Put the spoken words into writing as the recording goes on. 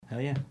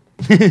Hell yeah.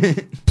 I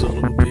think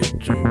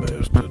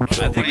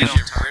we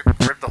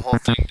should rip the whole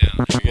thing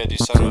down. We gotta do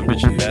son of a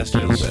bitch and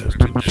bastards.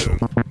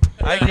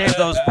 I gave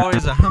those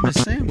boys a hummus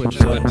sandwich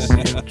once.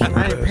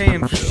 I ain't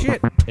paying for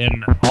shit.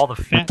 And all the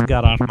fat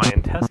got off my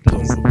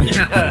intestines.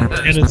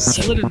 And it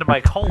slid into my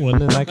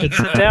colon, and I could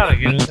sit down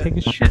again and take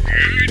a shit.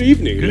 Good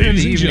evening, Good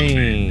ladies and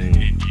evening.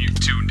 gentlemen. And you've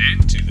tuned in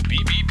to the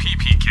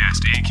BBPP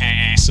cast,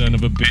 aka Son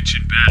of a Bitch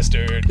and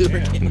Bastard.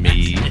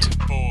 Meat.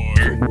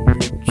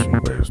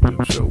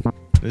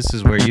 This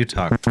is where you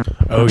talk.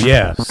 Oh,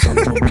 yeah.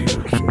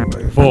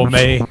 For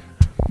May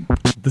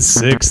the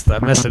 6th. I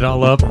messed it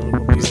all up.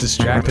 He's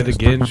distracted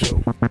again.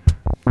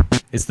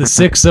 It's the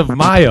 6th of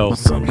Mayo.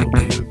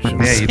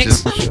 Yeah, you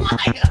just.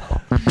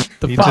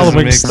 The You just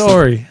following mixed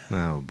story.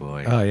 Oh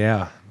boy. Oh,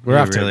 yeah. We're You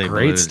off to really a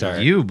great blew-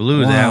 start. You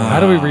blew that one. How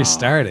do we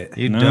restart it?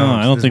 You No, don't.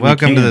 I don't think we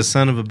Welcome to can. the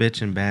Son of a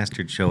Bitch and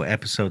Bastard Show,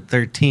 episode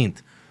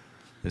 13th.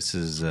 This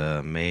is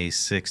May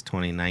 6,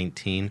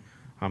 2019.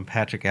 I'm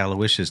Patrick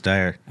Aloysius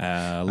Dyer.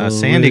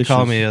 Sandy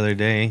called me the other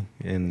day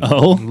and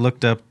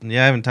looked up.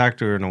 Yeah, I haven't talked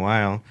to her in a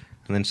while.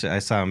 And then I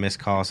saw a missed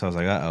call, so I was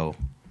like, uh-oh,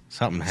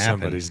 something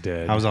happened. Somebody's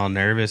dead. I was all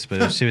nervous,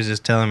 but she was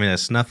just telling me that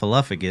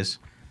Snuffleupagus,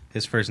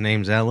 his first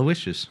name's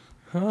Aloysius.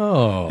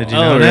 Oh. Did you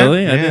know that?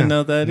 really? I Yeah. didn't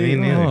know that Me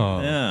either. neither.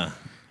 Oh. Yeah.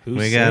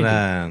 We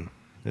got,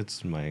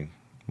 it's my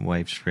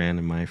wife's friend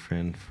and my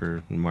friend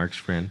for Mark's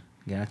friend.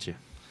 Gotcha.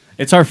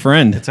 It's our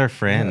friend. It's our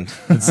friend.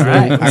 It's the,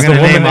 I'm it's, the going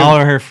to name woman all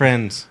of her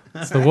friends.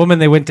 it's the woman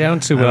they went down I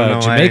don't to know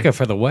why. Jamaica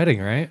for the wedding,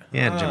 right?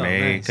 Yeah,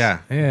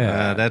 Jamaica. nice.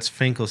 Yeah. That's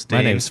Finkelstein.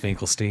 My name's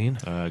Finkelstein.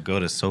 Go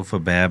to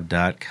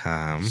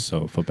sofabab.com.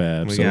 Sofa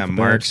Bab. We Sofa got Bab,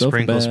 Mark Sofa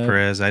Sprinkles Bab.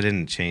 Perez. I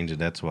didn't change it.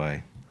 That's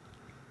why.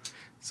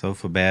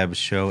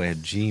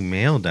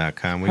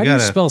 Sofababshow@gmail.com. We How do you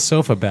got spell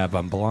Sofabab?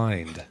 I'm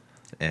blind.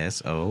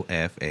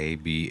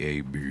 SOFABAB.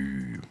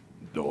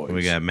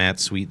 We got Matt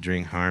Sweet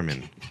Drink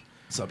Harmon.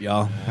 What's up,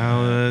 y'all?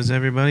 How is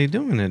everybody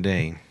doing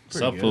today?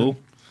 What's up, fool?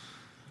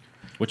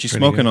 What you Pretty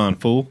smoking good. on,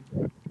 fool?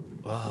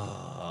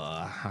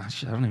 I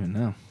don't even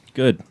know.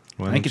 Good.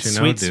 Why I think don't it's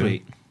you know, sweet, dude?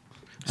 sweet.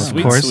 Of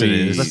Sweet, course sweet. it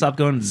is. Let's stop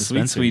going to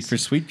Sweet, dispensaries. sweet for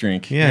sweet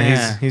drink. Yeah,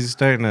 Yeah. he's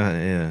starting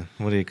a,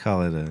 what do you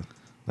call it,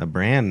 a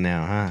brand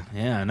now, huh?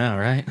 Yeah, I know,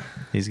 right?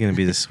 He's going to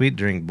be the sweet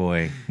drink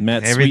boy.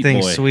 Matt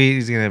Everything's Sweet Boy. sweet.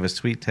 He's going to have a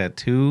sweet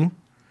tattoo.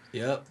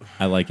 Yep.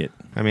 I like it.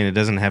 I mean, it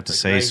doesn't have to Like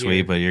say right sweet,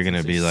 here. but you're going to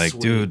It be says like,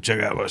 sweet. dude, check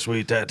out my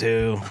sweet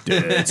tattoo.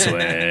 Dead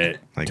sweat.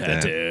 Like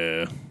that.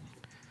 Tattoo.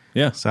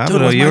 Yeah.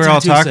 Salvador, what's you my were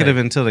all tattoo say? talkative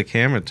until the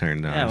camera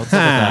turned on. Yeah, what's up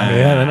with that?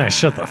 Yeah, then I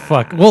shut the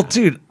fuck. Well,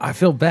 dude, I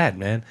feel bad,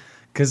 man.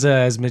 Because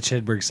as Mitch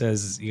Hedberg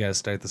says, you got to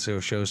start the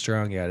show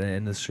strong. You got to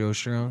end the show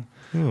strong.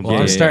 Oh, Well, Yeah,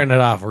 I'm yeah. starting it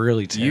off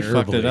really You terribly.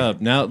 fucked it up.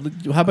 Now,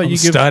 how about I'm you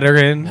give?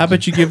 stuttering. How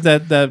about you give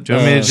that? do you want me to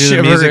do the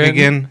Shivering. music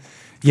again?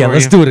 Yeah, for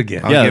let's you? do it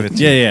again. I'll yeah, give it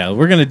to yeah, you. yeah.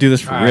 We're gonna do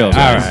this for real. All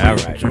guys.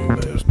 right, all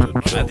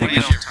right. I think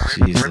we should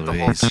Jeez rip the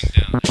whole Louise. thing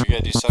down. We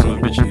gotta do son of a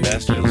bitch and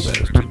bastards.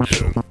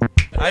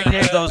 I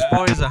gave those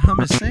boys a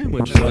hummus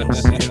sandwich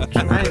once.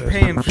 I ain't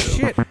paying for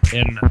shit.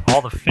 And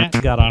all the fat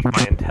got off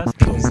my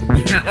intestines.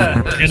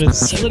 And it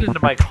slid into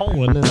my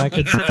colon, and I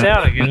could sit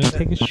down again and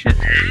take a shit.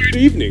 Good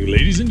evening,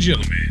 ladies and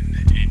gentlemen.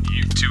 And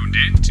you've tuned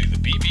in to the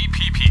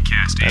BBPP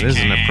cast, That is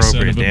an aka appropriate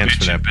Son of a dance Bitch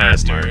for that and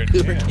part, Mark.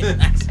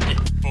 Bastard.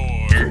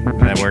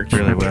 That worked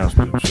really well.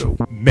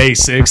 May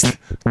 6th,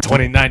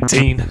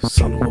 2019.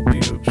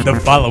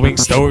 The following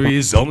story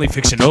is only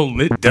fictional.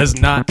 It does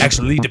not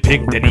actually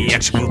depict any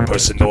actual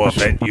person or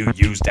event you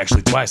used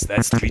actually twice.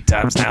 That's 3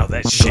 times now.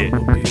 That's shit.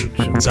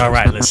 It's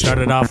alright, let's start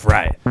it off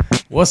right.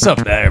 What's up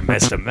there,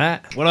 Mr.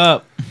 Matt? What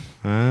up?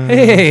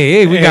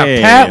 Hey, we got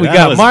Hey, Pat, we that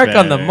got was Mark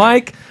on the better.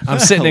 mic. I'm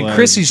sitting in That was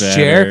Chrissy's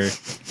chair. better.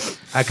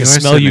 I can You are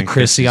smell sitting you, in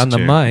Chrissy, Chrissy's on the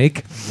chair. mic.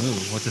 Ooh,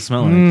 what's it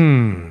smell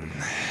like?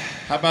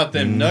 How about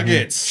them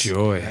nuggets?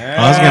 Joy.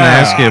 I was going to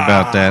ask you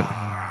about that.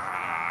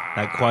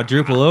 Like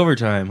quadruple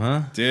overtime,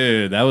 huh?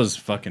 Dude, that was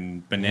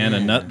fucking banana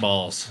nut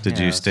balls. Did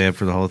Yeah, you stay up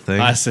for the whole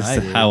thing? I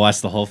did.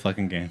 watched the whole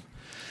fucking game.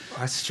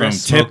 I From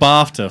stress tip smoked.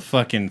 off to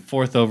fucking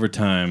fourth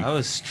overtime. I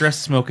was stress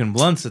smoking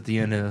blunts at the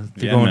end of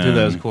Yeah, going through man.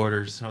 those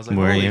quarters. I was like,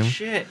 Were holy you?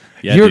 shit.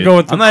 Yeah, You're dude.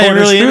 going through I'm not even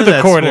corners really through into the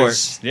that corners.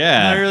 sport.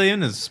 Yeah. I'm not really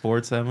into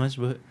sports that much,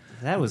 but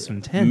that was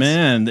intense.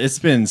 Man, it's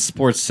been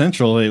Sports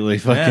Central lately.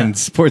 Fucking Yeah.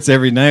 sports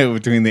every night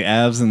between the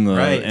Avs and the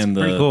right? and it's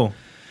the pretty cool.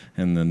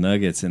 and the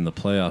Nuggets in the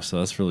playoffs. So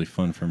that's really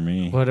fun for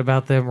me. What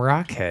about them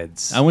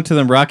Rockheads? I went to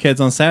them Rockheads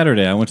on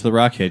Saturday. I went to the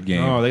Rockhead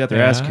game. Oh, they got their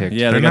Yeah. ass kicked.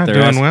 yeah, They're they got not their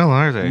doing ass- well,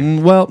 are they?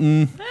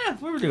 Yeah,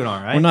 we were doing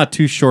all right. We're not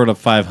too short of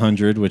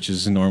 500, which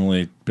is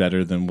normally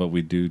better than what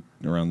we do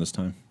around this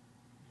time.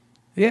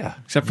 Yeah.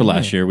 Except for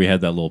last year, we had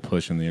that little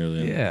push in the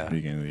early Yeah.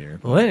 beginning of the year.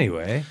 Well,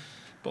 anyway.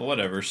 But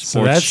whatever.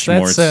 So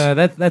Sports,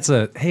 that's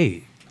a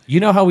hey. You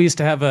know how we used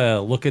to have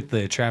a look at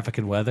the traffic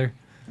and weather?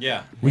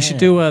 yeah. We should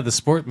do the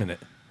Sport Minute.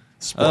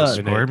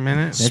 Sport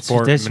minute? That's,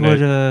 Sport that's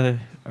minute.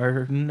 what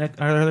our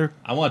other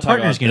I want to talk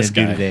partner's about gonna this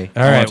do guy. today.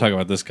 All I right. want to talk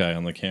about this guy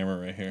on the camera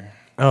right here.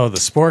 Oh, the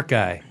sport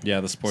guy. Yeah,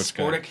 the sports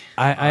guy.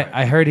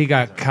 I heard he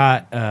got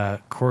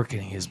caught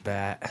corking his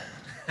bat.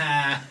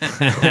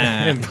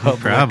 In public.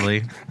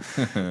 Probably.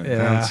 I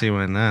Yeah. don't see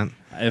why not.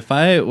 If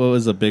I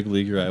was a big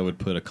leaguer, I would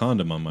put a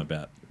condom on my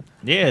bat.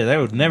 Yeah, that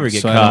would never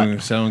get so caught. I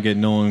don't get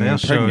no one They'll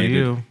show impregnated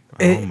you.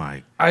 It- Oh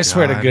my! I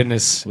swear to God.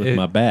 goodness. with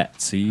my bat.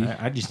 See,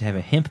 I just have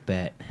a hemp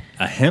bat.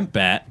 a hemp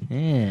bat.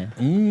 Yeah.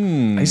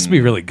 Mm. I used to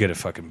be really good at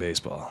fucking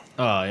baseball.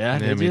 Oh yeah, Yeah,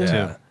 did me you? too.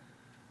 Yeah.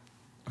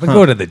 I've been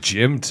going to the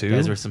gym too. You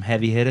guys were some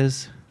heavy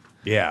hitters.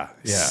 Yeah,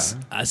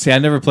 yeah. See, I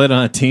never played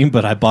on a team,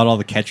 but I bought all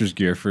the catcher's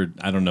gear for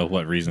I don't know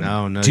what reason.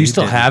 No. Do you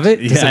still didn't. have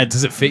it? Yeah.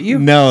 Does it fit you?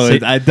 No,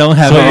 So- I don't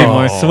have So, it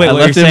anymore. so wait, I what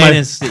you're left it in saying my-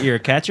 is that you're a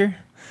catcher?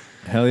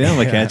 hell yeah, I'm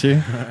a catcher.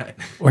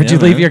 Where'd Yeah, you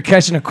leave man. your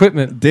catching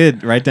equipment?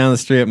 Did right down the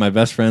street at my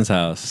best friend's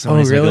house.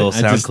 Somebody's really? Make a little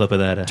I sound just clip of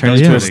that. Turned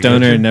yeah. into a They stoner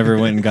got you. and never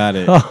went and got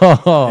it.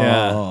 Oh,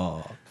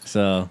 Yeah.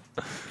 So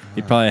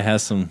he probably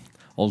has some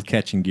old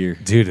catching gear.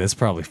 dude, that's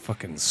probably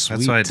fucking sweet.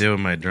 That's what I did with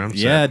my drum set.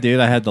 Yeah, dude,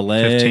 I had the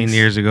legs. 15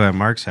 years ago at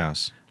Mark's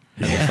house.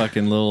 Had the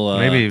fucking little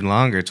Maybe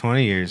longer,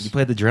 20 years. You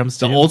played the drums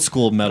the too? old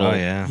school metal. Oh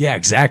yeah. Yeah,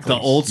 exactly. The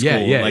old school,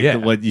 Yeah, like yeah.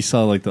 what you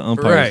saw, like the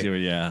umpires Right. do.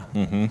 Yeah.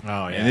 Mm-hmm.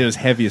 Oh yeah. And it was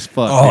heavy as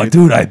fuck. Oh,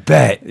 dude, I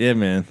bet. Yeah,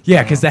 man.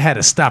 Yeah, because they had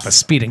to stop a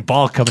speeding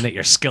ball coming at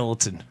your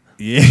skeleton.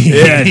 Yeah,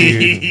 Yeah,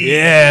 dude.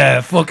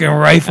 Yeah, fucking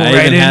rifle I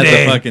right even in had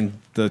there. the fucking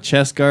the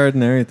chest guard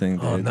and everything.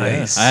 Dude. Oh,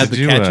 nice. Yeah. I had Did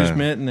the you, catcher's uh,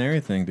 mitt and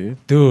everything,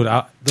 dude. Dude,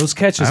 those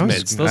catches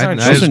mitts, those aren't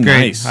I was those are great.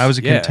 nice. I was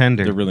a Yeah.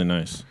 contender. They're really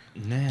nice.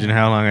 Do you know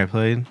how long I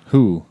played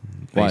Who?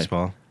 Why?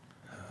 baseball?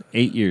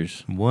 8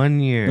 years.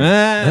 1 year.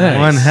 Nice.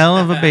 One hell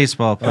of a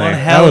baseball player.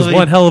 that was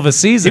one hell of a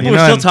season. People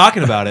You are know, still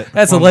talking about it.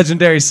 That's a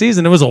legendary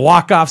season. It was a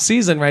walk-off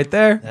season right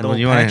there. That old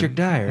you wanna- Patrick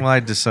Dyer. Well, I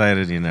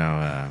decided,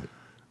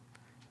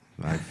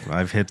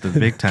 I've hit the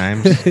big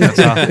times. That's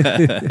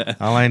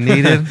all I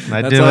needed.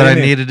 I That's did all what you I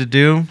need. needed to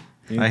do.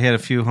 I hit a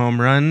few home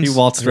runs. He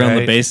waltzed around the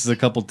Right. bases a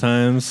couple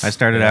times. I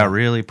started out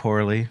really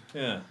poorly,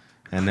 Yeah.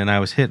 and then I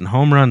was hitting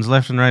home runs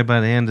left and right by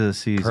the end of the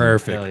season. Hell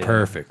Perfect, yeah.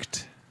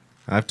 perfect.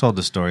 I've told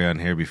the story on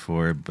here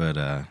before, but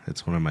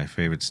it's one of my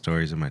favorite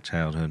stories of my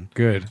childhood.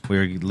 Good. We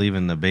were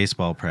leaving the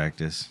baseball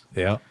practice,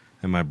 Yeah.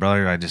 and my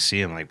brother, I just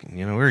see him like,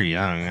 we were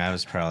young. I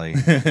was probably,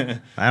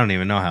 I don't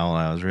even know how old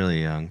I was,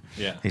 really young.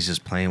 Yeah. He's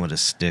just playing with a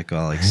stick,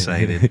 all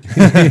excited.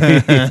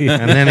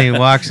 And then he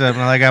walks up,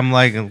 and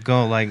I'm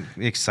go like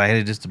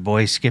excited, just a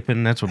boy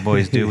skipping. That's what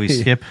boys do. We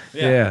skip.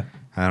 Yeah.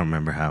 I don't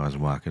remember how I was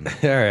walking. All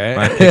right.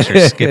 My picture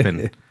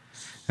skipping.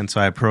 And so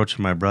I approached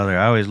my brother.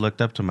 I always looked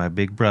up to my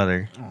big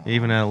brother,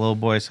 even at a little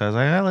boy. So I was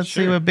like, let's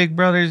see what big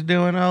brother's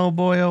doing. Oh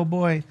boy, oh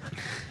boy.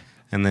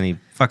 And then he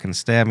fucking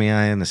stabbed me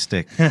eye in the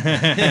stick. Stabbed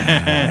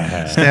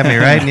me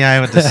right in the eye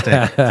with the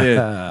stick. Dude.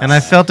 And I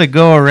felt it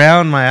go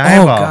around my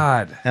Oh eyeball.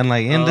 God. And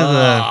like into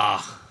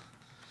the...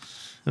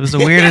 It was the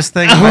weirdest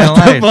thing in my What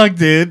the life. fuck,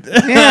 dude?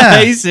 Yeah.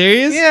 Are you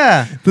serious?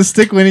 Yeah. The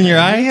stick went in your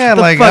eye? Yeah,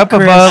 The like fuck, up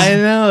Chris? above. I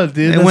know,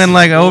 dude. It went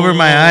like over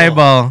my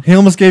eyeball. He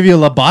almost gave you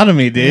a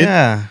lobotomy, dude.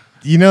 Yeah.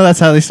 You know that's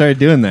how they started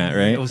doing that,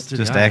 right? It was to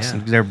Just die,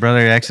 accident. Their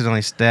brother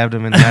accidentally stabbed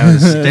him in the eye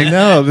with a stick.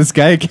 No, this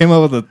guy came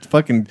up with a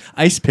fucking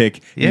ice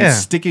pick. And Yeah. he'd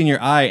stick in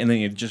your eye, and then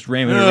you just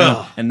ram it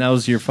around, and that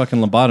was your fucking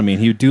lobotomy.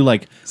 And he would do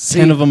like See,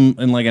 10 of them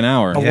in like an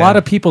hour. A lot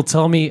of people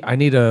tell me I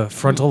need a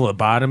frontal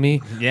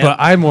lobotomy, Yeah. but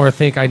I more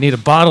think I need a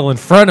bottle in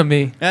front of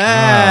me.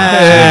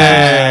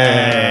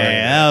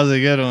 Hey, that was a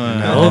good one.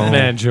 No. Old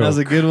man joke. That was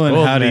a good one.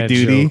 Old Howdy man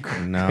doody. joke.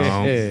 No,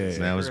 Hey.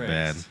 that was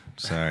bad.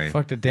 Sorry.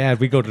 Fuck the dad.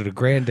 We go to the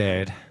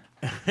granddad.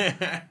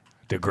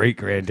 The great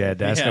granddad.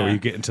 That's Yeah. where you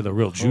get into the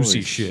real juicy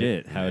Holy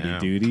shit. Howdy Yeah.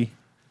 doody.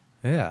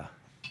 Yeah.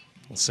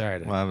 Well,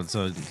 sorry. Well,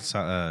 so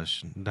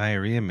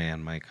Diarrhea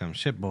Man might come.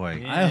 Shit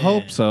boy. I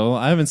hope so.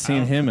 I haven't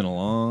seen him in a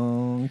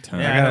long time.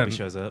 Yeah, I gotta- hope he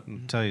shows up. I'll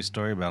tell you a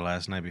story about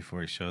last night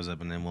before he shows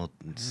up, and then we'll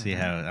see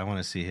how. I want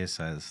to see his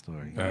side of the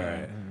story. All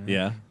right.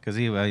 Yeah. Because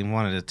he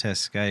wanted to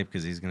test Skype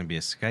because he's going to be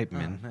a Skype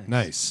man.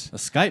 Nice. A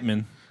Skype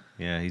man.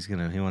 Yeah,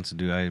 he wants to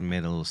do. I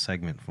made a little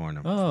segment for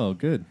him Oh,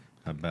 good.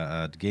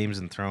 about Games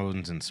and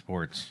Thrones and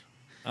sports.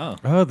 Oh.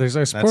 Oh, there's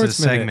our That's sports his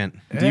segment.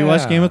 Do you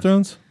watch Game of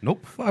Thrones?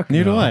 Nope. Fuck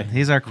Neither no. do I.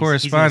 He's our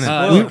correspondent.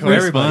 Spoiler We for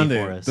everybody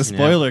responded. for us. The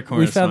spoiler We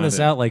correspondent. found this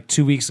out like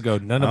 2 weeks ago.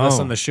 None of us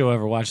Oh. on the show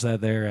ever watched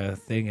that there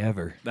thing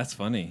ever. That's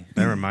funny.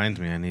 That reminds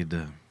me, I need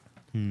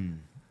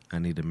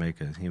to make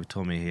a. He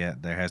told me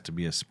there has to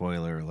be a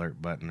spoiler alert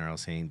button, or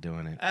else he ain't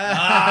doing it.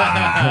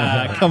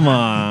 Come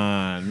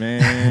on,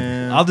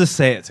 man. I'll just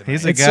say it to him.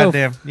 He's a It's so-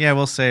 goddamn. Yeah,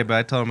 we'll say, but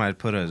I told him I'd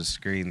put a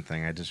screen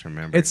thing. I just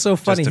remember. It's so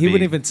Just funny. to He be-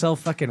 wouldn't even tell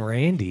fucking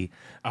Randy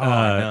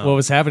I know. what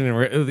was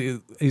happening.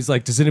 He's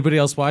like, "Does anybody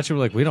else watch it?" We're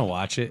like, "We don't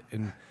watch it."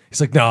 And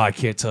he's like, "No, I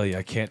can't tell you.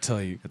 I can't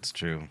tell you." It's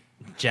true.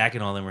 Jack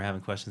and all them were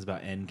having questions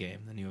about Endgame,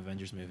 the new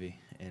Avengers movie,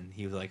 and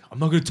he was like, "I'm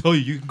not gonna tell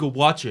you. You can go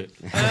watch it."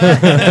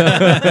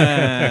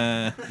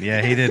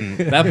 Yeah, he didn't.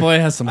 That boy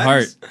has some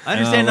heart. I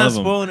understand and not love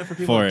him spoiling it for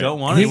people for who it. don't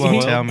want He, to.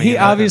 won't tell me he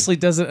nothing. obviously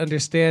doesn't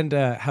understand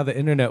how the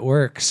internet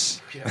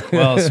works.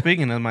 Well,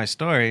 speaking of my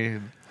story,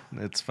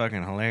 it's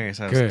fucking hilarious.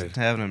 I was Good.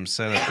 having him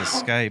set up the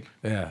Skype,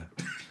 Yeah.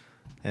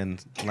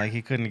 and like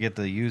he couldn't get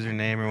the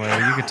username or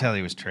whatever. You could tell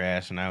he was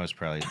trash, and I was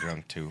probably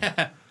drunk too.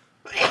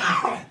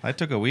 I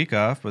took a week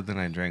off, but then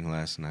I drank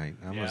last night.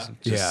 I was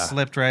just Yeah.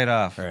 slipped right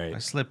off. Right. I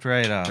slipped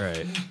right off.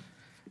 Right.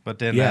 But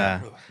then,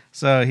 Yeah.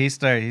 so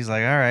he's like,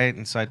 all right.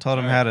 And so I told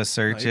him how to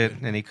search it,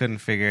 and he couldn't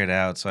figure it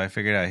out. So I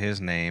figured out his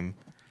name,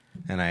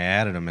 and I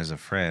added him as a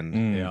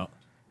friend. Yeah.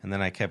 And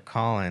then I kept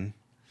calling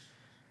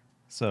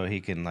so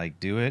he can, like,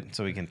 do it,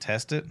 so he can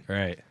test it.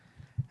 Right.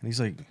 And he's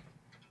like,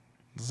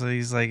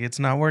 it's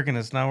not working.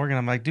 It's not working.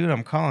 I'm like, dude,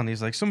 I'm calling.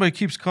 He's like, somebody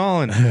keeps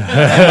calling.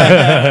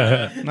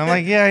 And I'm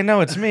like, yeah, I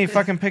know. It's me.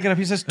 Fucking pick it up.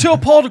 He says, tell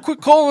Paul to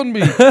quit calling me.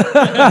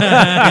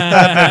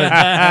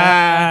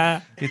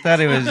 He thought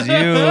it was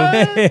you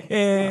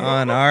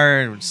on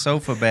our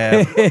sofa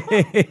bed.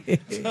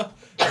 It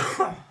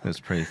was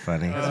pretty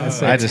funny.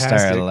 I just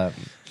started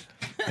laughing.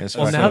 It was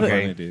Well, fucking now that,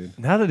 great. dude.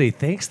 now that he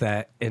thinks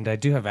that, and I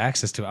do have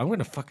access to it, I'm going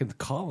to fucking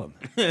call him.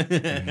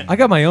 I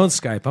got my own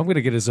Skype. I'm going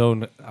to get his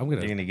own. I'm going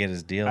You're to. going to get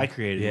his deal. I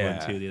created Yeah.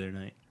 one too the other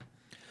night.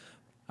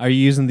 Are you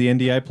using the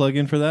NDI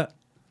plugin for that?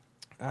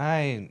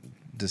 I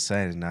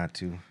decided not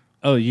to.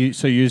 Oh,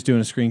 so you're just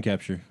doing a screen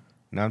capture?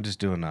 No, I'm just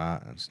doing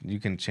you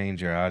can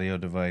change your audio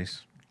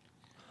device.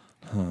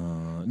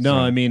 No,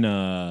 I mean,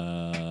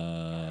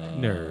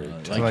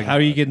 Nerd. Like, how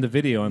are you getting the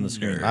video on the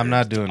screen? I'm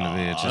not doing the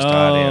video, it's just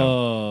audio.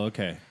 Oh,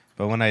 okay.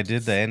 But when I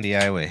did the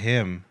NDI with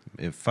him,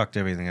 it fucked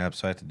everything up,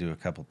 so I had to do a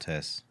couple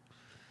tests.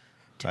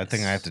 So I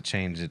think I have to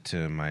change it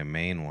to my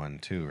main one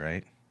too,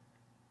 right?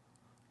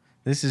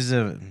 This is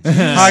a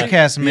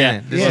podcast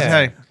minute. This is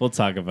how We'll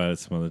talk about it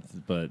some other,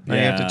 but now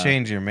you have to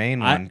change your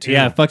main one too.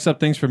 Yeah, it fucks up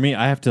things for me.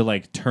 I have to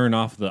like turn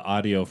off the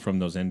audio from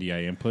those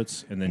NDI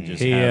inputs and then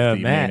just Hey, have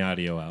the Matt. main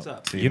audio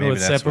out. See, You know maybe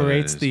what that's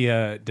separates it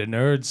is. the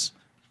nerds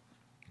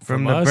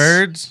from the us?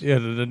 birds? Yeah,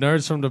 the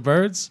nerds from the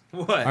birds.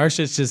 What? Our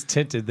shit's just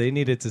tinted. They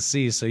needed to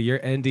see. So your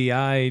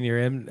NDI and your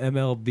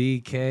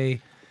MLBK,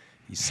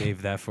 you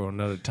save that for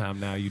another time.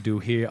 Now you do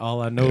here.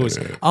 All I know is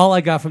all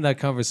I got from that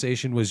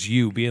conversation was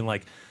you being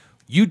like,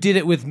 you did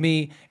it with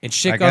me, and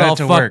shit I got got all it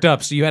to fucked work.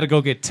 up, so you had to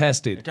go get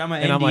tested. You're talking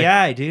about and I'm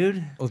NDI, like,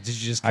 dude. oh, did you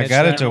just? I Catch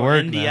got that? it to what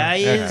work NDI now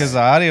is? because the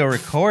audio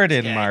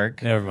recorded,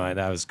 Mark. Never mind.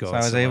 I was going. So I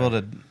was somewhere. able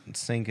to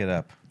sync it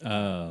up,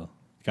 Oh,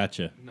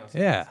 gotcha.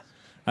 Yeah.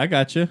 I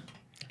gotcha.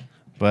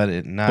 but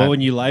it not. But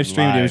when you live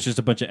streamed, it was live. just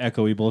a bunch of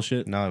echoey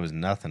bullshit. no, it was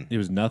nothing. It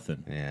was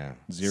nothing. Yeah.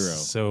 Zero.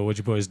 So what'd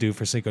you boys do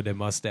for Cinco de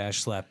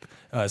Mustache? Slap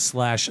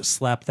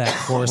that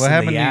horse What in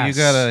happened? the ass.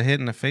 You got a hit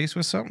in the face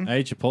with something? I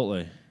ate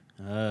Chipotle.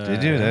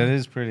 Did you? That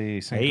is pretty I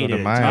Cinco ate de a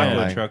Mayo. taco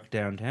like. truck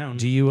downtown.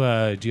 Do you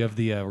have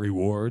the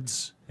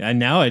rewards? And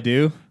now I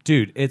do.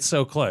 Dude, it's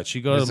so clutch.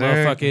 You go to Is the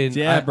there? motherfucking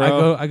Yeah, I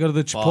bro. go to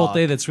the Chipotle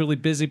Fuck. that's really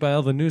busy by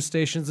all the news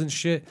stations and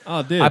shit.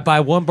 Oh, dude. I buy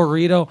one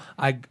burrito.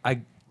 I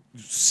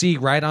see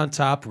right on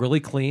top, really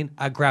clean.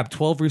 I grab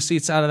 12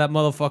 receipts out of that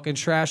motherfucking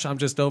trash. I'm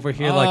just over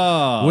here Oh,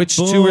 like, which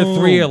two or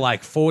three boom. are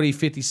like $40,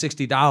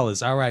 $50,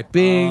 $60? All right,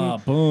 bing. Oh,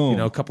 boom. You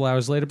know, a couple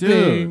hours later, Dude,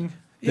 bing.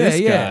 this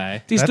Yeah.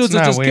 guy. These That's dudes are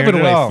not just weird giving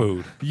at away all.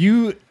 food.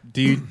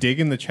 Do you dig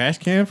in the trash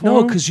can for No,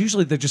 him? because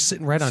usually they're just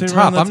sitting right on Sitting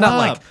top. right on I'm the not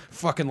like top.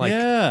 fucking like,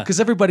 Yeah.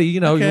 because everybody, you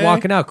know, you're Okay.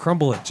 walking out,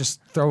 crumble it,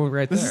 just throw it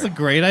right This there. is a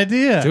great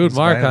idea. Dude,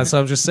 Mark, fine. so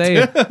I'm just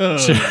saying.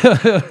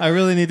 I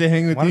really need to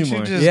hang with Why you don't you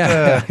more. just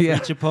Yeah, yeah.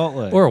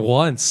 Chipotle. Or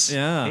once.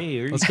 Yeah.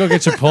 Hey, Let's go get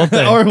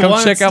Chipotle. Or Come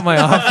once. check out my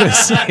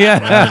office.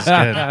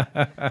 yeah.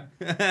 That was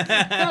good.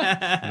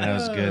 That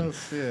was good.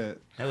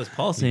 Shit. that was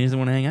Paul saying he doesn't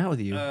want to hang out with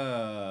you.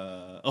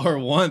 Or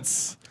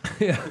once.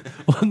 Yeah.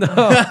 Well, no.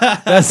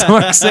 That's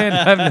Mark saying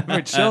I've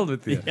never chilled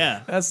with you.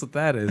 Yeah. That's what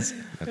that is.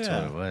 That's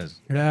what it was.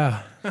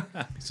 Yeah.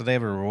 So they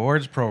have a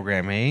rewards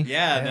program, eh?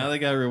 Yeah, now they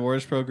got a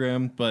rewards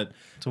program, but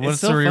So it's what's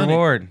still the funny.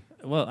 reward?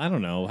 Well, I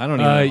don't know. I don't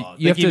even know.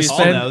 You have They give to Paul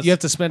spend. knows. You have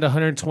to spend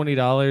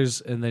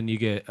 $120, and then you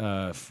get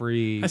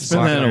free. I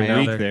spent that in a Walking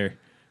week around there.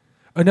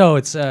 Oh no,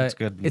 it's That's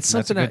good. It's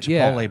something That's a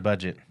that good Chipotle yeah,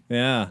 budget.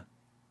 Yeah.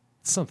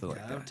 something like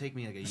that that. would take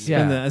me like a year.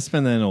 Yeah. I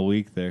spent that in a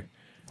week there.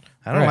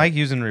 I don't Right. like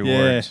using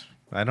rewards.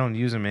 I don't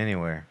use them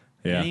anywhere.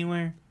 Yeah.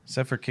 Anywhere.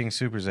 Except for King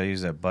Supers, I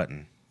use that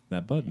button.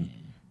 That button.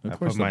 Of I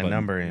course put the my button.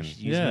 number in. Use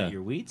it Yeah. at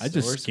your weed I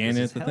just stores scan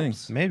because it it at the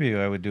helps. thing. Maybe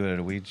I would do it at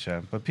a weed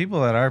shop. But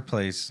people at our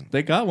place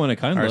They got one at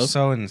Kind are Love.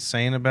 so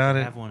insane about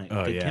I it. have one at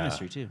Oh, Good yeah.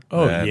 Chemistry too.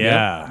 Oh Yeah.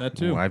 yeah. That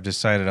too. I've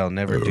decided I'll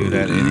never do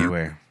that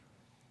anywhere.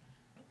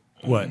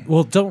 What?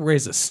 Well, don't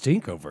raise a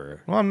stink over it.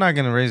 Well, I'm not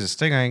gonna raise a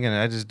stick.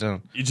 I just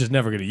don't. You're just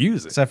never gonna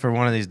use it. Except for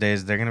one of these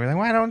days, they're gonna be like,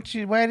 Why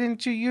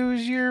didn't you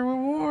use your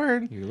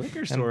reward?" Your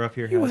liquor store up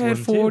here You has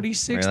had one too.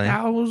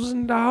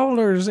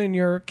 $46,000 in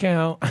your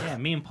account. Yeah,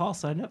 me and Paul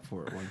signed up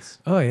for it once.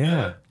 Oh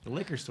yeah. The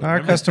liquor store. Our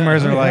remember?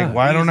 customers are Yeah. like,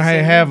 "Why We don't use the I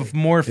same have number.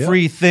 more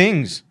free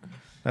things?"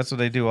 That's what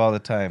they do all the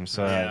time.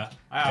 So I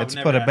would it's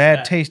never put a ask bad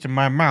that. taste in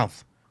my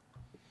mouth.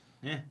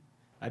 Yeah.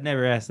 I'd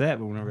never ask that,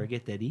 but whenever I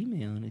get that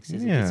email and it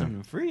says I Yeah. get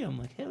something free, I'm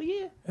like, hell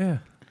yeah. Yeah.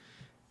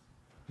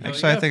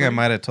 Actually, I think I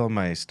might have told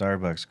my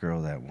Starbucks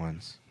girl that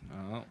once.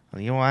 Oh.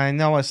 You want to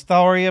know a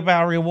story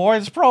about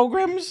rewards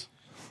programs?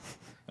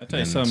 I tell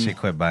you And something. she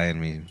quit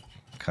buying me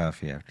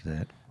coffee after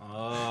that.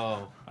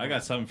 Oh. I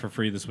got something for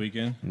free this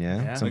weekend.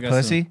 Yeah, I some got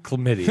pussy.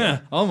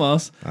 Chlamydia.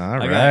 Almost. All I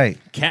right.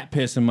 got cat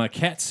piss in my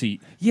cat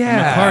seat. Yeah.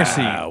 In my car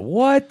seat.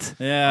 What?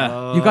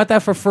 Yeah. You got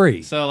that for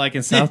free? So like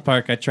in South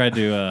Park, I tried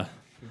to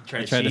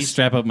Try to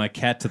strap up my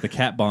cat to the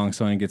cat bong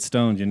so I can get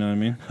stoned. You know what I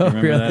mean? Oh,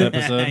 Remember really? that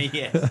episode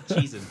Yes,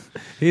 cheesing.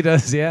 He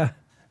does, yeah.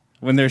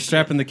 when they're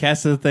strapping the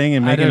cats to the thing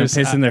and I making them noticed-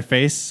 piss in their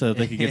face so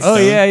they could get Oh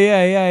stoned?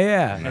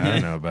 yeah. I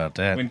don't know about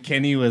that. When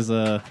Kenny was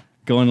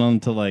going on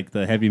to like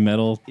the heavy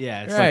metal,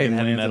 Yeah, it's Right. like heavy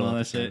lands and metal. all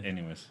that shit.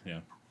 Anyways, yeah.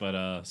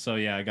 But so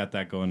yeah, I got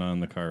that going on in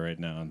the car right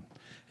now, and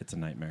it's a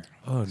nightmare.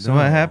 Oh no. So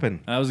what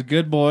happened? I was a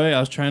good boy. I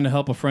was trying to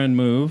help a friend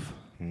move.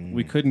 Hmm.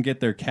 We couldn't get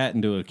their cat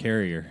into a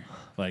carrier,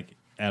 like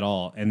at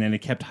all, and then it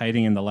kept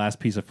hiding in the last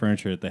piece of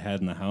furniture that they had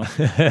in the house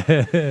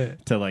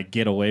to like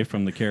get away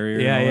from the carrier.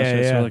 Yeah, and all that yeah,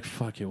 shit. So yeah. we're like,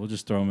 fuck it, we'll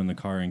just throw them in the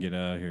car and get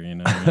out of here. You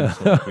know, what I mean?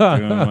 So we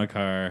threw them in my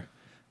car,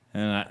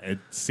 and it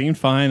seemed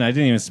fine. I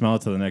didn't even smell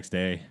it till the next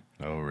day.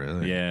 Oh,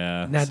 really?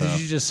 Yeah. Now, so- did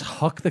you just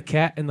huck the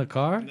cat in the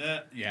car,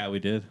 Yeah, we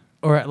did.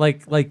 or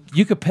like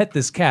you could pet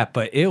this cat,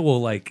 but it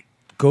will like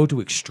go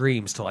to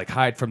extremes to like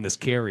hide from this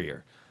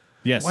carrier?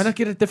 Yes. Why not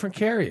get a different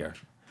carrier?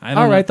 I don't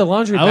All know. right, the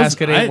laundry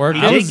basket ain't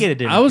working. I did get a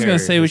different I was gonna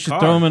carrier, say we his should car.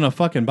 throw him in a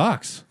fucking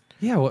box.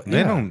 Yeah, well, They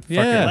yeah. don't fucking.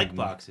 Yeah. Like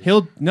boxes.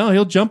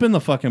 He'll jump in the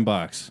fucking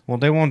box. Well,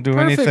 they won't do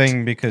Perfect.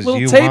 anything because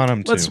Little you tape, want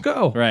them to. Let's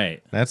go.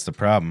 Right. That's the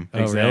problem.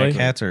 Oh, really?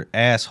 Cats are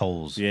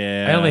assholes.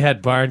 Yeah. I only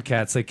had barn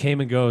cats. They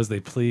came and go as they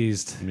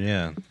pleased.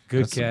 Yeah.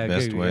 Good That's cat. The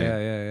best good, way.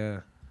 Yeah.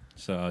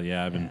 So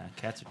yeah, I've been Yeah,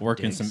 cats are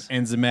working dicks. some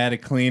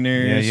enzymatic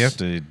cleaners. Yeah, you have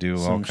to do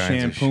all some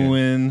kinds of shit.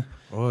 shampooing,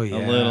 Oh yeah.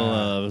 a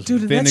little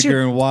Dude, and that's vinegar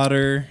your- and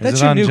water. That's Is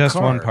it your on new just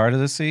car. one part of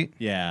the seat?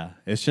 Yeah,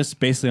 it's just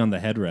basically on the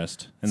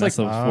headrest, and It's that's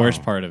like- the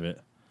worst part of it.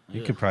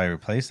 You could probably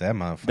replace that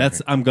motherfucker.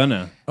 That's I'm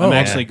Oh,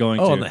 actually going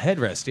Oh, to. on the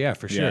headrest. Yeah,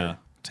 for sure. Yeah.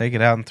 Take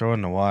it out and throw it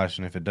in the wash,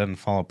 and if it doesn't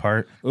fall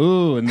apart,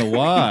 Ooh, in the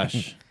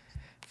wash.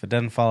 if it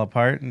doesn't fall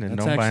apart, then That's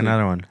don't buy actually-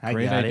 another one. I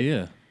Great got it.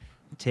 idea.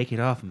 Take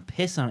it off and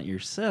piss on it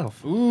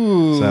yourself.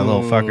 Ooh. So that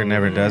little fucker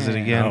never does it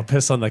I'll again.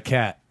 piss on the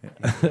cat.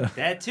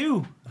 That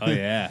too. Oh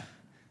yeah,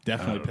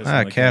 definitely. Piss Ah,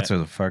 on the cats cat. are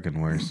the fucking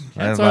worst.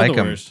 Cats I are like the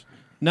them. worst.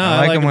 No,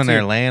 I like them when too.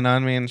 they're laying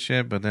on me and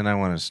shit, but then I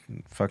want to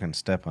fucking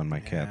step on my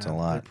cats a They're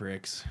lot.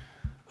 pricks.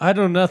 I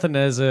know nothing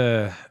as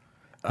a.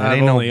 It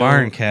ain't no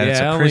barn cat. It's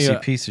Yeah, a only prissy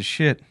piece of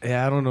shit.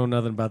 Yeah, I don't know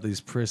nothing about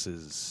these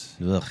prisses.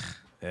 Ugh.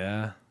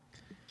 Yeah.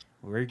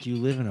 Where'd you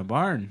live in a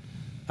barn?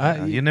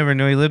 You never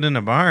knew he lived in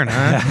a barn,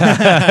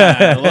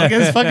 huh? Look at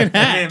his fucking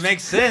hat. It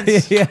makes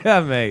sense. yeah,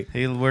 mate.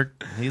 He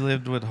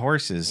lived with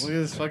horses. Look at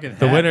his fucking hat.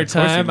 The winter Of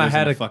course he time, I lives in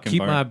had a to fucking keep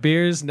barn. my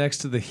beers next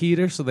to the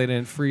heater so they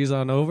didn't freeze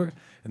on over.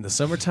 In the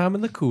summertime, in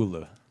the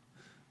cooler.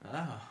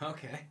 Oh,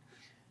 okay.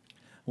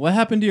 What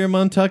happened to your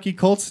Montucky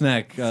Colt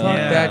snack? Fuck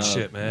that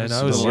shit, man.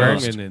 that's I was the young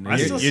worst. and I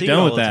still You're see it done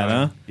all with the that,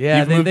 huh? time. Yeah,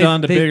 You've they- moved they-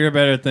 on to they- bigger,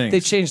 better things. they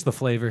changed the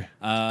flavor.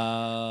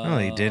 No,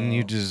 he didn't.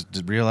 You just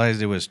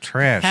realized it was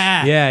trash.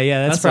 Yeah,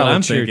 that's That's what probably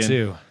I'm true thinking.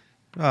 too.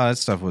 Oh, that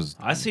stuff was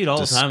I see it all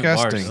the time in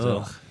bars disgusting.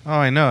 still. Oh,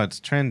 I know. It's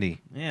trendy.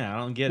 Yeah, I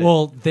don't get it.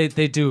 Well, they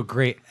do a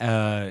great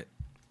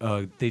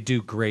they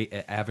do great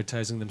at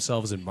advertising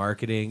themselves and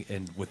marketing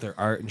and with their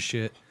art and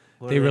shit.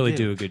 What They do they really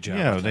do? do a good job.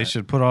 Yeah, with they that.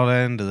 should put all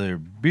that into their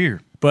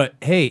beer. But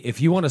hey,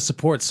 if you want to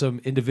support some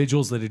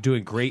individuals that are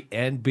doing great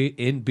and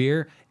in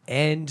beer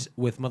and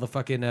with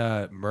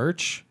motherfucking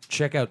merch,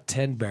 check out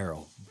 10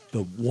 Barrel,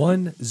 the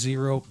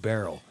 10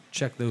 Barrel.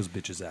 Check those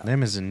bitches out.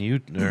 Them is in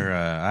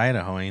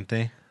Idaho, ain't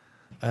they?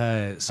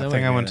 I think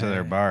I went to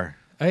their bar.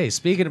 Hey,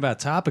 speaking about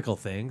topical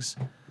things,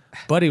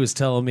 Buddy was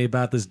telling me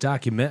about this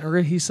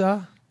documentary he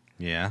saw.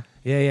 Yeah.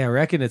 Yeah, I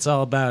reckon it's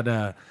all about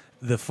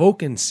the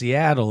folk in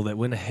Seattle that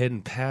went ahead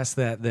and passed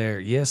that there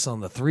yes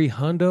on the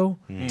 300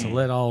 to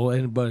let all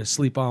anybody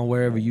sleep on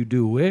wherever you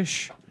do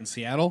wish. In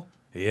Seattle?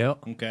 Yep.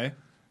 Okay.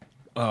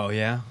 oh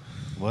yeah,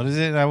 What is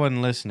it? I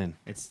wasn't listening.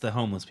 it's the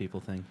homeless people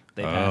thing.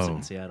 They pass it Oh.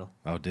 in Seattle.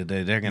 Oh, did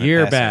they? They're gonna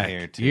Year pass back. it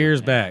here too.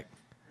 Years back.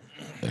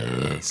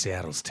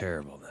 Seattle's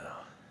terrible now.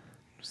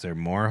 Is there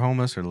more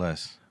homeless or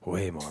less?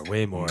 Way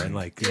more, and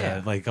like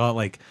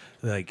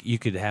you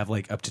could have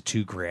like up to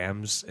 2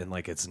 grams, and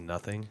like it's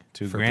nothing.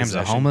 2 for grams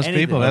of possession. homeless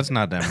Anything. people? That's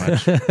not that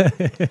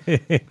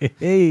much.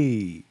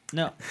 Hey,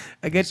 No,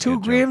 I get That's a 2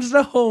 good grams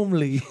of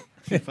homely.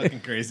 Fucking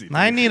crazy.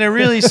 I need a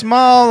really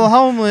small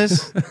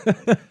homeless.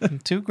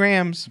 2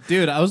 grams.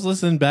 Dude, I was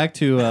listening back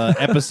to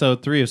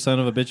episode 3 of Son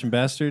of a Bitch and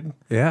Bastard,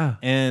 Yeah.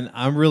 and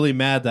I'm really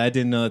mad that I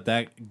didn't know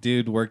that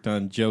dude worked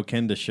on Joe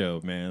Kenda show,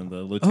 man.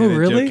 The Lieutenant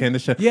really? Joe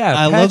Kenda show. Yeah,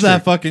 I love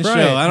that Patrick. fucking Right.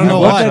 show. I don't Yeah, know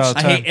watch why. that all the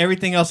I time. hate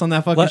everything else on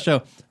that fucking Let-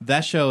 show.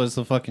 That show is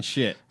the fucking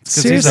shit. Because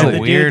he's Seriously. a the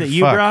weird dude that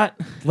you fuck. brought.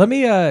 Let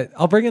me.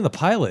 I'll bring in the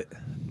pilot.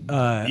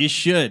 You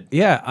should.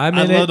 Yeah, I'm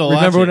I'd in love it. to watch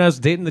Remember when it. I was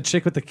dating the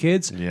chick with the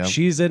kids? Yep.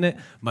 She's in it.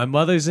 My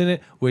mother's in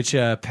it, which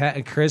Pat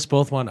and Chris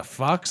both want to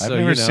fuck. So I've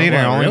never you know, seen her.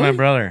 Wow, Only my really?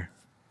 brother.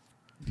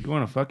 You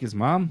want to fuck his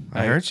mom?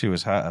 I heard she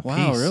was hot. A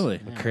Wow, piece.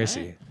 really?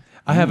 Chrissy.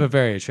 I have a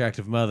very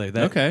attractive mother.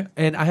 That, Okay.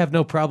 and I have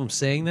no problem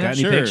saying that. Got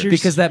any Sure. pictures?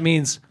 Because that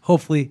means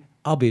hopefully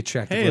I'll be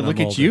attractive. Hey, when look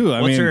I'm at older. you.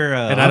 I What's mean, her?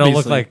 And I don't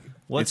look obviously. like.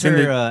 What's It's in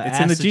her the- it's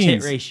in the ass to tit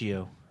genes.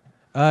 ratio?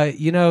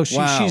 You know,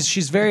 Wow.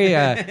 she's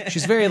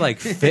very like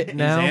fit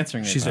now.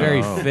 answering it, she's though.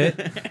 very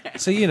fit.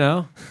 So you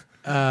know,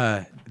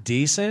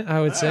 decent,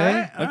 I would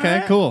say.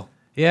 Okay, cool.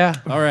 Yeah.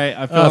 All right,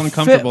 I feel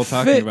uncomfortable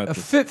talking about a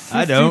this. fit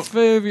I don't.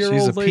 55-year-old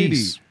She's a lady.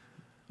 piece.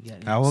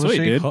 How old Sweet, is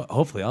she? dude.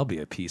 Hopefully, I'll be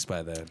at peace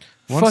by then.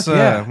 Once, Fuck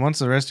yeah. once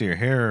the rest of your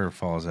hair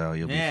falls out,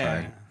 you'll Yeah.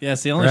 be fine. Yeah,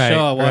 it's the only Right,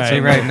 show I watch. right. See,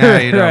 on right now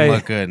you don't Right.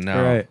 look good.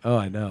 No, Right. Oh,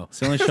 I know. It's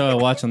the only show I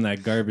watch on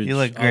that garbage. You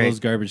look all great. those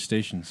garbage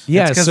stations.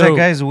 Yeah. because so that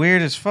guy's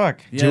weird as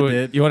fuck. Yeah,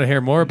 dude. you want to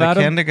hear more The about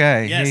him? Kenda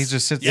guy. Yes. He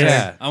just sits Yes.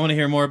 there. I want to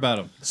hear more about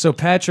him. So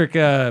Patrick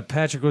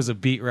was a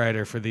beat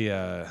writer for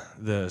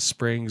the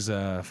Springs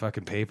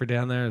fucking paper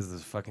down there, the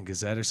fucking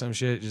Gazette or some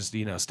shit. Just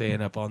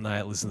staying up all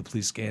night, listening to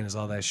police scanners,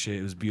 all that shit.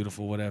 It was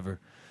beautiful, whatever.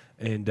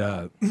 And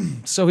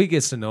so he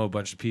gets to know a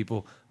bunch of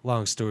people.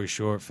 Long story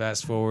short,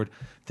 fast forward,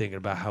 thinking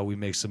about how we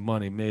make some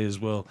money. May as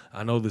well.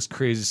 I know this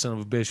crazy son of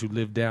a bitch who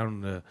lived down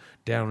in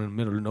the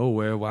middle of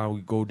nowhere. Why don't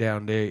we go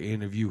down there,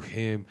 interview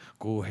him,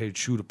 go ahead,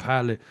 shoot a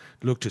pilot,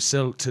 look to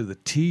sell it to the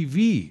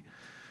TV.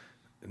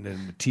 And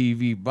then the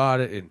TV bought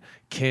it, and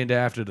Kenda,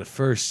 after the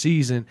first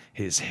season,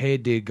 his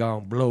head did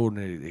gone blowed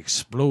and it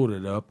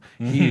exploded up.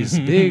 He's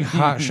big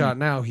hot shot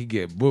now. He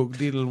get booked,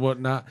 deal and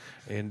whatnot.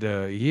 And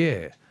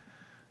yeah.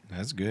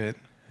 That's good.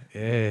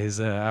 Yeah,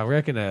 I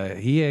reckon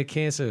he had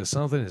cancer or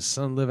something. His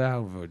son lived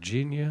out in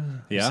Virginia.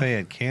 You Yeah. say he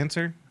had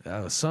cancer?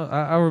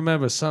 I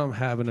remember something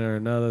happened or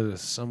another to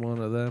someone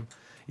of them.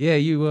 Yeah,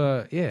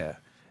 yeah.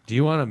 Do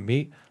you want to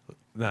meet?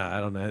 Nah, I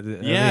don't know.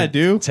 Yeah, I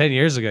do. 10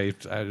 years ago,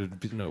 I'd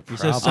be no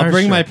problem. I'll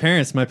bring my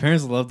parents. My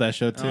parents love that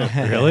show too.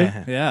 Really?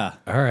 Yeah.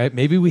 All right,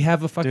 maybe we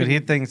have a fucking. Dude, he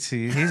thinks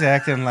he's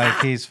acting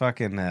like he's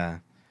fucking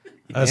A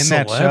in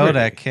that show celebrity.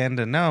 that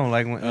Kenda no,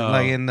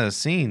 like in the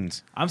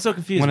scenes. I'm so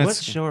confused. When What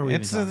it's show are we even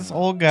it's talking this about?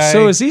 old guy.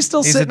 So is he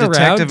still he's sitting a around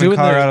detective in doing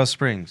Colorado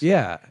Springs?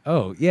 Yeah.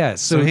 Oh, yeah.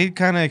 So he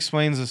kind of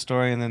explains the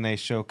story, and then they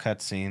show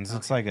cut scenes.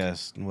 It's like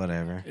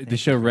whatever. They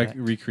show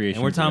recreation.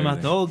 And we're talking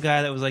about the old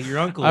guy that was like your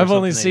uncle. Or I've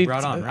only something that you seen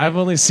brought on, right? I've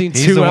only seen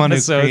He's two the one who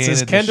episodes.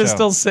 Is created the Kenda show.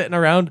 still sitting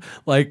around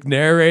like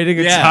narrating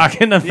and Yeah.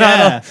 talking about?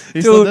 Yeah,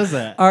 he still does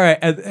that. All right,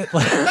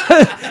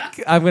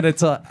 I'm gonna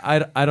tell.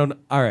 I don't.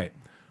 All right,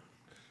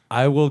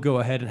 I will go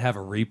ahead and have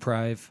a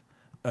reprieve.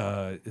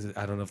 I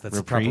don't know if that's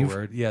the proper Reprieve?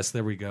 word. Yes,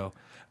 there we go.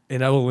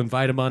 And I will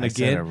invite him on I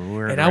said again. a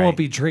word And I won't right.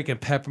 be drinking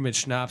peppermint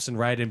schnapps and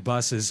riding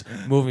buses,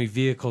 moving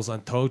vehicles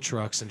on tow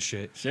trucks and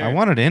shit. Sure. I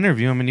wanted to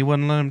interview him, and you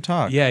wouldn't let him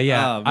talk. Yeah,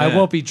 yeah. Oh, I man.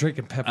 won't be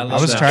drinking peppermint. I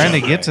was that trying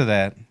to show. get to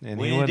that, and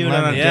We he didn't wouldn't do it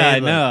let on me. a Yeah, I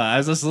Dave, know. I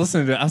was just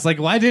listening to it. I was like,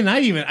 why didn't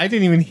I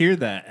didn't even hear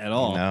that at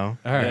all. No.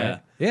 All right. Yeah.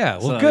 Yeah.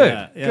 Well, So,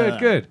 good. yeah.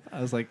 Good. I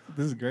was like,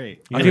 this is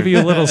great. I'll give you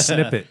a little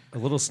snippet. A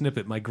little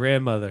snippet. My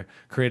grandmother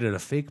created a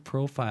fake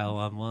profile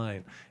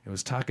online. It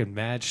was talking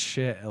mad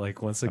shit.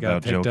 Like once it got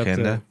About picked Joe up to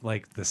Kenda?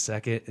 like the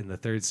second and the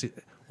third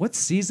season. What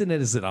season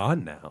is it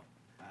on now?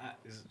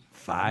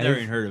 I've never even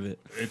 5. heard of it.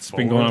 It's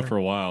been going on for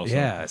a while. So.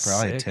 Yeah,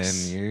 Probably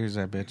 6. 10 years,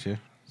 I bet you.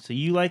 So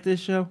you like this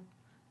show?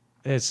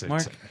 It's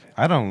Mark?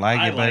 I don't like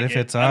I it, but like if it.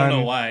 it's on, I don't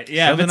know why.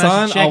 Yeah, Something if it's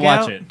I on, should I'll check watch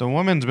out? it. the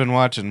woman's been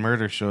watching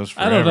murder shows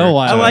forever. I don't know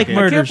why. I like it.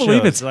 murder can't believe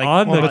shows. it's like,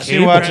 on Well, the but she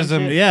cable. watches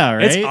them. Yeah,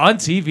 right. It's on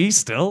TV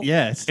still.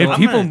 Yeah, it's And still,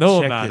 people gonna know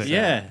check about this it. out.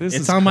 yeah, This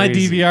it's is on my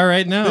crazy. DVR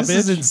right now. This bitch.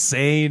 is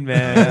insane,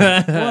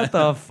 man. What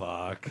the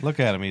fuck?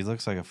 Look at him. He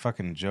looks like a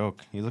fucking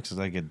joke. He looks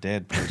like a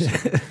dead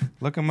person.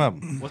 Look him up.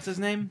 What's his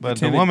name?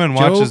 But Lieutenant the woman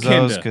Joe watches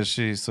those Kenda.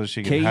 because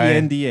she can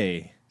hide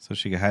KENDA. so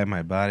she can hide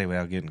my body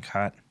without getting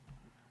caught.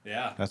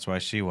 Yeah. That's why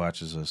she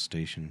watches those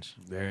stations.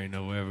 There ain't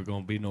no ever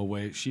gonna be no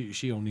way. She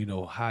don't need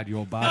no hide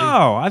your body.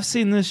 Oh, I've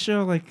seen this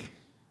show. Like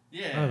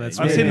Yeah. Oh, that's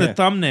I've Yeah. seen the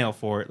thumbnail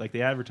for it, like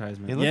the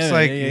advertisement. He looks Yeah,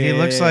 like yeah, he yeah,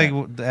 looks yeah, like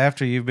yeah.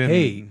 after you've been.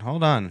 Hey.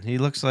 Hold on. He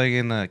looks like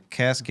in a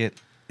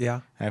casket Yeah.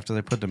 after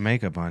they put the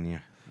makeup on you.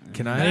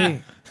 Can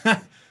I?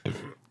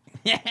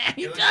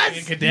 He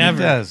does. He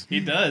does. He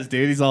does,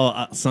 dude. He's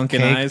all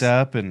sunken Caked eyes.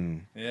 up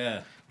and.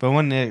 Yeah. But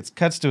when it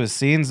cuts to his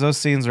scenes, those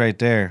scenes right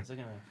there. Is it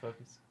gonna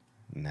focus?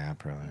 Nah,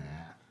 probably not.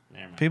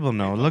 Never mind. People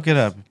know. Look it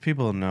up.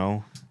 People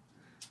know.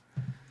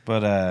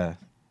 But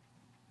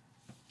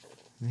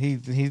he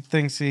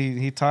thinks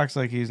he talks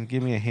like he's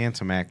give me a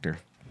handsome actor.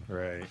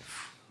 Right.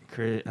 I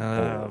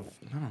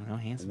don't know.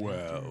 Handsome.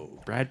 Wow.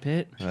 Brad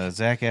Pitt.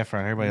 Zac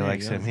Efron, everybody There you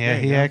likes go. him. There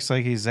you He go. acts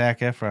like he's Zac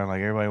Efron,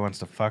 like everybody wants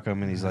to fuck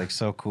him, and he's like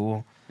so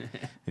cool.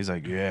 He's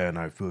like, yeah, and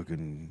I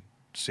fucking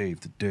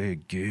saved the day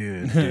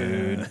again,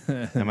 dude.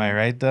 Am I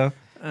right though?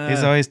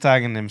 He's always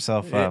talking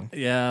himself up.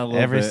 Yeah, a little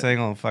Every bit.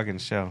 single fucking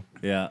show.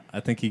 Yeah,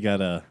 I think he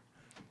got a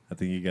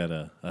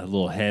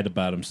little head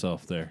about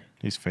himself there.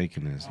 He's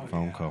faking his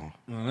phone call.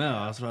 I don't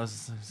know. That's what I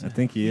was. I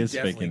think he is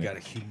Definitely faking got a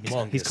it.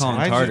 humongous. He's calling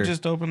Why'd Tartar. you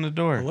just open the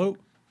door? Hello.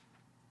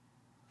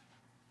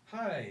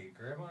 Hi,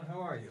 Grandma.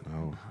 How are you?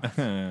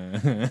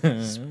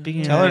 Oh.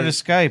 Speaking Tell her of to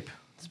Skype.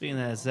 Speaking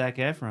of that Zac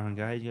Efron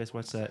guy, you guys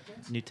watch that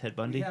new Ted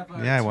Bundy?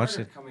 Yeah, I watched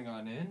it. Coming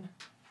on in.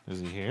 Is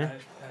he here?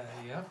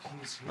 Yep,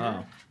 he's here.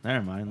 Oh,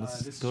 never mind. Let's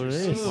this go to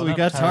is this. your Ooh, we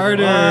got Tartar.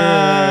 Tartar.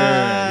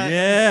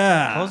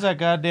 Yeah. Close that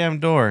goddamn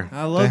door.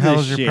 I love the hell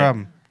this is your shit.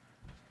 problem?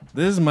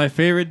 This is my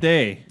favorite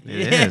day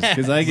It is.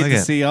 because I get Look to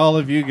at- see all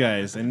of you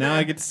guys, and now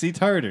I get to see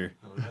Tartar.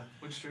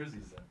 Which jersey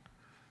is that?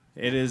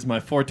 It is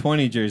my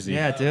 420 jersey.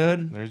 Yeah,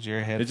 dude. There's your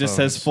It headphones. just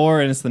says 4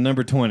 and it's the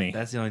number 20.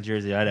 That's the only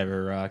jersey I'd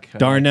ever rock.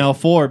 Darnell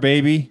 4,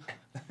 baby.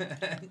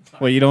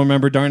 Wait, you don't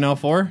remember Darnell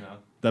 4? No.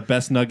 The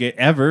best nugget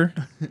ever.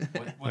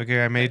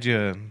 Okay, I made you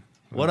a...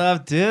 What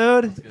up,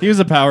 dude? He was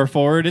a power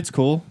forward. It's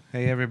cool.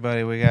 Hey,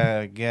 everybody, we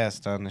got a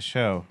guest on the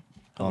show.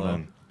 Hold Hello.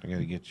 on. I got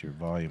to get your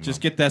volume Just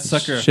up. get that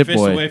sucker a Shit fist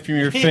boy. away from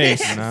your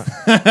face.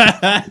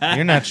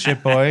 You're not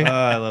shit boy.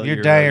 I love You're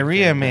your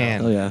diarrhea fan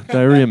man. Oh yeah,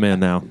 diarrhea man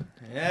now.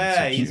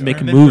 Yeah, He's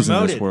making moves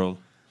in this world.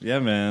 Yeah,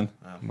 man.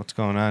 What's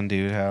going on,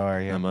 dude? How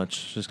are you? Not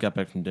much. Just got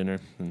back from dinner.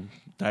 And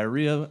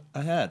diarrhea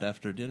I had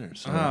after dinner,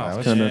 so that it's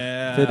was- kind of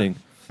Yeah. fitting.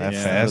 That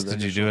Yeah. fast?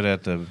 Did you do it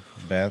at the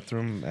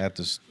bathroom at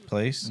this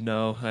place?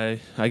 No,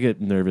 I get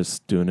nervous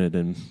doing it,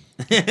 and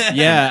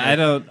Yeah, I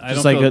don't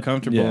Just feel like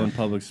comfortable yeah. in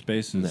public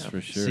spaces No.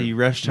 for sure. So you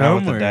rushed Not home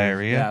with the or-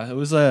 diarrhea. yeah, it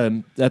was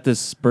at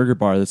this burger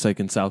bar that's like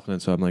in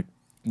Southland, so I'm like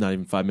not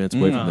even 5 minutes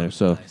away from there.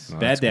 So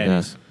Bad yeah,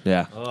 daddies.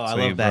 yeah. Oh, So I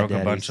you love bad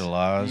broke a bunch of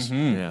laws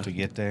Yeah. to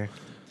get there.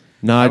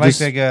 No, I I like just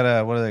they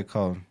got what are they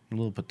called?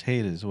 Little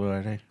potatoes. What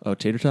are they? oh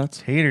tater tots.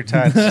 Tater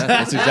tots.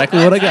 That's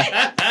exactly what I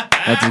got.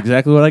 That's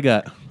exactly what I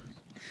got.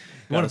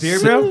 You want a beer,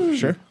 bro?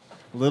 Sure.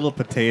 Little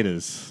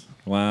potatoes.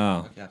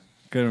 Wow. Yeah.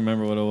 Couldn't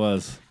remember what it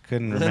was.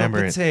 Couldn't Little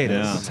remember it.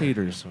 potatoes. Yeah.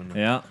 Taters.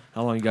 Yeah.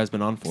 How long you guys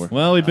been on for?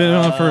 Well, we've been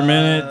on for a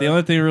minute. The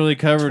only thing we really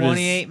covered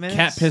 28 is minutes?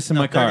 cat piss in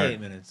No, my car. 38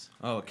 minutes.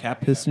 Oh, a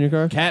cat piss in your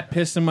car? Cat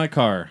piss in my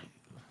car.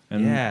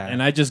 And, Yeah.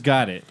 and I just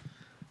got it.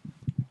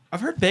 I've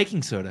heard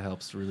baking soda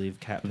helps relieve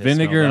cat piss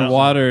Vinegar smell, but I and don't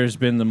water has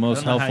been the know- I most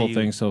don't know how helpful you-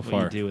 thing so what you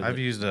far. do with I've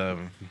it. used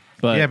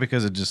But yeah,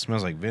 because it just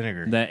smells like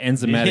vinegar. that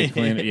enzymatic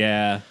cleaner,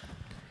 yeah.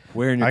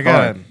 Where in your I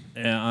car?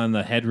 got On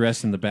the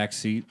headrest in the back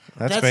seat.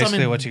 that's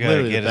basically what you got to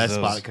literally get the is best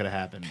spot those it could have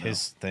happened.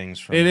 piss things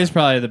from. It the- is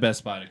probably the best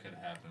spot it could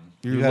have happened.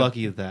 You're You got-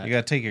 lucky with that. You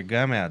got to take your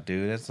gum out,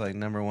 dude. That's like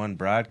 #1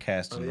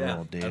 broadcasting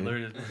rule, dude. I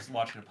literally was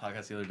watching a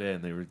podcast the other day,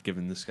 and they were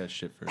giving this guy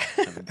shit for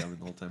having done it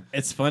the whole time.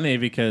 It's funny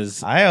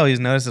because I always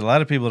notice a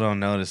lot of people don't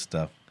notice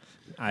stuff.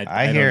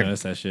 I hear- don't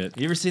notice that shit.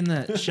 You ever seen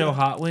that show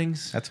Hot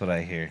Wings? That's what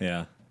I hear.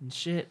 Yeah. And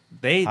shit.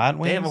 They Hot have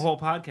Wings? a whole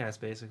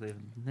podcast basically.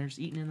 And they're just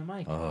eating in the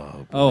mic.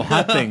 Oh,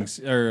 hot things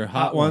or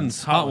hot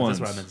ones. Hot ones.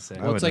 That's what I meant to say.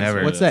 I would What's like,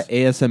 never. what's that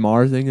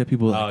ASMR thing that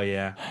people? Oh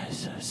yeah.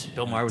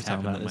 Bill Maher was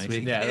talking about it this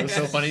week. Yeah, it was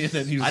so funny. And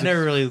then he was I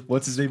never really.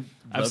 What's his name?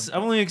 I've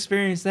only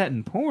experienced that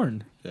in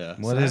porn. Yeah.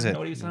 What So I is don't it? know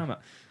what he was talking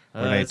about.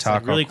 Where they It's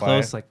talk like really all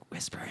quiet? close, like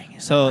whispering. In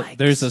So the mic.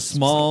 there's a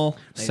small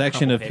They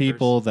section crumple of papers.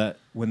 people that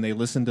when they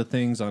listen to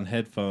things on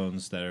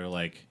headphones that are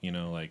like,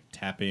 like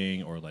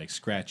tapping or like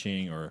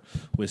scratching or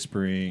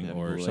whispering Yeah,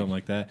 or people something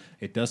like that,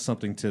 it does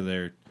something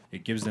to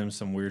it gives them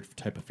some weird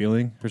type of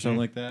feeling or something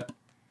like that.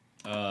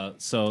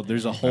 So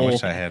there's a I whole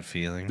wish I had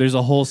feeling. there's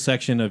a whole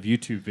section of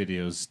YouTube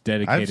videos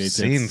dedicated to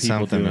seen people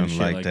something doing shit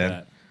like like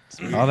that.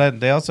 that. All that.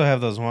 They also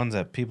have those ones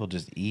that people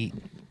just eat,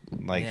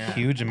 like Yeah.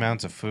 huge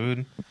amounts of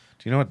food.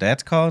 Do you know what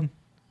that's called?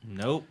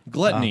 Nope.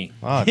 Gluttony.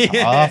 Oh, it's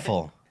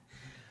awful.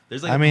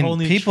 There's like I a whole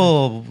mean, new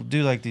people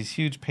do like these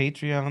huge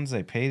Patreons.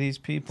 They pay these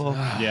people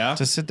Yeah.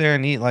 to sit there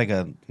and eat like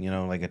a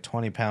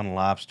 20-pound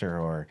lobster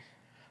or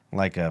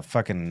like a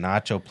fucking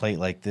nacho plate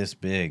like this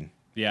big,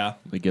 Yeah.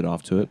 They get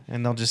off to it.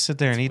 and they'll just sit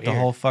there and eat the weird.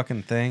 whole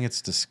fucking thing.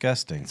 It's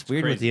disgusting. It's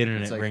weird what crazy. the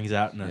internet It's like- brings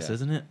out in us, yeah.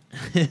 isn't it?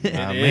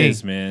 Not It me.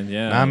 is, man.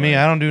 Yeah. Not me. like,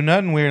 I don't do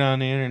nothing weird on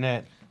the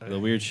internet. the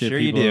weird shit Sure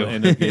you people do.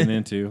 end up getting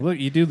into. Look,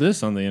 you do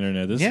this on the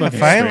internet. This is Yeah, fucking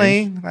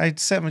finally, strange. I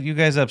set you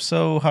guys up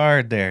so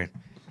hard there.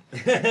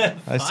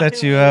 I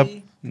set you up,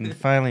 and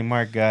finally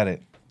Mark got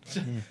it.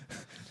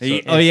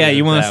 Oh yeah,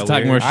 you want us that to talk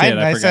weird? more shit?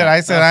 I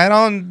forgot. said I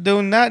don't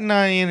do nothing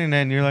on the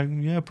internet. And you're like,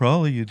 yeah,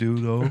 probably you do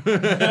though.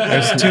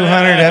 There's 200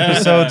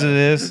 episodes of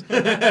this.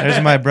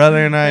 There's my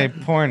brother and I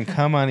pouring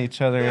cum on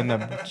each other in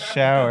the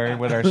shower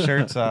with our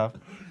shirts off.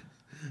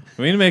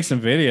 We need to make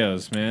some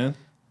videos, man.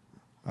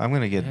 I'm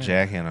gonna get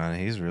Jack in on it.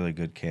 He's a really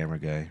good camera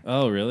guy.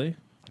 Oh really?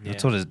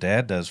 That's what his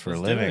dad does for Let's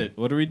a do living. it.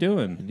 What are we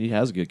doing? And he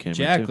has a good camera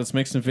Jack, too. let's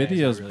make some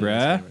videos,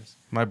 bruh.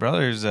 My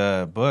brother's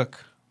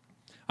book.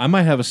 I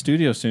might have a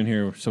studio soon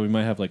here, so we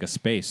might have like a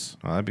space.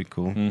 Oh, that'd be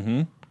cool.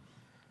 Mm-hmm.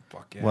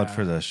 What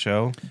for the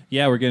show?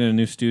 Yeah, we're getting a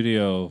new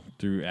studio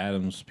through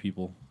Adams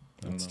people.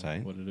 I don't That's know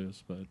tight. what it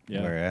is, but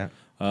yeah. Where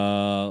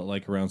at?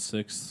 Like around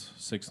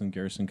 6th and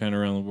Garrison, kind of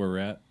around where we're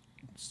at,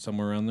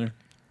 somewhere around there.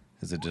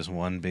 Is it just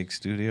one big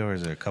studio, or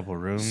is it a couple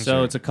rooms?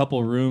 So or- it's a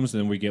couple rooms,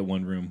 and then we get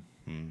one room,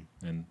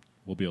 and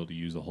we'll be able to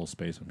use the whole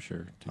space, I'm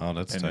sure. Oh,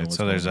 that's depending on tight. what's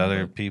So there's going on,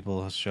 other but-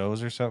 people's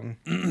shows or something?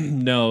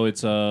 No,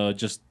 it's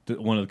just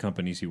one of the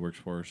companies he works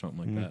for or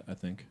something like that. I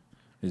think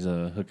he's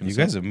hooking. You us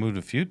guys up. have moved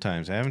a few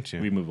times, haven't you?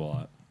 We move a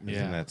lot.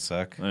 Doesn't that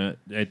suck?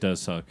 It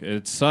does suck.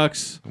 It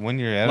sucks. When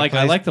you're at Like a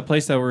place, I like the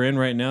place that we're in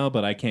right now,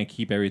 but I can't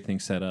keep everything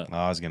set up. Oh,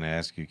 I was gonna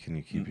ask you, can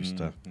you keep your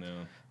stuff? No.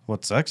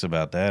 What sucks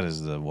about that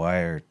is the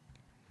wire.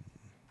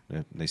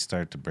 They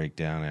start to break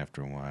down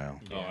after a while.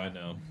 Oh, I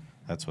know.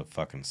 That's what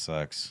fucking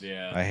sucks.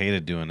 Yeah. I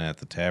hated doing that at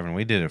the tavern.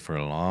 We did it for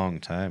a long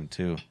time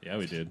too. Yeah,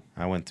 we did.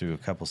 I went through a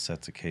couple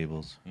sets of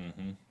cables.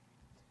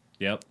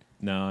 Yep.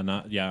 No,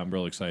 not. Yeah, I'm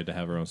real excited to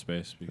have our own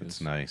space because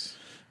It's nice.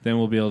 then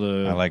we'll be able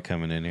to. I like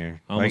coming in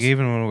here. Almost- Like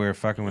even when we were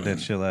fucking with that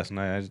shit last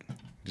night, I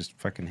just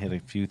fucking hit a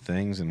few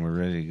things and we're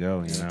ready to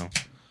go. You know.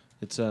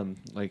 It's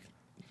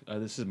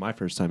this is my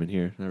first time in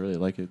here. And I really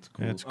like it. It's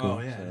cool. Yeah, it's cool. Oh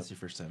yeah, that's your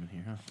first time in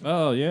here, huh?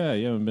 Oh yeah,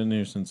 you haven't been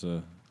here since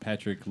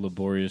Patrick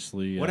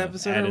laboriously What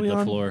episode added are we the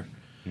on? floor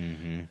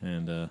Mm-hmm.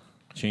 and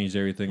changed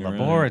everything around.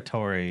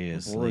 Laboratory.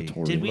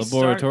 Did we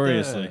start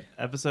Laboriously.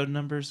 the episode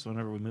numbers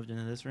whenever we moved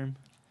into this room?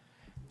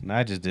 And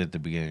I just did at the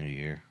beginning of the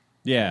year,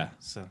 Yeah,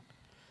 So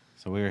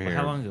so we were here.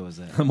 how long ago was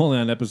that? I'm only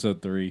on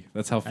episode 3.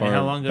 That's how far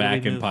how long ago did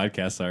back we in move?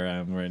 podcasts I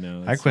am right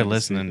now. I That's quit so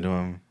listening stupid. to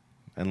them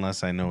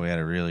unless I know we had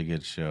a really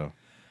good show.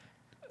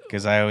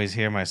 Because I always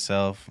hear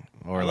myself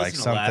or I like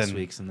listened to last something.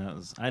 week's and that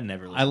was I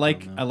never. I like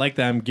listened I like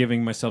that I'm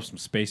giving myself some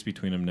space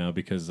between them now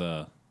because to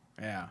them,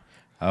 though. Yeah.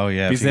 Oh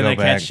yeah, because if you then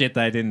go I back, catch shit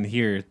that I didn't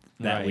hear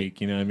that Right.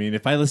 week. You know what I mean?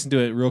 If I listen to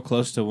it real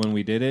close to when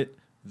we did it,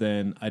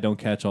 then I don't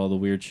catch all the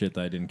weird shit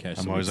that I didn't catch.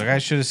 I'm the always week like, I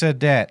should have said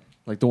that.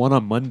 Like the one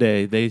on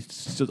Monday, they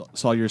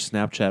saw your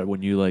Snapchat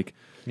when you like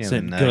Yeah,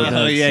 sent the go nuts.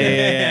 nuts.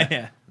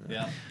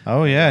 yeah.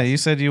 Oh yeah, you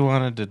said you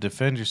wanted to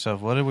defend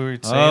yourself. What did we saying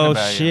Oh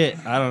about shit!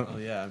 I don't. Oh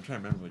yeah, I'm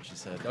trying to remember what you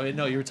said. Oh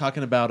no, you were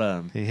talking about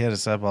you? He hit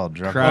us up all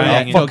drunk.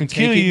 Crying. I'll fucking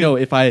kill taking, you. No,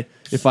 if I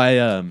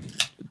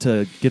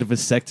to get a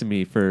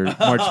vasectomy for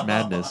March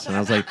Madness, and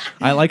I was like,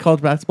 I like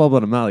college basketball,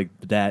 but I'm not like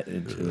that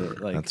into it.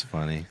 Like, That's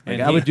funny. like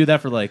And I would do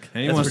that for like.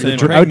 And he that's wants for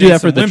to the I would do impregnate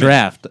that for some the women.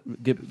 draft.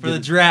 For the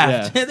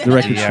draft. Yeah, the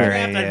record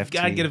draft. draft.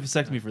 I'd get a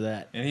vasectomy for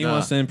that. And he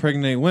wants to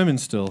impregnate women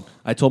still.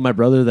 I told my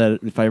brother that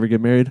if I ever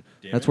get married,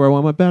 that's where I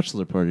want my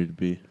bachelor party to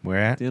be. Where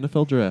at? The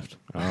NFL draft.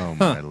 Oh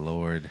my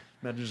lord!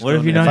 What if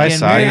going you're there. not If I getting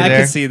saw married? you I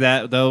there? could see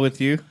that though with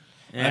you.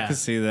 I Yeah. could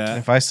see that.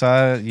 If I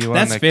saw you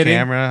That's on the fitting.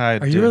 camera,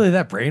 I'd Are you do- really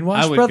that I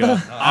brainwashed, would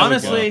brother? go.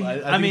 Honestly, I I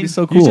think mean, it'd be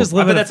so You cool. just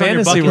live I in bet a that's on your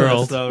fantasy bucket world.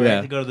 list, though, right?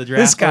 Yeah. To go to the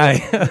draft. This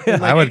guy.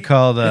 I would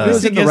call If it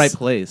was the. in the is- right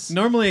place.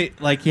 Normally,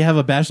 like you have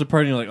a bachelor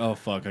party, and you're like, "Oh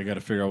fuck, I got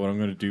to figure out what I'm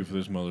going to do for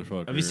this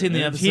motherfucker." Have you seen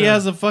the And He episode?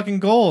 has a fucking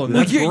goal, and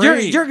Look, that's you're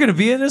great. going to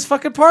be in this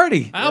fucking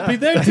party. I'll be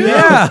there too.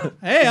 Yeah.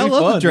 Hey, I It'd be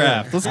love the fun,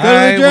 draft. Let's go to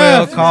I the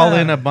draft. will call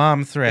in a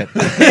bomb threat.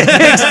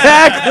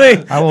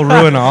 Exactly. I will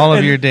ruin all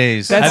of your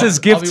days. That's his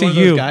I'll gift be to one of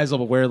those you. guys.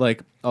 I'll wear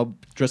like I'll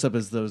dress up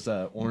as those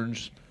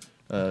orange.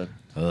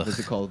 What's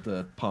it called?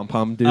 The pom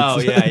pom dudes. Oh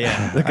yeah,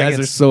 yeah. The guys get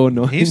are so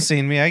annoying. You've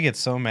seen me. I get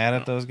so mad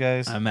at those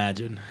guys.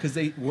 Imagine. Because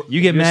they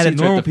You get your mad at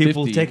seats are normal the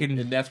people 50, taking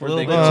and that's a where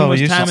little they bit go. too Oh, much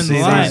you time should in see the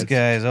these lives.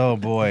 guys. Oh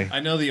boy. I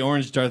know the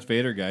orange Darth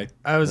Vader guy.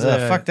 I was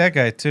Fuck that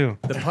guy too.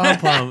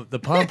 the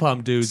pom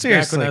pom dudes.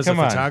 Seriously, back when I was come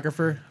a on.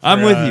 photographer. I'm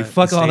for, with you. the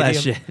Fuck all that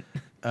stadium.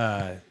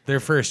 shit. Their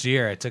first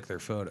year, I took their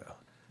photo.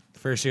 The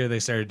first year they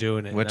started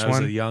doing it. Which and I was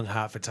one? a young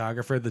hot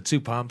photographer. The two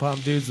pom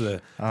pom dudes,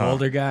 the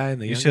older guy and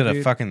the You younger should have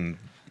dude. fucking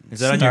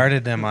that on your-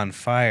 started them on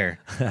fire.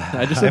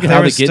 I just If look at they how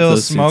were they get still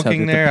those suits, how they smoking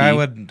have to there, I pee.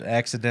 would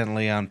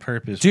accidentally on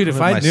purpose. Dude, if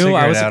put I my knew I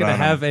cigarette wasn't out going to on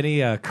have them.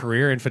 any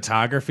career in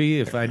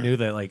photography, if I knew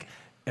that like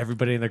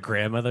everybody and their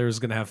grandmother was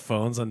going to have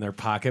phones on their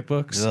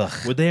pocketbooks, Ugh.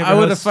 Would they ever I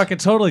would have host- fucking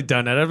totally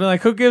done it. I'd be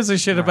like, who gives a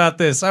shit about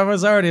this? I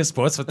was already a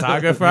sports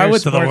photographer. I You're a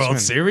went to the World sportsman.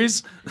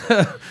 Series.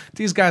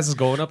 These guys is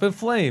going up in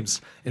flames.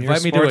 You're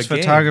Invite a me to a sports game.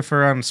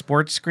 photographer on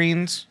sports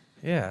screens.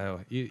 Yeah,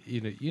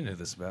 you know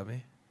this about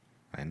me.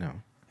 I know.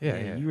 Yeah,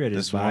 yeah. You read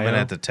his This bio. woman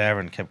at the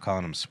tavern kept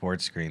calling them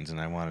sports screens, and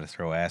I wanted to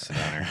throw acid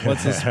on her.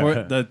 What's the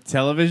sport? The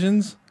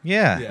televisions?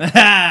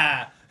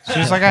 Yeah. She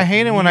was like, I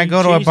hate it when I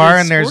go to a changed bar the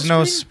and there's sports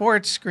no screen?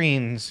 sports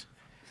screens.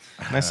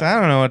 And I said, I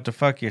don't know what the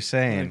fuck you're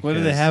saying. What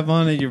do they 'cause have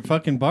on at your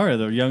fucking bar?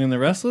 The Young and the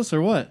Restless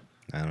or what?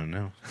 I don't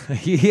know.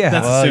 yeah.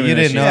 That's Well, assuming you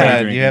that didn't she's know not that.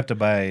 drinking. You have to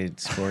buy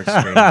sports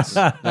screens.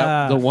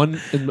 The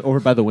one over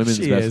by the women's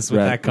She is with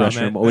that restroom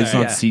comment. always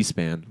on Yeah.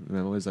 C-SPAN. And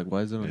I'm always like,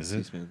 why is it on Is it?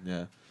 C-SPAN?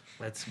 Yeah.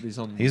 That's He's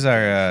on. He's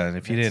our,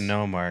 if you didn't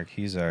know, Mark,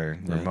 he's our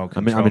Yeah. remote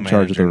I'm control in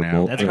charge of the manager now.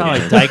 remote. That's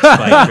probably Dyke's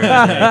bike.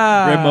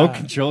 Right? Remote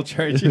control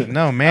charger?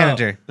 No,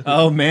 manager.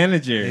 Oh,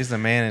 manager. He's the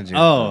manager.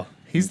 Oh,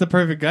 he's the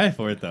perfect guy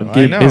for it, though. I'm I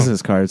getting know.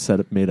 business cards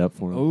made up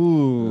for him.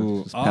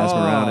 Ooh. Just pass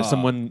them around. If Ah.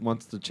 someone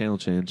wants the channel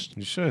changed,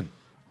 You should.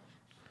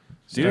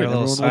 Dude, Start a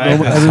little everyone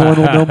will, side everyone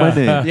will know my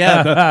name.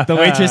 Yeah, the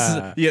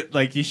waitress,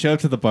 like you show up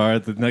to the bar,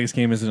 the Nuggets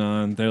game isn't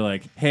on. They're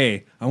like,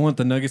 "Hey, I want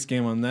the Nuggets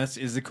game on.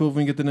 Is it cool if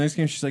we can get the Nuggets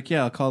game?" She's like,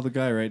 "Yeah, I'll call the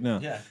guy right now."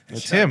 Yeah.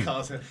 It's him.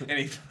 Calls him, and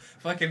he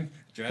fucking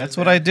drives. That's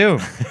what I do.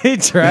 he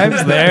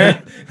drives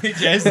there. He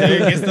drives there,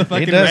 gets the He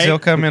fucking does. He'll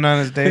right, come in on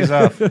his days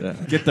off.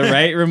 get the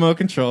right remote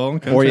control,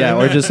 and come Or to yeah, the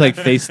or net. just like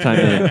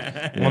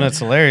FaceTime in. Well, it's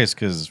hilarious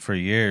because for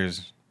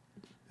years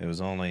it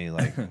was only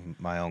like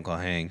my Uncle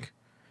Hank,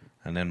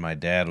 and then my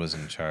dad was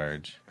in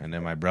charge, and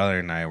then my brother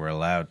and I were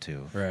allowed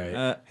to.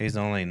 Right. He's the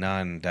only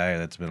non-dyer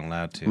that's been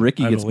allowed to.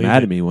 Ricky I gets believe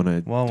mad it. at me when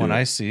I. Well, do when it.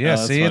 I see,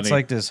 that's it's funny.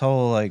 like this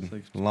whole like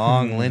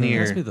long Must be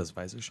linear. those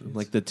visor shoes.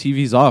 like the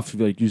TV's off,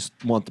 like you just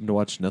want them to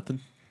watch nothing.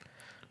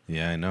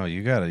 Yeah, I know.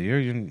 You gotta.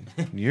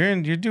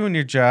 You're doing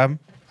your job,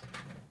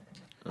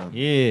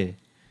 Yeah.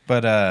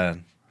 but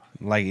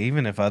like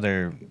even if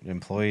other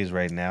employees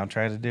right now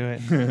try to do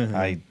it,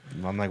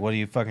 I'm like, what are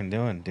you fucking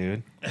doing,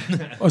 dude?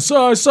 I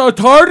saw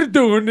Tardy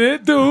doing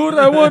it, dude.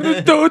 I want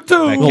to do it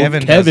too. Like Well,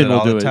 Kevin does Kevin it will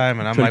all do the it. time,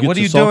 and I'm Trying to like, get what are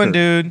to you soccer. doing,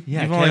 dude?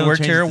 Yeah, You've Kevin only worked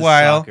changed here a to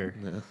while. soccer.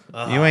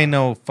 You ain't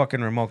no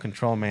fucking remote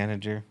control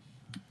manager.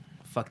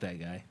 Fuck that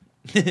guy.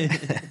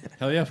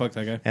 Hell yeah, fuck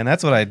that guy. And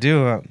that's what I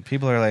do.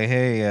 People are like,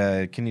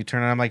 hey, can you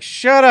turn on? I'm like,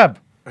 shut up.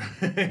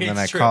 And then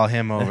I call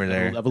him over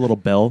there. Have a little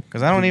bell.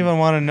 Because I don't even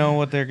want to know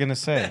what they're going to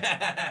say.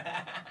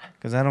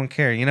 Because I don't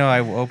care. You know, I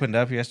opened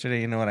up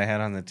yesterday. You know what I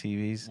had on the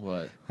TVs?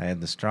 What? I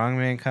had the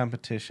strongman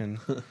competition.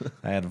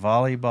 I had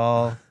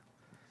volleyball.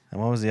 And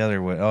what was the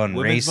other one? Oh, and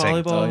Women's racing.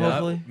 volleyball,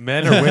 hopefully.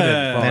 Men or women?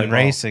 And volleyball?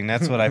 racing.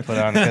 That's what I put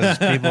on because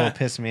people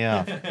piss me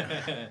off.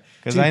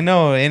 Because I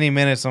know any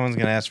minute someone's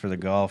going to ask for the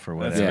golf or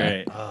whatever.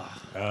 That's great.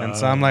 And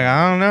so I'm like,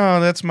 I don't know.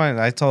 That's my.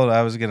 I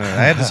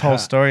had this whole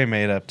story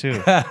made up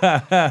too.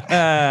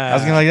 I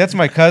was gonna like, that's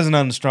my cousin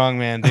on the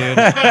strongman, dude.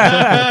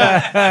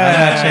 I'm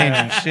not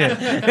changing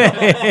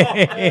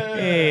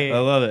shit. I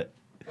love it.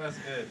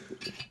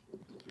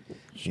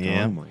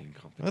 Yeah,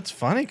 that's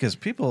funny because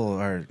people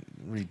are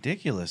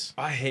ridiculous.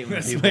 I hate when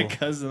That's people. my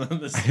cousin on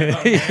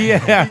the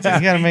Yeah. You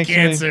gotta make sure.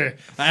 cancer.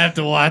 I have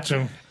to watch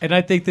him. And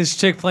I think this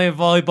chick playing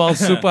volleyball is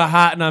super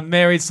hot, and I'm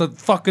married, so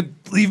fucking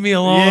leave me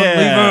alone. Yeah.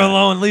 Leave her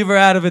alone. Leave her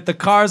out of it. The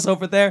car's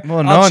over there.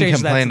 Well, no I'll one change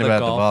that complained to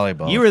about golf.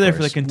 the volleyball. You were of there for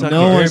the course. Kentucky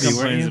No one Derby, weren't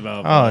complains you?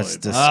 about Oh, it's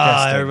volleyball.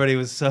 disgusting. Everybody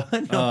was so.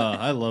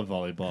 I love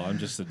volleyball. I'm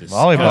just a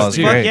Volleyball is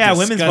disgusting, great. Yeah,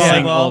 women's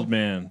disgusting volleyball. old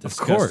man.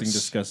 Disgusting, course.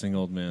 disgusting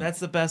old man. That's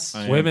the best.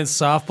 I am. Women's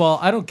softball.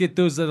 I don't get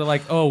those that are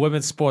like, oh,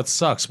 women's sports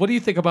sucks. What do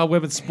you think about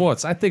women's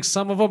sports? I think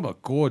some of them are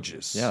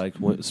gorgeous. Yeah, like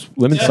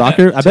women's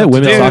soccer. I bet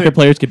women's Dude. soccer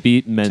players could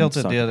beat men's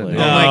Tilted soccer the other players.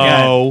 day. Oh my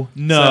god!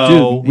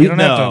 No, Dude, You don't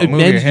have to move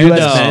your men's head. US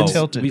Just men's,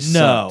 tilt it. we No.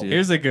 suck, dude.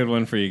 Here's a good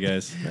one for you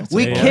guys.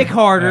 we Yeah. kick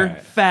harder,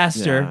 Alright.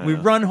 faster. Yeah. We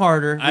run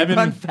harder. I've We been-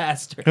 run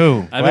faster.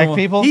 Who? I've Black been-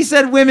 people? He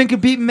said women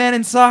could beat men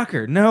in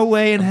soccer. No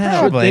way in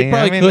hell. Probably. They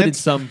probably I mean, could in that's-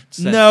 some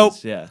senses. Nope.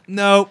 Yeah.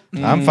 Nope.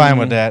 I'm fine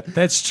with that.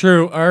 That's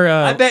true. Our,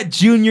 I bet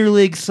junior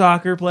league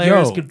soccer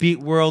players Yo. could beat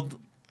world.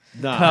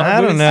 Nah, Cup.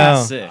 I don't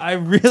know. I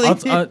really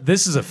did.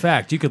 this is a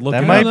fact. You could look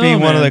That it might up. be know,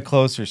 one of man. the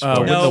closer sports.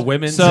 When No. the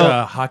women's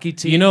So, hockey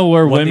team, you know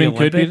where won the women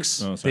could be-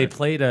 Olympics, Oh, sorry. they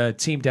played a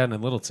team down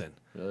in Littleton,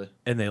 Really?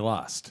 and they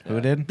lost.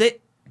 Who did? They,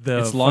 The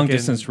It's long fucking-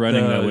 distance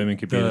running that women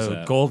could beat us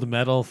the at. gold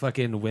medal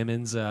fucking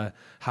women's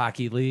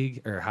hockey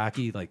league or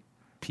hockey like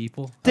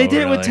people. they Oh,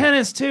 did it with really?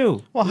 tennis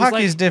too. Well, It was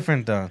hockey's like-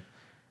 different though.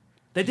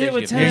 They did it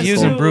with You're tennis. You're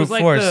too. using It brute was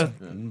like force.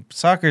 the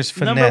Soccer's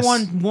finesse. number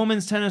one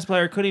women's tennis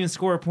player couldn't even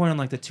score a point on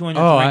like the 200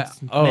 Oh,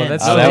 ranked men.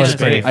 that's Oh, that was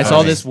interesting. pretty I saw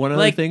funny. this one other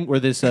Like- thing where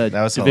this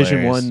was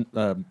Division hilarious.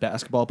 One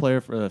basketball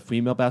player, a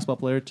female basketball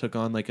player, took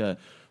on like a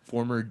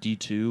former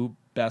D2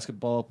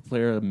 basketball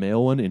player, a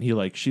male one, and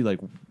she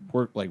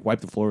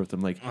wiped the floor with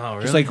him, like Oh,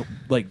 just really?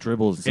 like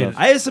dribbles and stuff.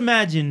 I just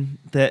imagine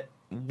that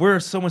we're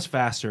so much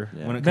faster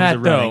when it comes to Matt,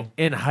 running.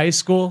 though, in high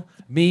school,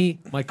 me,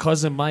 my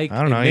cousin Mike,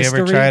 I don't know, and you ever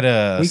Mystery, tried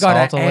to we got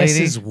assault our a lady?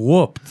 asses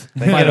whooped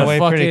They by get the away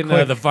pretty fucking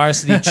quick. the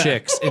varsity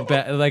chicks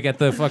like at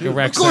the fucking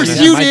rec course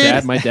center. you my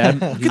did. my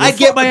dad. I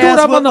get my Dude, ass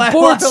I'm on whooped the by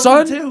board,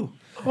 Harlem, son. Too.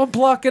 I'm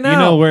blocking out. You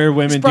know where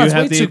women do Sprout's way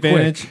have the too quick.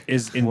 advantage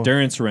is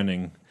endurance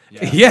running.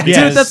 Yeah, dude,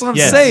 Yes, that's what I'm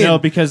yes. saying. No,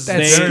 because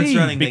That's they speed.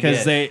 running they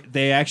because get.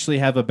 they actually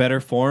have a better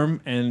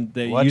form and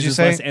they What'd you uses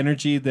say? less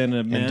energy than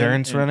a man.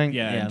 Endurance and- running?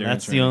 Yeah, Yeah, endurance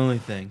that's the running. only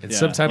thing. And Yeah.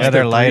 sometimes Yeah, they're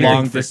they're lighter. breeding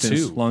long for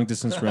distance, two. long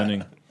distance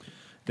running.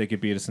 They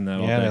could beat us in that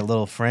all Yeah, day. that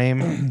little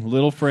frame.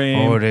 Little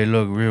frame. Oh, they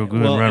look real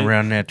good Well, run and-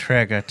 around that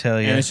track, I tell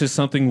you. and it's just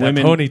something That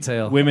women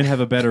ponytail. women have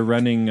a better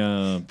running.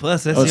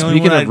 Plus, that's Oh, the only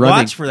speaking one of I'd running-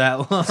 watch for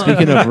that long.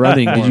 Speaking of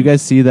running, did you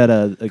guys see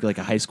that like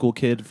a high school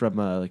kid from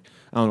like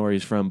I don't know where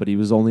he's from, but he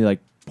was only like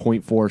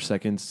 0.4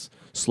 seconds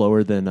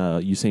slower than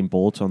Usain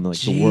Bolt on like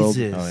the world.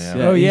 Jesus. Oh,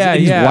 yeah. Oh yeah,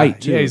 he's yeah. white,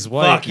 too. Yeah, he's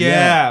white. Fuck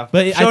yeah.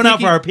 But I Showing think out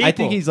for our people. I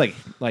think he's like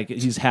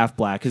he's half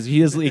black because he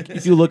is like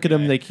if you look at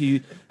him like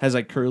he has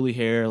like curly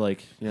hair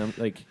like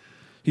like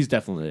he's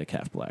definitely like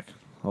half black.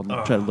 I'll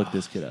try to look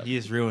this kid up. He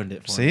just ruined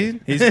it for me. See?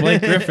 He's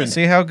Blake Griffin.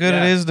 See how good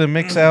it is to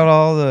mix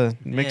out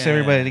mix Yeah.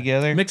 everybody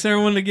together? Mix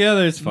everyone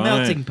together. It's fine.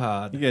 Melting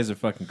pot. You guys are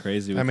fucking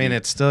crazy. I with mean, your-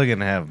 it's still going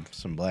to have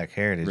some black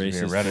heritage if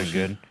you're Racist running bullshit.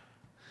 good.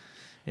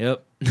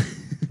 Yep.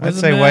 I'd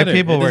Doesn't say white matter.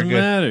 people It were doesn't good.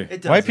 matter. It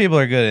White doesn't. people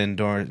are good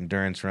at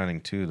endurance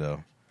running too,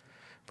 though.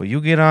 But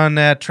you get on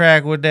that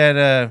track with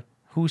that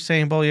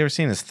Usain Bolt. You ever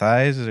seen his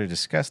thighs? They're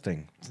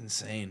disgusting. It's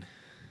insane.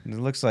 It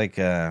looks like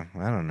I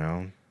don't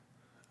know,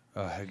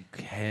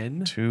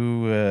 Ken?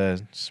 two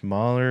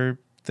smaller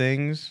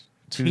things,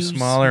 two Two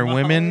smaller smaller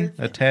women things?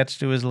 attached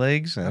to his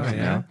legs. I don't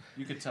yeah. know.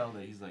 You could tell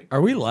that he's like.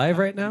 Are we live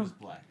right now?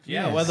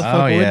 Yeah. Why the Oh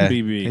fuck yeah, wouldn't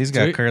he be? he's Do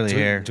got we- curly do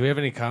we- hair. Do we have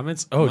any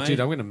comments? Oh, My- dude,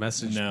 I'm gonna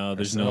message. No,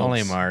 there's no. ourselves.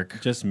 Only Mark.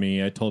 Just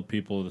me. I told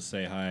people to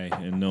say hi,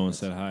 and no one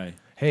said hi.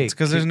 Hey, It's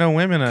because there's no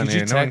women on could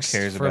here. you No one text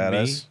cares from about me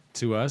us.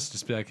 to us?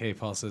 Just be like, hey,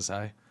 Paul says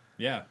hi.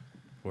 Yeah.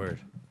 Word.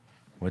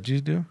 What'd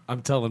you do?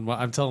 I'm telling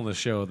the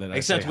show that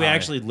Except I say we hi.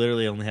 actually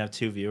literally only have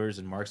 2 viewers,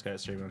 and Mark's got it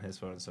streaming on his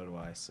phone, and so do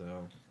I.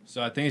 So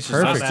So I think it's just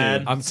Perfect. us Not two.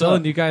 bad. I'm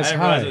telling you I guys didn't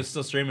realize hi. it was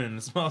still streaming in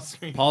a small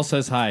screen. Paul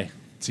says hi.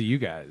 to you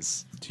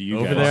guys. To you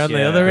Over guys. there on the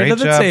Yeah. other end Great of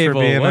the job table. for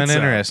being What's up?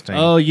 uninteresting.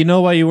 Oh, you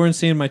know why you weren't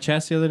seeing my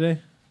chats the other day?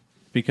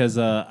 Because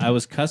I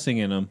was cussing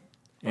in them.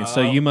 And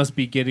so you must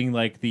be getting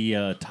like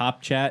the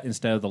top chat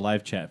instead of the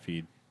live chat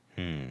feed.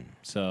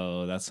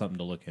 So that's something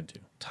to look into.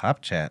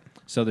 Top chat.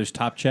 So there's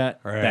top chat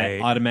Right.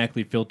 that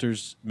automatically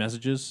filters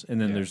messages, and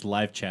then there's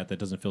live chat that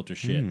doesn't filter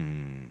shit.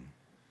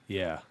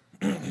 Yeah.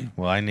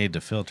 Well, I need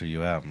to filter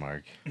you out,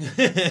 Mark.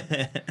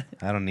 I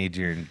don't need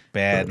your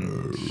bad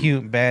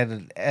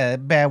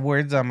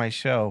words on my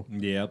show.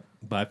 Yep,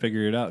 but I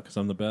figured it out because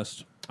I'm the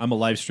best. I'm a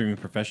live streaming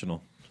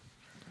professional.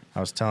 I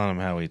was telling him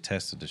how we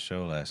tested the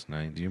show last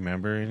night. Do you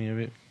remember any of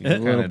it? You A were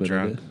little kind of bit of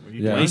drunk. it.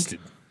 Yeah.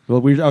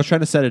 Well, I was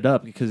trying to set it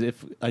up because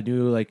if I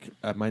knew like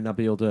I might not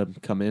be able to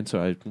come in,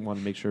 so I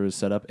wanted to make sure it was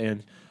set up.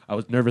 And I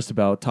was nervous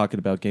about talking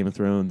about Game of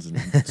Thrones and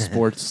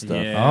sports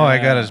stuff. Yeah. Oh, I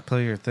gotta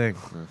play your thing.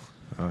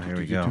 Oh, here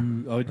we go.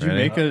 Oh, did you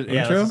Ready? make an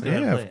Yeah, intro? let's-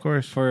 Yeah, of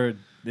course. For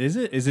is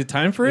it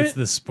time for It's it?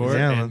 the sport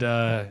Yeah.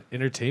 and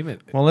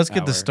entertainment. Well, let's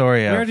get the hour. story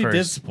We out already did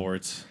first.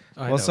 sports.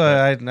 I Well, know, so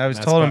but I was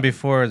that's told him fine.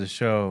 before the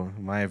show,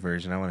 my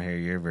version. I want to hear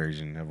your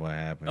version of what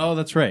happened Oh,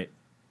 that's right.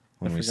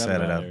 when I we forgot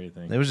set it about up.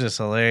 everything. It was just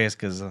hilarious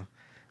because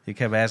you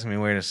kept asking me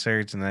where to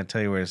search, and I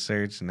tell you where to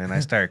search, and then I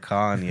started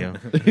calling you.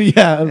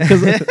 Yeah,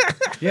 because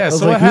Yeah, was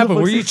so like, what who the happened?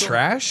 fuck's Were you this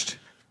trashed?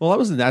 well, I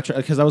wasn't that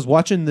because I was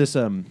watching this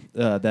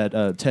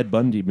that Ted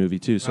Bundy movie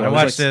too. So I was,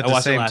 watched like, it at I the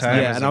watched it same last time.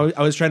 night. Yeah, as and him.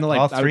 I was trying to like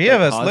all I would, three like,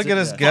 of us. pause Look it, at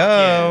us yeah.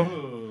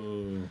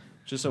 go.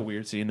 Just so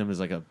weird seeing him as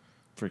like a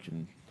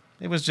freaking.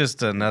 It was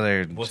just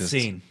another. What just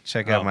scene?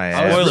 Check out Oh. my I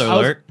ass. was- Spoiler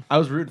alert. I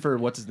was rooting for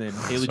what's his name,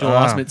 Haley Joel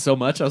Ah. Osment so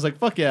much. I was like,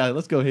 fuck yeah,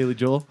 let's go Haley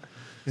Joel.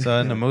 So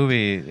in the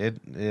movie,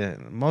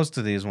 most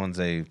of these ones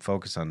they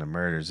focus on the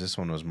murders. This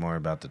one was more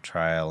about the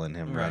trial and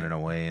him Right. running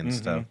away and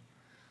stuff.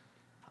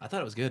 I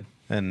thought it was good.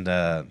 And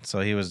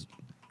so he was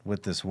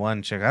with this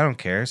one chick. I don't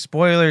care.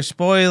 Spoiler.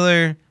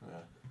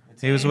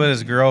 He was with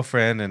his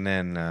girlfriend, and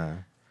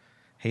then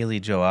Haley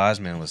Joel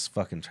Osment was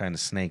fucking trying to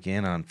snake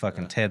in on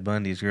fucking Ted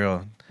Bundy's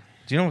girl.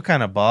 Do you know what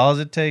kind of balls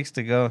it takes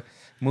to go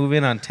move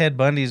in on Ted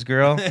Bundy's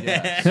girl? And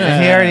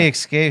he already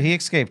escaped. He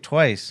escaped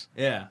twice.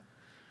 Yeah.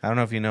 I don't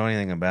know if you know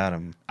anything about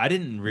him. I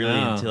didn't really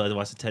No. until I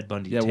watched the Ted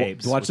Bundy Yeah,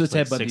 tapes. watch which the was,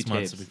 Ted Bundy 6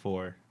 months tapes.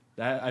 before.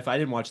 That, if I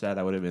didn't watch that,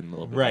 I would have been a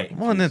little bit Right. more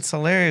Well, and confused. it's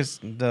hilarious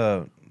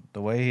the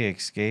way he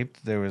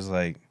escaped. There was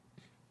like,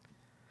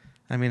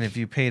 I mean, if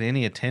you paid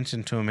any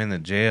attention to him in the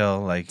jail,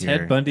 like Ted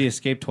you're- Bundy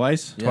escaped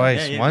twice.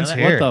 twice, Yeah, yeah, once no,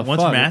 that- here. What the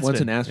Once fuck? from Aspen. Once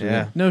an Aspen,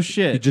 Yeah. No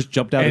shit. he just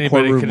jumped out of the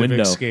Anybody courtroom could have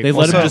window. escaped. They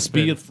let him Also- just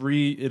be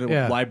free in a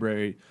Yeah.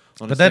 library.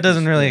 On a But that second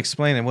doesn't really floor.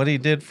 explain it. What he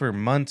did for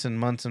months and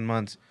months and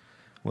months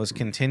was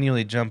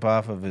continually jump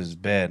off of his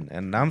bed,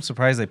 and I'm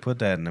surprised they put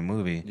that in the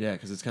movie Yeah,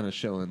 because it's kind of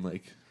showing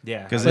like.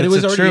 Yeah. because But it it's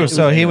was a already- true. it was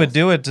So he real. would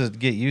do it to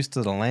get used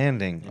to the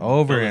landing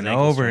over his and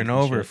ankle over and strength and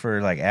over shit.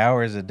 for like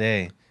hours a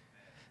day.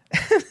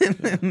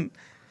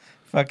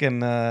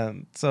 Fucking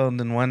so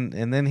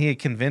then he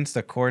convinced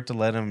the court to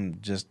let him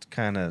just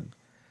kind of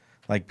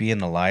like be in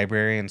the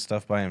library and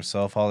stuff by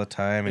himself all the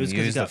time and was 'cause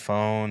he use the got-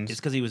 phones. It's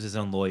because he was his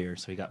own lawyer,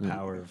 so he got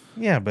power of.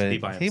 Yeah, be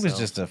but by he was himself.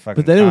 just a fucking.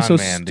 But then it was so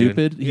con man, dude.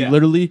 stupid. He Yeah.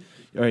 literally.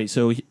 All right,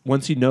 so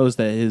once he knows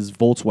that his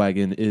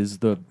Volkswagen is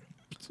the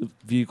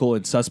vehicle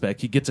and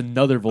suspect, he gets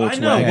another Volkswagen.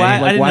 know, Like, why- I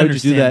didn't why would you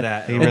do understand that?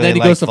 that. He And really then he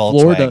goes liked to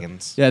Florida.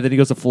 Volkswagens. Yeah, then he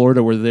goes to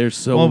Florida where they're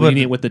so Well, but-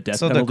 lenient with the death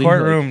So penalty. the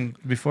courtroom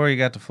before he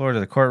got to Florida,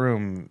 the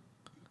courtroom,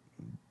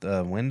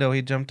 the window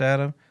he jumped out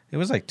of, it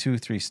was like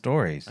 2-3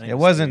 stories. I think It it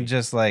was wasn't 3.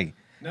 just like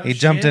No he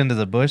jumped shit. into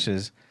the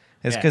bushes.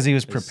 It's Yeah, because he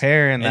was it was-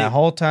 preparing and that it-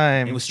 whole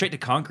time. It was straight to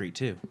concrete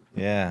too.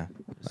 Yeah,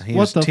 he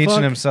What was the teaching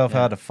fuck? himself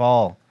how to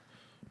fall,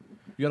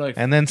 You gotta, like,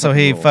 and then so fucking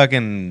he roll.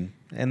 fucking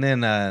and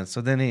then so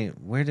then he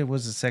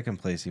was the second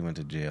place he went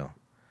to jail?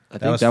 I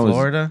that was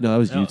Florida? No, that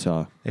was No.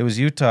 Utah. It was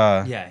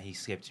Utah. Yeah, he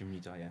escaped from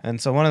Utah. Yeah. And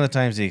so one of the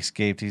times he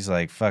escaped, he's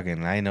like,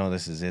 "Fucking, I know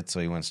this is it."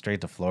 So he went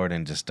straight to Florida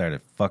and just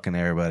started fucking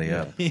everybody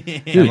up. Dude,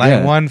 And like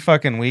yeah. one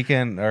fucking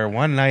weekend or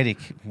one night, he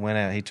went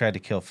out. He tried to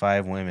kill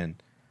 5 women.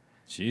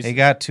 Jesus. He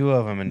got 2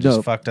 of them and just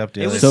No. fucked up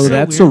the It other. was So so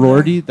that weird,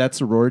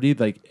 sorority,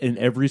 like in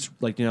every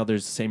like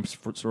there's the same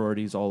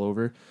sororities all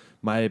over.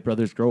 My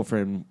brother's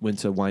girlfriend went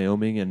to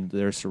Wyoming, and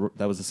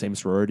that was the same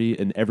sorority.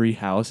 And every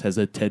house has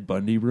a Ted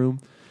Bundy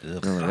room.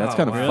 And I'm like, that's Oh,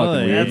 kind of really?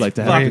 fucking weird. That's like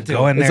to Where you have.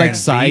 go in It's there like and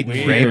side beat,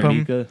 Nika rape or him.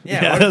 Nika.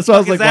 Yeah, what that's the why I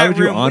was fuck like, is why that would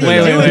you room? honor? What are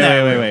you that? doing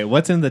there? Wait.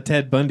 What's in the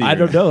Ted Bundy? I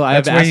don't room? know. I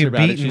That's have where asked you her about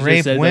beat it. She and just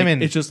rape said, like,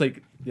 women. it's just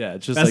like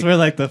it's just That's like where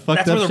like the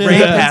fucked That's up where the shit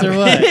rape happens, or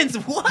what? happens.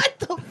 What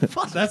the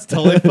fuck? That's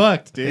totally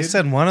fucked, dude. They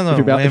said one of if the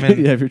you're, about,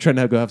 women. yeah, if you're trying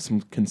to go have some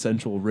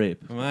consensual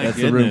rape, My that's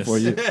the room goodness. for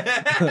you.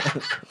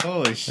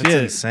 Holy shit.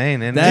 That's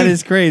insane. Isn't That it?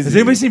 is crazy. Has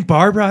anybody seen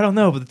Barbara? I don't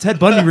know, but the Ted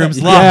Bundy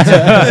room's locked.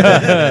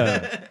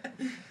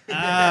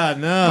 Ah,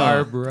 no.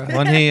 Barbara.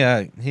 When he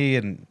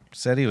had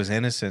said he was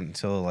innocent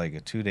until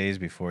like 2 days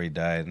before he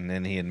died, and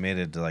then he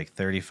admitted to like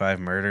 35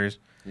 murders.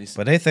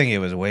 But they think it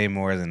was way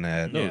more than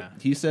that. Yeah.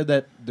 He said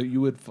that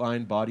you would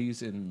find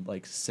bodies in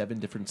like 7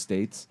 different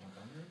states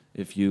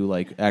if you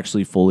like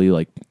actually fully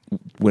like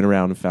went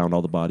around and found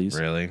all the bodies.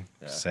 Really?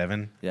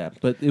 7? Yeah,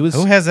 but it was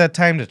Who has that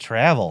time to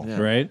travel? Yeah.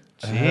 Right?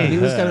 He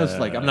was kind of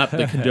like, I'm not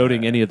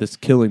condoning any of this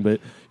killing, but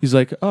he's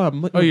like,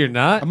 oh, you're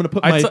not? I'm gonna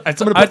put I my. t- I I'm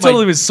t- gonna I put my-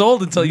 totally was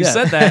sold until you Yeah.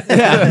 said that.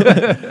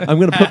 Yeah. I'm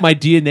gonna put my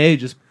DNA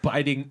just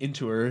biting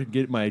into her, and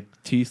get my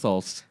teeth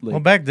all. Like, Well,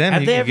 back then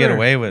Have you they could get ever-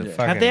 away with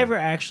fucking. Have they ever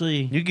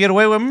actually? You get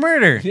away with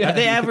murder. Have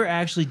they ever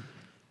actually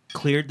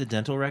cleared the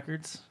dental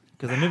records?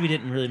 Because the movie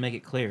didn't really make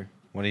it clear.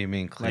 What do you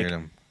mean cleared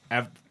Like,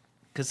 them?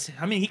 Because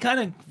I mean, he kind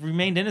of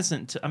remained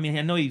innocent. I mean,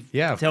 I know he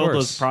Yeah, of told those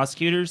course.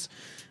 prosecutors,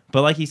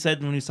 but like he said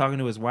when he was talking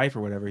to his wife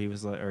or whatever, he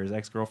was like, or his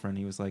ex girlfriend,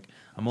 he was like,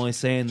 "I'm only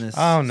saying this."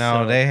 Oh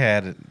no, so, they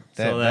had it.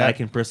 so that I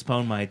can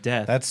postpone my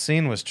death. That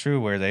scene was true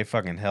where they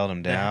fucking held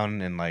him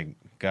down and like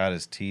got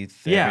his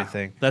teeth, yeah,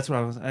 everything. that's what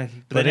I was. But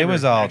they it never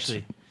was all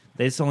actually.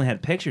 They just only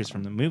had pictures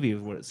from the movie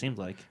of what it seemed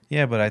like.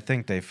 Yeah, but I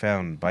think they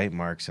found bite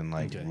marks in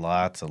like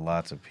lots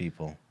of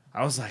people.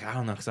 I was like, I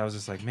don't know, because I was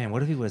just like, man,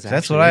 what if he was? That's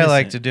actually what I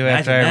like innocent? to do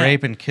after Imagine I that.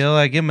 rape and kill.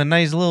 I give him a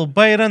nice little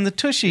bite on the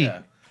tushy.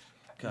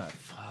 God,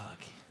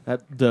 fuck. that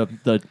the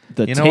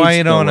You know why taste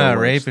you don't though are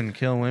rape worse. and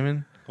kill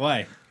women?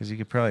 Why? Because you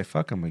could probably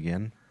fuck them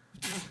again.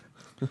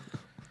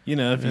 You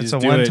know, if you It's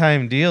just a do it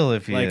one-time deal.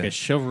 If you like a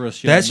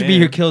chivalrous young That should be man.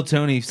 your Kill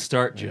Tony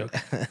start joke.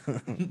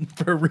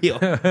 For real.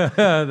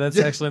 That's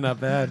actually not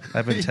bad.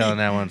 I've been telling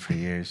that one for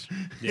years.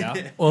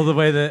 Yeah. Well, the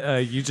way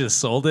that you just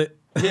sold it.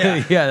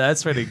 Yeah. Yeah,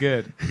 that's pretty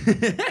good.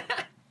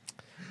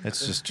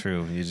 It's just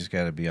true. You just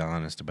got to be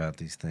honest about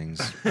these things.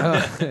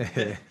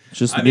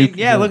 Just I mean,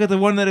 yeah, look at the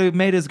one that he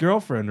made his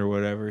girlfriend or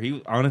whatever.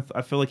 He honest,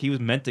 I feel like he was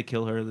meant to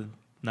kill her the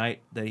night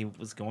that he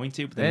was going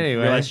to, but then Anyway. he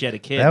realized she had a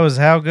kid. That was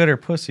how good her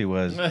pussy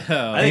was. I He think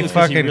it was 'cause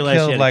fucking realized she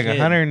killed had a like kid.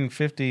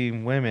 150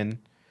 women,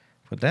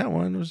 but that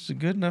one was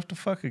good enough to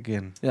fuck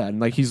again. Yeah, and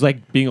like he's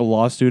like being a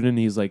law student.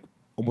 He's like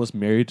almost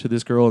married to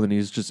this girl, and then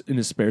he's just in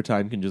his spare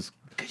time can just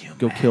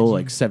go kill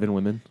like 7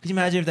 women. Could you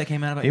imagine if that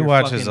came out about He your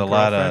watches fucking a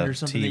lot girlfriend of or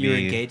something that you were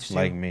TV engaged to,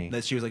 like me.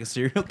 That she was like a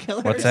serial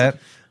killer. What's that?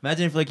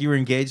 Imagine if like you were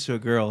engaged to a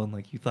girl and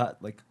like you thought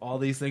like all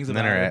these things And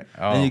about then her,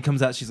 her- then oh. it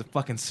comes out she's a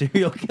fucking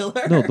serial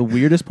killer. No, the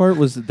weirdest part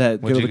was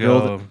that Would the you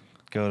girl.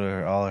 go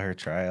to all of her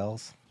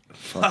trials?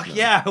 Fuck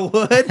yeah, I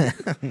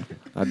would.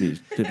 I'd be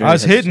I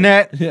was hitting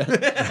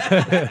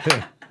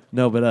that.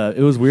 No, but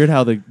it was weird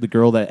how the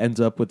girl that ends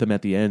up with him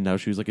at the end, now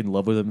she was like in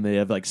love with him, and they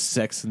have like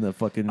sex in the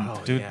fucking.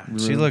 Dude, yeah.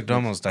 she looked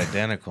almost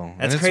identical.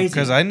 That's crazy.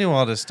 Because I knew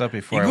all this stuff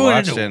before You I go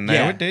watched into- it, and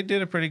yeah. they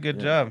did a pretty good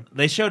job.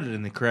 They showed it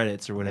in the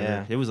credits or whatever.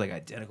 Yeah. It was like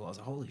identical. I was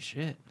like, holy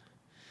shit.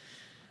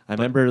 I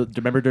remember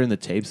during the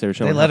tapes they were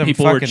showing They let how him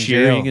people were fucking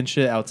cheering jail. and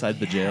shit outside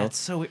the jail. It's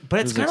so weird.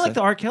 But it's was kind of like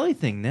exciting. the R. Kelly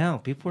thing now.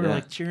 People are Yeah.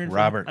 like cheering for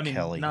Robert him. I mean,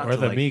 Kelly. not Or to,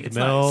 the like, Meek it's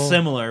Mill. not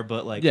similar,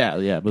 but like Yeah,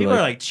 but people like,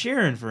 are like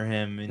cheering for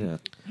him, and Yeah.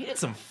 he did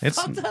some It's-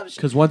 fucked up shit.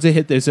 because once they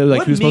hit, they said like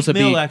What he was did Meek supposed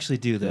to Mill be. actually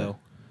do though?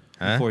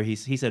 Huh? Before he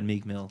said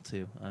Meek Mill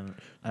too.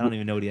 I don't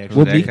even know what he actually.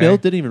 Well, that did. Meek guy? Mill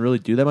didn't even really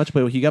do that much,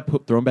 but he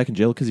got thrown back in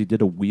jail because he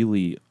did a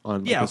wheelie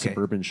on like, Yeah, a okay.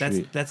 suburban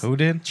street. That's Who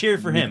did? cheer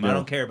for Meek him. I Mill.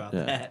 don't care about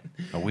Yeah. that.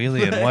 A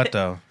wheelie and what,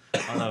 though?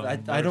 I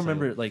don't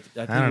remember. Like I,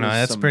 think I don't it know. was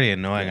That's some- pretty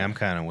annoying. I'm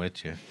kind of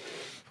with you.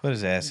 Put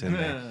his ass in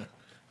there.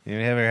 You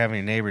ever have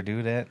any neighbor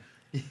do that?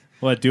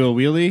 What, do a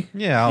wheelie?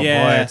 Yeah, oh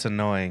Yeah. boy, it's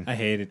annoying. I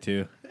hate it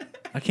too.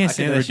 I can't I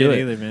stand never that shit do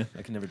it. either, man.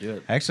 I can never do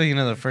it. Actually, you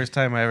know, the first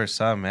time I ever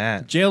saw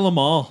Matt. Jail them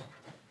all.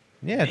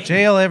 Yeah,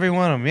 jail every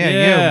one of them. Yeah, you,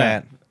 Yeah.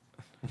 Matt.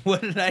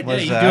 What did I do?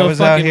 Was, You I do a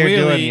was out fucking here wheelie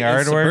doing in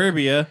yard work.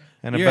 suburbia,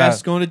 And your about-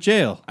 ass going to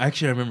jail.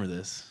 Actually, I remember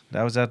this.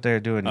 I was out there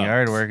doing Oh.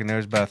 yard work, and there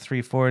was about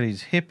 3-4 of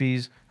these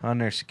hippies on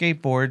their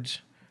skateboards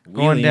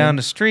going Wheeling. down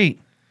the street.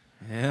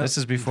 Yeah. This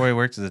is before he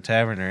worked at the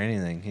tavern or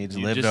anything. He just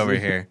You lived just over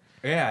lived- here.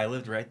 Yeah, I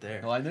lived right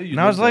there. I know you.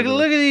 And I was like,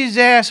 look at these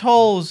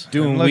assholes.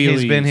 Doing And look,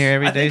 he's been wheelies. here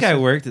every I day. think I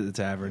since- worked at the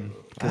tavern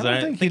because I don't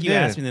I think think you you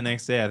did. asked me the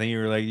next day. I think you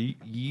were like,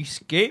 "You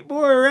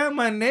skateboard around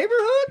my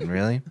neighborhood?"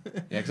 Really?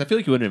 Yeah, because I feel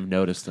like you wouldn't have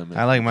noticed them.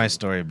 I like my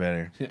story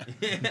better.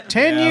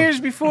 10 years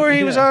before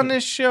he was on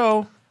this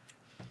show.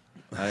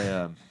 I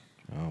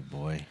Oh,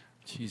 boy.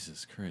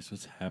 Jesus Christ,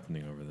 what's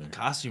happening over there?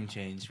 Costume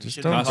change. We Just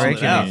should don't call break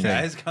it out, anything.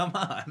 guys. Come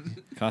on.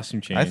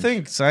 Costume change.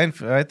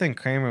 I think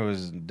Kramer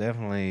was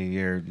definitely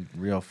your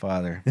real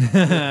father.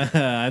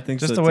 I think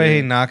Just so the way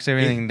he too. knocks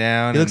everything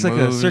down. He looks and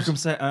like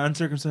moves. a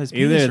uncircumcised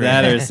penis. Either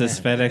that right or it's this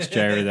FedEx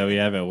driver that we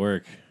have at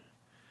work.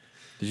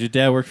 Does your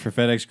dad work for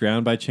FedEx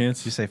Ground by chance?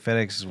 Did you say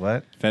FedEx is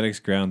what?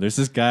 FedEx Ground. There's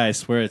this guy. I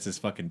swear it's his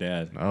fucking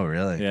dad. Oh,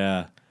 really?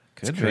 Yeah,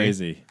 Could it's be.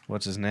 crazy.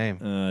 What's his name?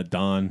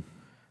 Don.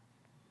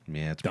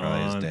 Yeah, it's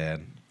probably his Don.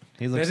 dad.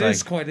 He That looks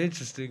is like. quite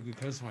interesting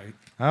because my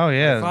Oh,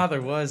 yeah.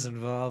 father was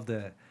involved.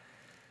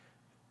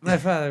 My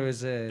father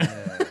was in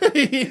New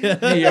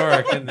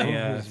York in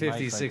the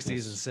 50s,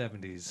 60s,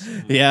 and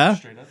 70s. Yeah.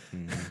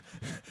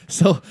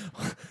 So,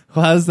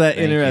 how's that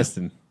Thank you.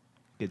 interesting?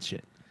 Good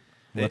shit.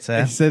 What's He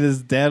that? said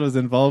his dad was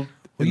involved.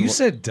 Well, in you wh-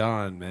 said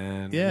Don,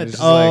 man. Yeah. It was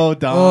just Oh, like,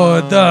 Don.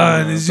 Oh,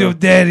 Don. Is your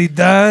daddy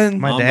Don?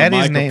 My On the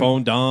daddy's name.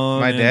 microphone, Don.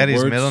 My and daddy's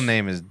words- middle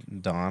name is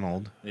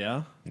Donald.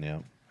 Yeah. Yeah,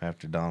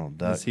 after Donald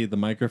Duck. Is he the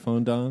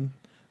microphone Don?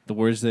 The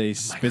words that he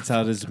spits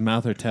out his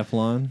mouth are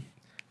Teflon.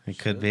 It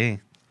could be.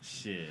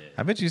 Shit.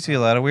 I bet you see a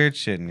lot of weird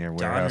shit in your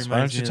warehouse. Why don't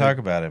reminds you me talk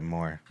about it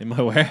more? In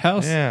my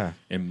warehouse? Yeah.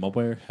 In my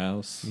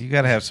warehouse. You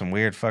got to have some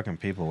weird fucking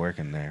people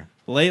working there.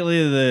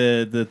 Lately,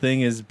 the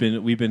thing has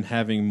been we've been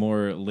having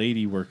more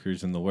lady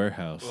workers in the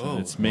warehouse. And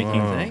it's making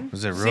Whoa.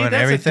 Does it See, ruin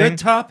that's everything? a good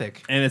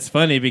topic. and it's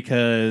funny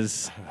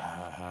because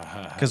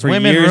Because for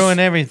women years- ruin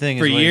everything.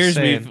 for is what he's years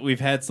saying. we've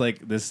had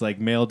like this like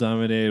male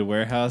dominated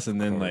warehouse, and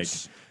then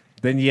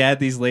then you add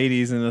these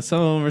ladies, and some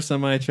of them are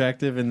semi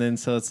attractive, and then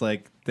so it's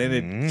like then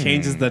it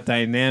changes the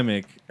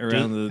dynamic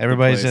around the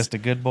Everybody's the place. just a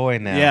good boy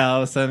now. Yeah, all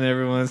of a sudden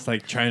everyone's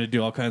like trying to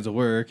do all kinds of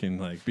work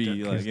and like be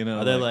like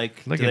Are they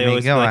like? Look do at they me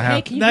always be going. like, How-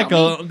 hey, can you that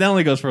help me? that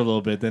only goes for a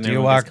little bit. Then Do you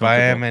everyone walk gets by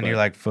him comfortable, and you're but-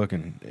 like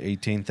fucking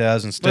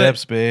 18,000 But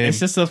steps, babe? It's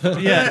just so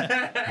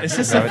it's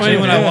just so what funny you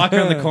when do? I walk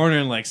around the corner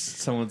and like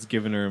someone's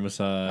giving her a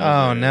massage.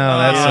 Oh, or- no,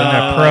 that's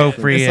Yeah.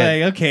 inappropriate. It's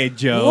like, okay,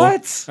 Joe.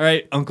 What? All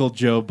right, Uncle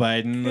Joe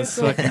Biden. Let's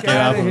the fucking fuck get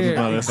off outta of this here.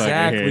 motherfucker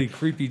Exactly, here.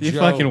 creepy You Joe.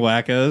 fucking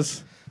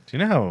wackos. Do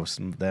you know how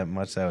that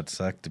much that would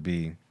suck to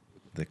be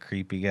the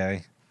creepy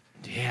guy?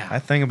 Yeah. I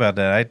think about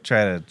that. I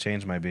try to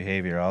change my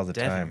behavior all the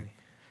time Definitely.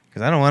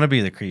 because I don't want to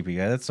be the creepy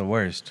guy. That's the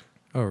worst.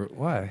 Oh,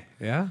 why?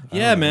 Yeah.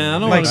 Yeah, man. I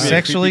don't Like wanna be a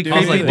sexually creepy I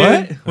was dude like,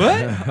 either.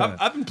 what?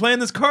 What? I've been playing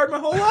this card my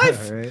whole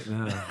life. All right.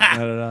 No, not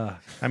at all.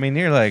 I mean,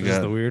 you're like This is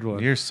the weird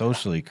one. You're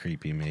socially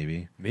creepy,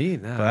 maybe, Me?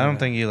 No. but I don't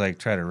think you like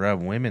try to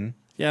rub women.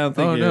 Yeah, I don't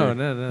think Oh you're-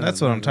 no.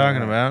 That's what I'm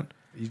talking about.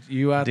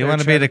 You out Do you there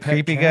want to be trying the pet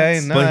creepy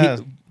cats? guy?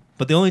 No.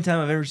 But the only time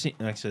I've ever seen,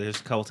 actually,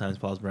 there's a couple times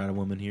Paul's brought a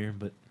woman here,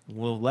 but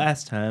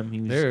last time he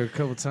was, There are a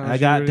couple times. I you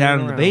got were down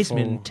in around, the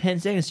basement in fool. 10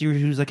 seconds. He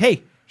was like,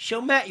 "Hey, show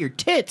Matt your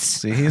tits."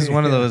 See, he's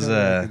one of those.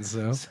 I reckon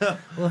so.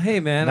 Well, hey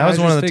man, That was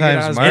one of the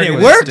times Marcus And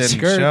it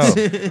worked.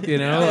 didn't You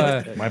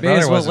know, My may brother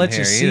as well wasn't let you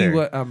here see either.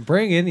 what I'm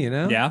bringing. You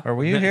know. Yeah.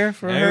 Were you here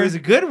for It her? was a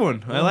good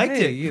one. I Well, liked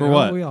hey, it. you For know,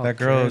 what? we all That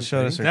girl can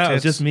showed us her think. No, it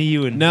was tits. just me,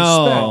 you, and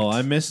No, Respect.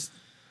 I missed.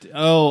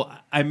 Oh,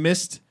 I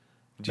missed.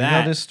 Do you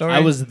that. know this story? I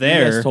was You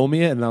there. guys told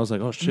me it, and I was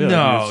like, "Oh shit!"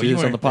 No, I see you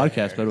this on the weren't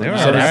podcast. But They it were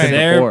was I was alright.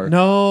 there. before.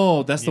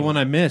 No, that's the one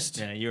I missed.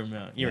 Yeah, you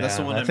were. That's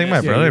the one I I think my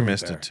missed. brother Yeah, you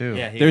missed were it too.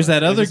 Yeah, he There's was.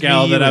 that It was other just me,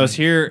 gal you, that I and- was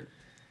here.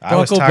 I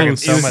was Buckle talking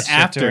boots. so It was much shit to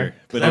her. after,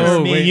 but That was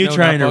me and you no,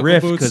 trying not to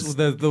Buckle riff, Boots, 'cause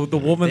the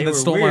woman they that were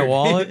stole my weird.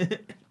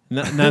 wallet,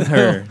 not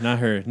her, not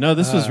her. No,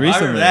 this was I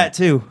recently. remember that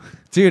too.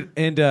 dude.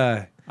 And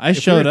I if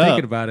showed we were up.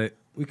 thinking about it,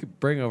 we could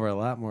bring over a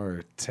lot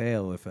more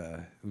tail if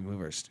we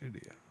move our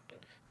studio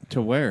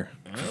To where?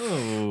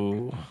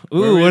 Oh,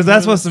 Where ooh, we what's that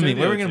moving supposed the to mean?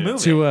 Where are we studio gonna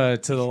to? move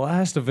it? to the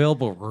last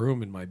available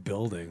room in my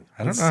building.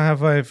 I don't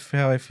know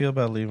how I feel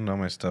about leaving all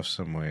my stuff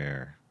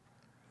somewhere.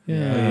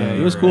 Yeah,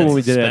 It was cool when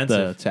we did it at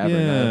the expensive.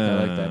 tavern.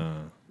 I like that.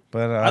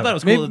 But I thought it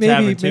was cool at the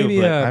tavern too.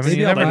 maybe, but I mean,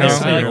 you I'll never buy know.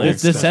 some I like remote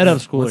this The stuff.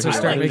 setup's cool. Once I as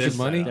start hell. like making this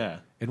money, Yeah.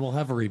 and we'll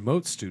have a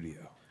remote studio.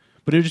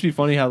 But it would just be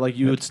funny how like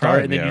you would That'd start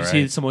probably and then be you'd see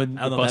alright. someone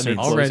I don't know what that busting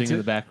means. I'll rent closing in it.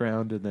 the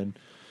background, and then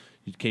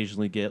you'd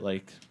occasionally get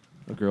like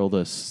a girl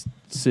to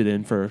sit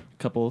in for a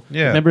couple.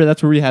 Yeah. Remember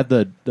that's where we had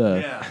the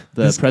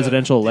This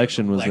presidential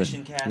election was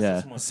election it? cast, Yeah.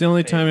 this one. It's the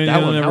only time That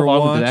anyone one. ever How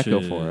long watches. did that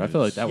go for? I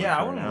feel like that Yeah,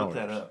 I went for want an to look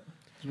hour. that up.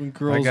 When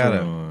girls I gotta-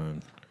 are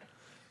on.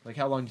 Like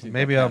how long do you think?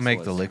 maybe that I'll cast make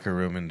was? the liquor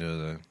room into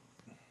the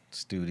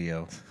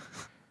studio.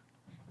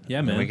 Yeah,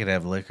 And man. we could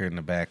have liquor in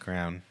the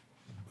background.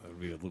 That would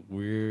be a little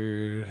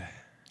weird.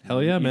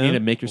 Hell yeah, You man. need to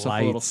make yourself a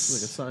little Lights.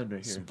 like a sign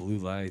right here. Some blue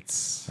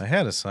lights. I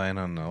had a sign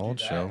on the old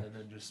show. And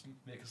then just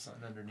make a sign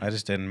underneath. I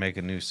just didn't make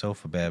a new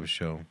Sofa Bab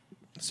show.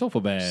 Sofa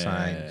bag.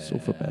 Sign.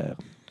 Sofa bag.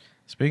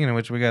 Speaking of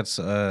which, we got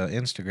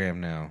Instagram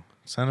now.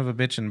 Son of a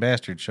bitch and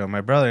bastard show.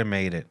 My brother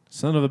made it.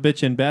 Son of a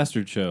bitch and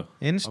bastard show.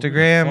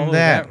 Instagram Follow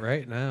that.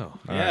 right now.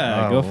 All Yeah,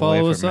 right. go we'll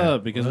follow wait us for a minute.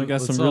 up because we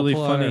got Let's some all really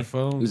pull out funny. our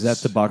phones. Is that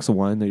the box of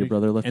wine that your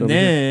brother left And over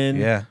here? then,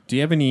 Yeah. do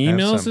you have any Have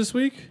emails some. this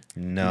week?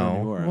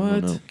 No. I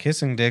don't know.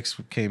 Kissing Dicks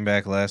came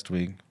back last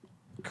week.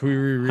 Can we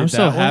reread I'm that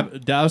so one?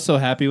 happy. I was so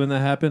happy when that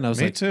happened. I was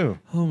Me like, too.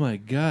 "Oh my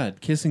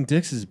god, Kissing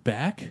Dicks is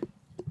back!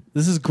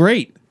 This is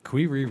great." Can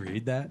we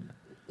reread that?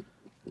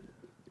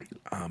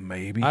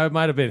 Maybe. I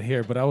might have been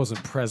here, but I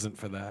wasn't present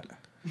for that.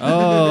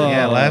 Oh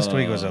Yeah, last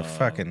week was a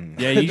fucking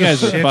Yeah, you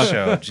guys were shit fuck-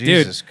 show.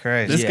 Jesus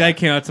Christ. This Yeah. guy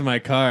came out to my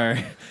car.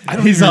 I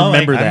don't He's even all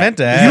remember like, I that. meant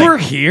to ask. You were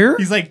here?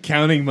 He's like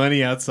counting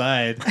money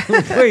outside,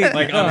 Wait,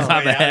 like on top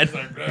of the head.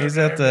 He's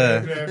at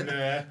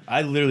the.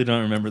 I literally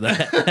don't remember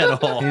that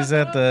at all. He's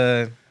at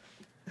the.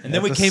 And then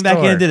at we the came back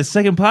in store. and did a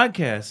second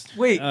podcast.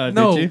 wait, Did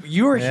no, you?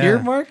 you were Yeah. here,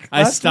 Mark?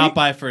 I last stopped week?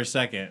 by for a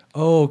second.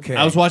 Oh, okay.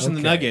 I was watching the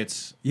okay.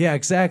 Nuggets. Yeah,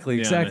 exactly,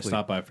 Yeah, and I exactly.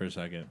 stopped by for a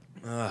second.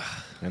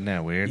 Isn't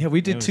that weird? Yeah, we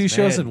It did was 2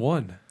 shows bad. in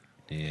one.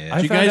 Yeah. I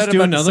Did you found guys out do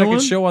about another the second one?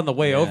 show on the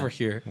way over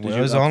here. Well, it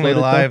you was upload only it, though?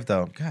 live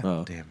though. God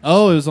Oh. damn.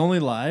 Oh, it was only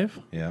live.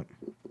 Yep.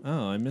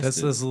 Oh, I missed That's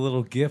it. those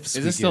little gifts.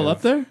 Is we it still give.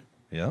 up there?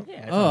 Yep.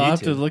 Yeah, Oh, I'll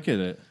have to look at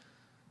it.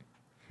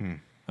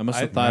 I must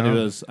have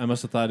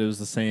thought it was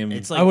the same.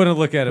 It's I wouldn't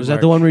look at it. Was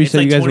that the one where you It's said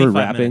like you guys were 25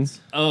 rapping?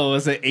 minutes. Oh,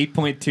 was it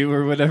 8.2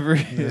 or whatever?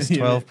 It's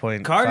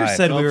 12.5. Carter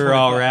said we were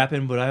all 12.5.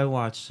 rapping, but I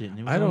watched it. And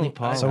it was I don't- only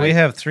Paul. So we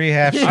have 3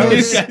 half You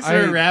shows. guys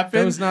were rapping?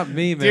 That was not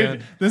me, man.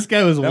 Dude, this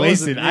guy was That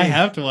wasted. wasn't I me.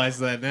 have to watch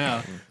that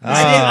now.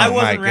 I Oh,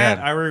 wasn't my rap.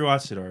 God. I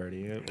rewatched it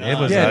already. It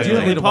was Yeah, ugly. do you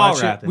want me to Paul watch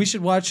it? rapping. We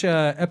should watch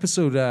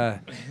episode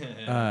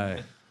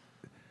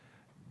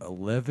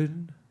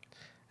 11.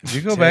 If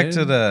you go back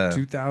to the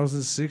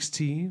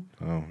 2016,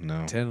 oh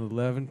no, 10,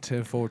 11,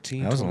 10,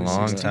 14. that was a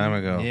long time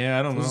ago. Yeah,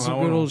 I don't know. Those are I some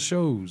wanna- good old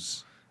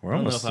shows. We're I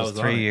don't know almost if I was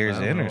 3 on it. years I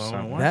don't in know. or I wanna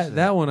something. watch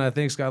That one I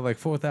think's got like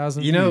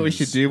 4,000. You know what we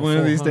views, should do or one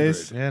of these 400.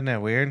 days? Isn't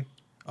that weird?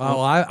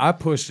 Oh, I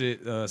pushed it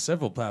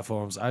several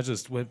platforms. I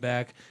just went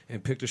back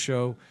and picked a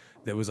show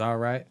that was all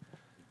right.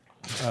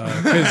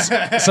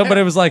 Because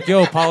somebody was like,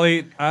 "Yo,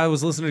 Paulie, I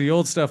was listening to the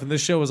old stuff, and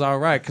this show was all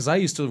right." Because I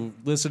used to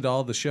listen to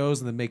all the shows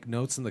and then make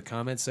notes in the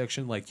comment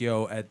section, like,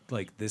 "Yo, at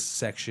like this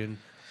section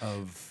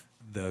of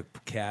the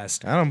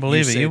cast." I don't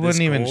believe it. say You this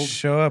wouldn't even gold.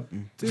 show up.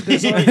 Dude,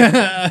 there's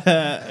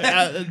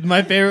like,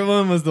 My favorite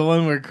one was the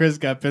one where Chris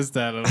got pissed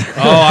at him.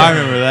 Oh, I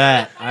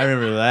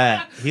remember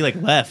that. He like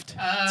left.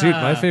 dude,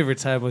 my favorite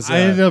time was. I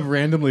ended up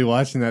randomly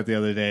watching that the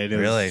other day. And it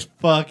Really? was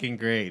fucking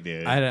great,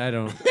 dude. I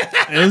don't.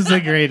 It was the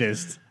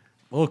greatest.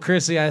 Well,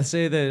 Chrissy, I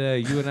say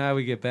that you and I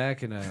we get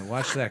back and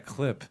watch that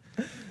clip.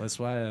 That's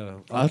why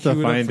I'll I'll have to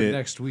queue find up for it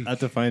next week. I'll have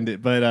to find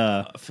it. But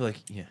I feel like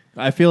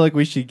I feel like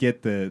we should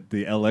get the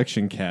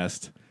election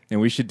cast and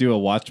we should do a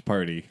watch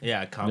party.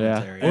 yeah,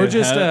 commentary. Or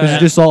just We should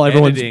just all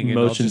everyone's editing and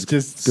I'll emotions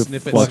just go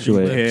snippets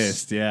fluctuate. and clips.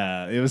 Pissed,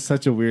 yeah. It was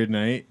such a weird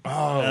night.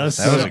 Oh, That was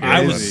a good I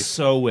one. was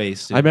so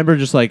wasted. I remember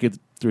just like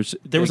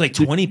there was like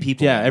 20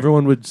 people. Yeah,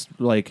 everyone would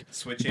like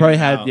Switch in probably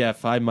and had out.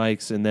 5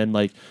 mics, and then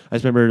like I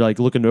just remember like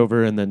looking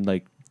over, and then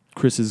like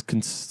Chris is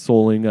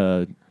consoling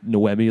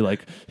Noemi,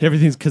 like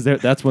everything's because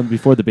that's when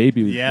before the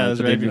baby. Yeah, like, it was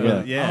the right baby,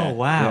 before. yeah. Oh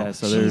wow. Yeah,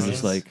 so they were Jesus.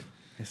 just like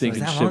Was thinking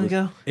that shit long was-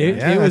 ago? It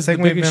Yeah, was I think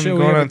the we've biggest been show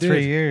we going ever on 3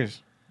 did.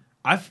 years.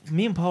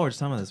 Me and Paul were just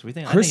talking about this. We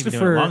think I think we've been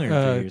doing Christopher, it longer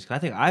than 3 years. 'Cause I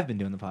think I've been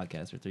doing the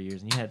podcast for 3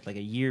 years, and you had like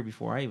a year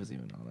before I was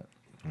even on it.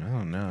 I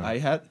don't know.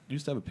 I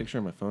used to have a picture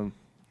on my phone.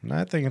 No,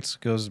 I think it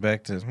goes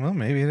back to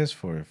maybe it is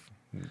for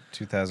I'll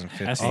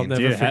 2015.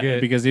 never Dude,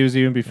 forget. because he was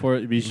even before.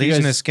 You Legion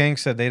of guys- Skanks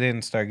said they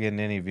didn't start getting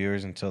any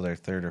viewers until their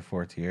 3rd or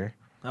 4th year.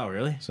 Oh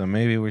really? So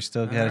maybe we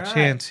still got Alright. a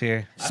chance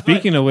here.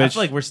 Speaking of I which,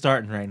 feel like we're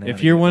starting right now. if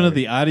to you're get one of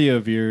better. the audio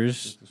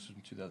viewers or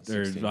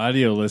 2016.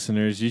 audio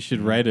listeners, you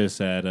should write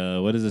us at what is it,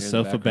 You're in the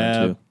Sofa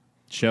background, Bab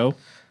Show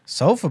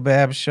Sofa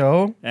Bab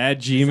Show. at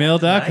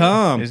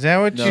gmail.com. Is that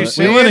what No, you we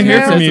say? wanna hear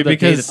now? from That's you what the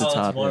because- date at the Oh, it's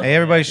top. one- yeah. Hey,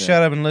 everybody, Yeah.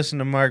 shut up and listen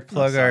to Mark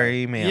plug our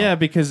email. Yeah,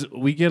 because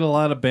we get a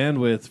lot of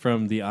bandwidth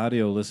from the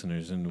audio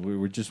listeners, and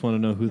we just want to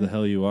know who the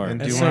hell you are. And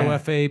do you want-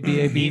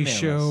 SOFABAB Email us.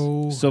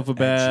 show.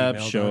 SofaBab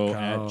at Show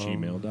at gmail.com.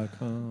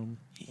 gmail.com.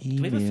 Do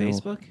we have a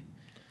Facebook?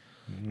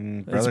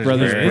 That's Brothers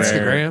Brothers Bear.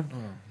 Instagram.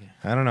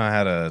 I don't know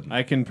how to.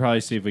 I can probably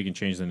see if we can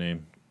change the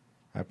name.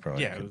 I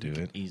probably could do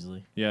it.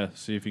 easily. Yeah,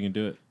 see if you can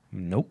do it.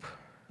 Nope.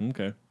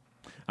 Okay.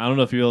 I don't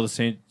know if you'll be able to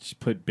say, just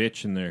put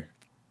bitch in there.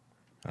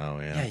 Oh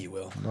yeah. Yeah, you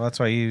will. Well, that's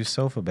why you use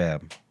Sofa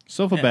Bab.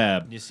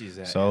 SofaBab. Just use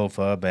that.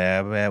 Sofa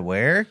Bab at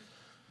where?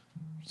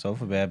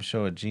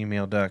 SofaBabShow at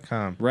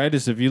gmail.com. Write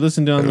us. If you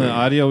listen to on the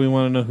audio, we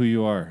want to know who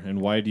you are and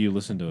why do you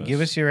listen to us.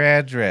 Give us your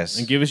address.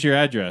 and give us your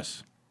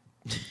address.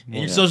 And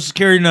your social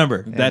security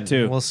number. That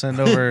too. We'll send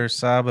over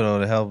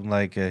Sabado to help.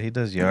 Like he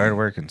does yard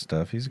work and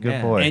stuff. He's a good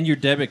Yeah. boy. And your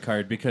debit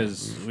card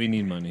because we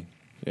need money.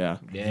 Yeah.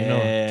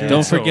 Yeah.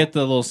 Don't forget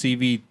the little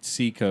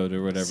CVC code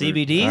or whatever.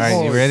 CBDs. All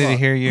right, you ready to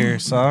hear your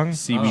song?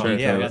 CBD Oh,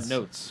 yeah, we codes. got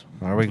notes.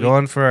 Are we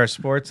going for our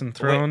Sports and Wait,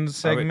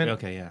 Thrones are we- segment?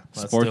 Okay, yeah.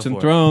 Let's Sports go and for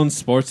it. Thrones.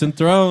 Sports and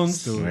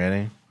Thrones.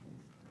 Ready?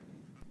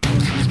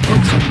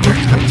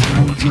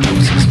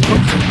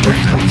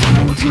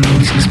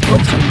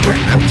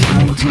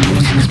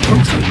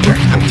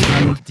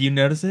 Do you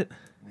notice it?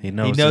 He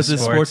knows, He knows the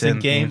the sports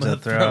and Game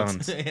of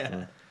Thrones.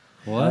 yeah.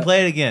 What?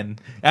 Play it again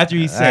after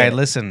you All say. right, it.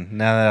 listen.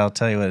 Now that I'll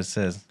tell you what it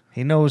says.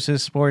 He knows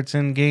his sports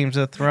and Games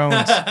of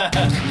Thrones.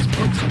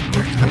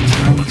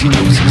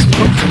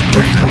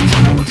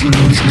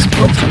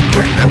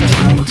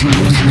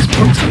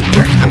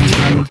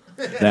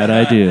 That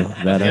I do.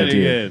 That I Very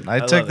do. good.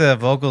 I took the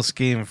vocal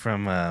scheme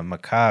from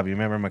Macabre. You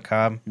remember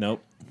Macabre?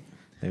 Nope.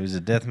 It was a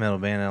death metal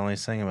band that only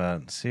sang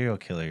about serial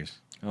killers.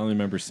 I only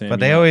remember Sam. But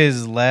they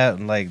always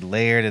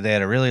layered it. They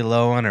had a really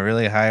low one, a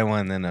really high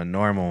one, then a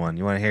normal one.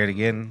 You want to hear it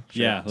again?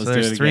 Yeah, So let's do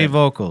there's it 3 again.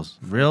 vocals: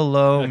 real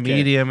low, Okay.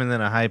 medium, and then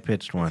a high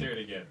pitched one. Let's hear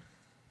it again.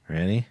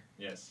 Ready?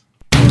 Yes.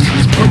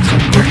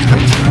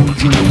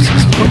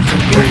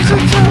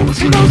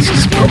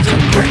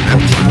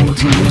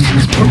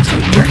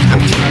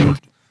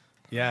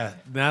 Yeah.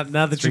 Now that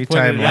you put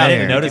Three-time it Yeah, I out,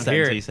 didn't Liar. notice I that can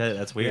hear until you it. said it.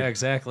 That's weird. Yeah,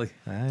 exactly.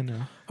 I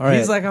know. All right.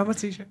 He's like, I'm a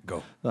t-shirt.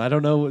 Go. I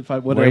don't know if I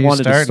what Where I you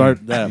wanted to starting?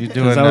 start that. You 'cause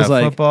doing I was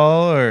like,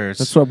 football or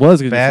that's what I was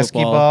going to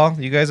basketball?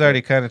 You guys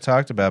already kind of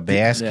talked about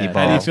basketball.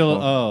 How do you feel?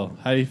 Oh,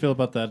 how do you feel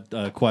about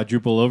that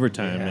quadruple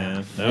overtime,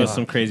 man? That was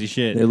some crazy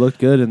shit. They looked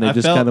good and they I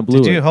just felt- kind of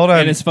blew Did you it. hold on?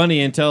 And it's funny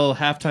until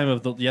halftime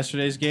of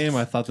yesterday's game,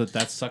 I thought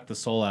that sucked the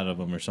soul out of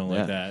them or something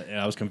like Yeah. that. And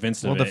I was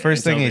convinced Well, of the it.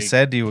 first thing until he they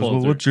said to you was, pulled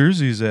 "Well, through. what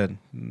jersey is that?"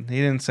 He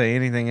didn't say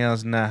anything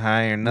else, not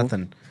high or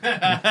nothing. See,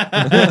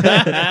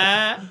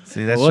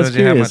 that I was shows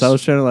you how curious. much. I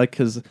was trying to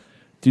because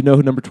do you know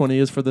who number 20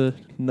 is for the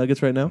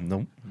Nuggets right now?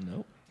 Nope.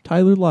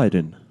 Tyler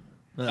Lydon,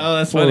 Oh,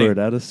 that's forward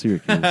funny. out of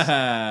Syracuse.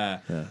 yeah,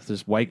 Yeah,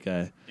 this white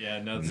guy.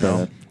 no,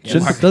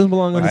 Doesn't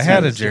belong on I the had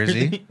team. a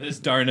jersey. This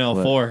Darnell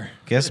What? 4.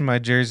 Guess my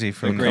jersey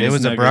from. greatest It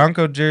was a Nugget.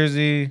 Bronco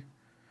jersey,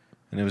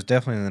 and it was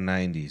definitely in the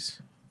 '90s.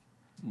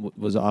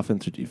 Was it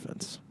offense or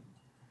defense?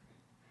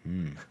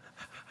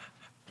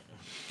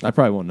 I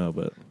probably won't know,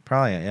 but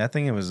Probably, I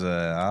think it was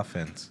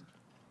offense.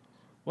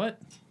 What?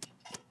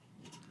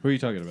 Who are you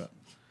talking about?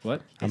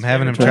 What? I'm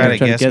having him trying try to- to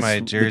trying to guess guess my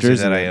the jersey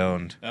jersey that I name.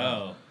 owned.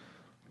 Oh.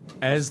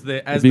 As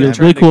the it'd be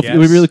really cool. It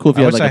would be really cool if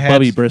you I had wish like I a had-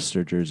 Bubby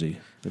Brister jersey.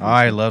 Oh,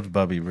 I loved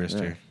Bubby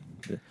Brister.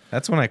 Yeah.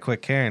 That's when I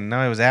quit caring.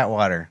 No, it was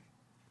Atwater.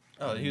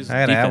 Oh, he was I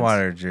had an defense.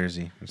 Atwater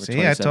jersey. See,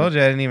 I 27. told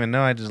you I didn't even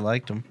know. I just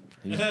liked him.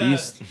 He's a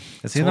beast.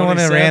 Is he the one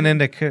that 27? ran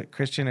into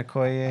Christian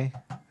Okoye?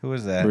 Who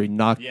was that? Where he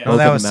knocked. Yeah. Oh, both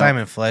that of was them out.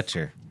 Simon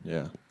Fletcher.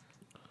 Yeah.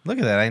 Look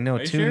at that. I know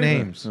Are you two sure?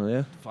 names. Oh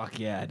yeah. Fuck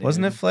yeah, dude.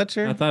 Wasn't it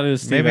Fletcher? I thought it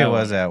was Steve Maybe it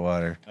Atwater. was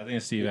Atwater. I think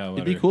it's Steve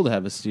Atwater. It'd be cool to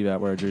have a Steve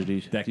Atwater jersey.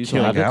 That Do you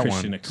still killed have it? got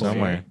Christian one Okoye.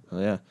 somewhere. Oh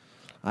yeah.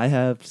 I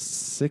have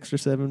 6 or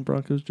 7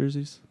 Broncos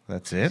jerseys.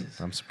 That's it?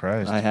 I'm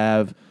surprised. I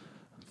have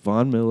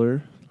Von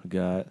Miller. I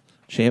got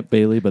Champ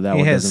Bailey, but that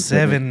He one has doesn't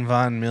fit me. 7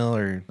 Von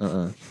Miller.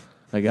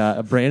 I got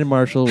a Brandon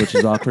Marshall, which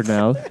is awkward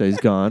now that he's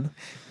gone.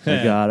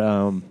 I got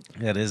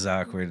That is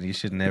awkward. You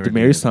should never. do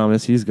Demarius it.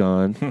 Thomas. He's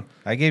gone.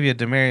 I gave you a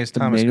Demarius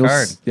Thomas Emmanuel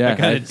card. Yeah, I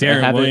got a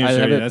Darren have Williams I have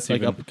jersey. it That's like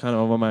even up kind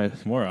of on my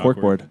more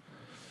corkboard.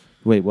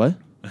 Wait, what?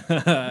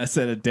 I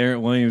said a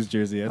Darren Williams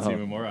jersey. That's Oh.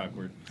 even more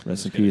awkward.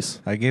 Rest in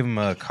peace. I gave him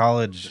a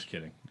college Just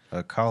kidding.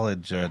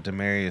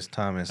 Demarius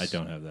Thomas. I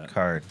don't have that.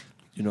 card.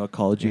 You know what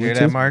college You you hear went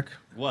that, to? Mark?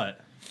 What?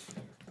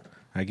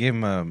 I gave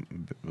him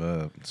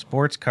a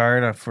sports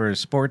card for his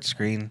sports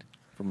screen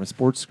From a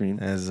sports screen.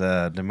 as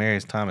a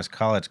Demarius Thomas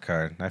college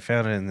card. I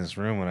found it in this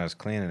room when I was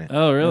cleaning it.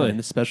 Oh, really? And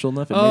it's special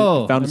enough. It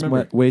Oh, found I its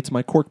remember. way to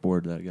my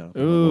corkboard that I got.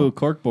 Ooh,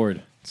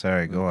 corkboard.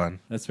 Sorry, go on.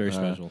 That's very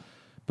special.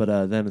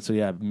 But then, so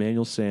yeah,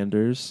 Emmanuel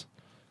Sanders.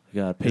 I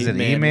got Is Peyton it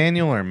Manning.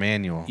 Emmanuel or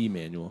Manuel?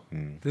 Emmanuel.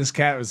 This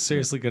cat was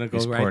seriously going to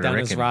He's go right Puerto down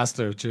his Rican.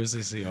 roster of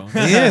jerseys he owns. He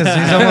is.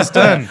 He's almost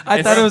done.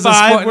 I thought it was a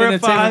five, sport we're and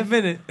at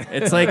entertainment five.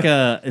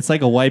 minute. It's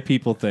like a white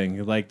people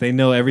thing. Like they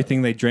know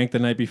everything they drank the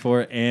night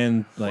before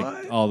and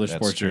like all their That's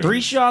sports true. jerseys.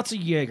 3 shots of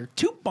Jaeger,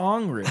 2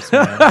 bong rips,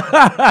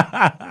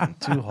 man.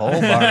 2 whole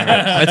bars.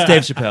 That's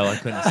Dave Chappelle. I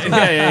couldn't say.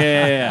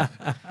 yeah.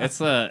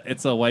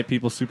 It's a white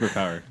people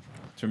superpower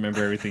to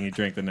remember everything you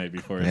drank the night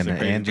before. It's a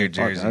crazy And your thing.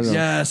 jerseys.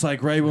 Yeah, it's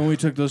like right when we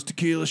took those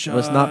tequila shots.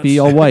 Let's not be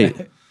all white.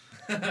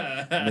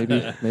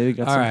 maybe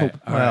got All some right, hope.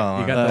 all Well,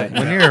 right. You got that.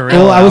 when you're a real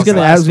Well, I was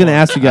alcoholic- gonna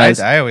ask you guys.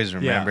 I always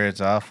remember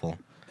it's awful.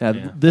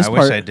 This I part.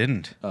 wish I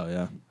didn't. Oh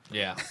yeah.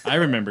 Yeah, I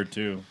remember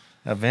too.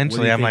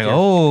 Eventually, you I'm think like, you're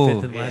oh,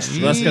 fifth and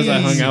last? That's because I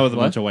hung out with a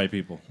What? bunch of white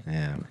people.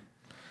 yeah.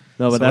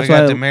 No, but So that's we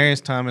got why.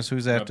 Demarius Thomas.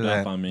 Who's after Rubbed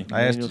off that? on me.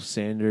 I Emmanuel asked.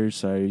 Sanders.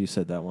 Sorry, you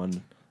said that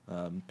one.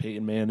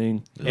 Peyton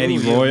Manning. Eddie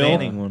Ooh, Royal.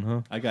 Manning one,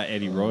 huh? I got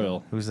Eddie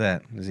Royal. Who's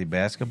that? Is he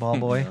basketball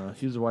boy?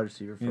 He was a wide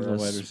receiver for He's a us.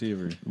 wide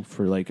receiver.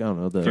 For like I don't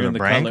know the During the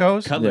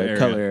Brancos? Cutler yeah, era.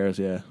 Cutler eras.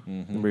 Yeah.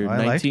 Number I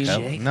liked 19.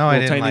 Cutler. No, I Little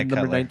didn't tiny like number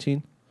Cutler.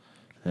 19.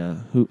 Yeah.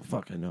 Who?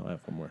 Fuck. I know. I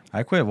have one more.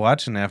 I quit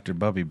watching after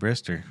Bubby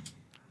Brister.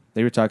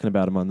 They were talking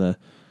about him on the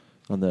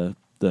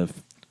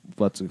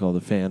what's it called,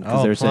 the fan. 'cause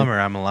Oh, they were saying- Plumber.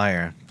 I'm a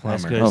liar.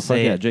 That's Plumber. good. Oh fuck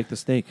Say yeah, it. Jake the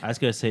Snake. I was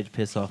gonna say to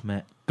piss off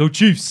Matt. Go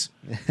Chiefs.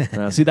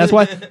 See, that's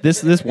why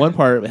this one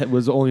part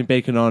was only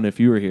bacon on if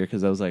you were here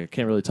because I was like I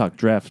can't really talk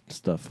draft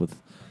stuff with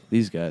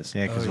these guys.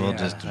 Yeah, because Oh, we'll yeah.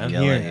 just I'm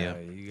yell here. at Yeah,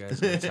 you. you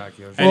guys are talk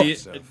your How do you,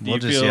 stuff. do We'll you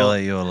just feel, yell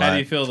at you a How lot. do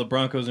you feel the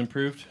Broncos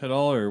improved at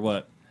all, or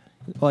what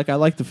Like I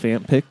like the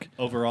fan pick,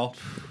 overall?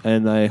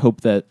 and I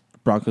hope that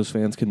Broncos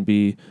fans can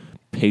be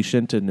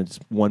patient and it's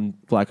one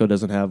Flacco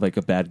doesn't have like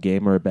a bad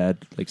game or a bad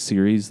like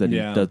series that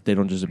Yeah. that they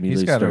don't just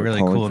immediately He's got a start really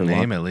calling cool for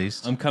name Lock. at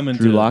least. I'm coming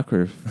Drew to Lock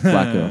or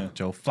Flacco.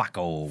 Joe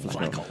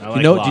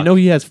Flacco. Do you know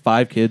he has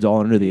 5 kids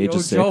all under the age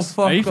of 6?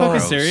 Are you fucking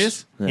Gross.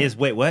 serious? He is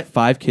wait what?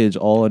 5 kids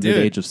all under Dude,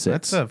 the age of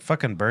 6. That's a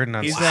fucking burden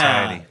on He's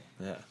society.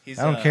 He's,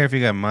 I don't care if you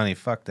got money.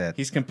 Fuck that.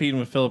 He's competing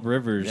with Philip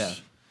Rivers. Yeah.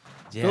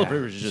 Yeah. Philip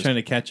Rivers is He's just trying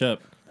to catch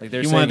up. like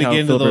they're he saying wanted to how get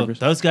into Philip the. Rivers.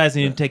 Those guys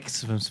need to take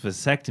some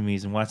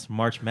vasectomies and watch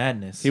March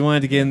Madness. He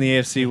wanted to get in the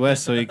AFC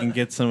West so he can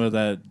get some of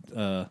that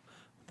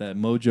that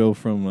mojo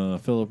from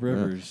Philip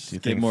Rivers. Do you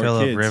Get think more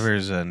Philip kids.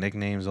 Rivers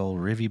nicknames old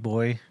Rivy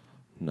Boy?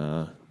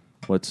 Nah.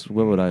 What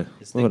would I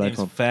His what would I nickname's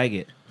call him?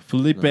 faggot.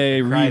 Felipe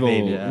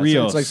Crybaby. Yeah,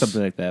 Rios. it's like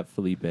something like that,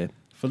 Felipe.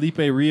 Felipe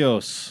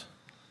Rios.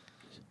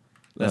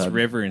 That's Uh,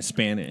 river in It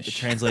Spanish.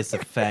 translates to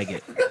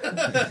faggot.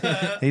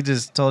 He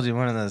just told you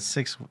one of the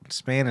 6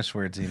 Spanish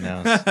words he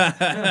knows.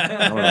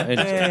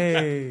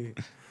 Hey.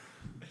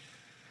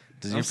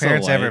 Did your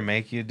parents ever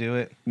make you do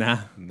it? Nah.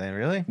 They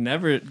really?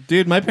 Never.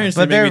 Dude, my parents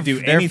But didn't make me do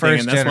they're anything,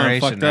 first and that's why I'm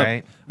generation, fucked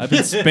right? up. I've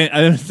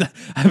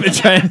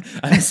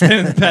been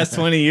spending the past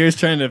 20 years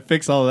trying to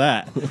fix all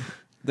that.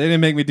 They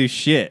didn't make me do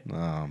shit.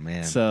 Oh,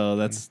 man. So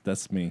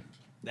that's me.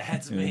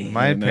 That's me.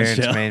 My In a parents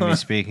nutshell. made me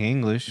speak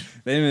English.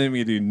 They didn't make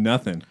me do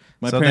nothing.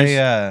 My So parents,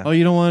 they, oh,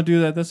 you don't want to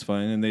do that? That's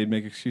fine. And they'd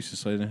make excuses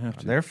so I didn't have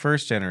to. They're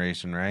first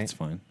generation, right? That's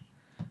fine.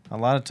 A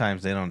lot of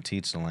times they don't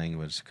teach the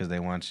language because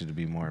they want you to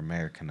be more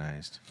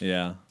Americanized.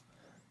 Yeah.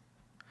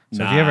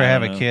 So if you ever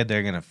have a kid,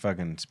 they're going to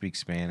fucking speak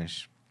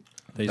Spanish.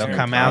 They'll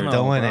come out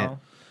doing it.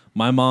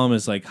 My mom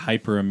is like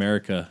hyper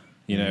America.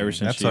 You know, ever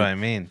since That's what I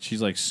mean.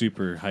 She's like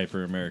super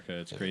hyper America.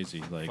 It's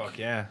crazy. Like, Fuck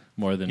yeah.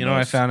 more than You know what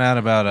I most. found out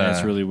about...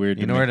 That's really weird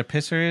You to know me. where the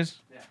pisser is?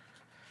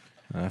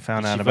 I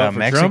found out she about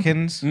vote for Trump?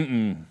 Mexicans.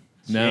 Mm-mm.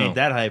 She No. ain't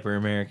that hyper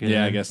American.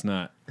 Yeah, I guess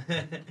not.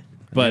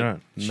 But You know,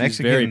 she's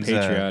very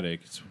Mexicans,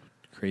 patriotic. It's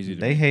crazy to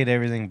They me. hate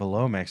everything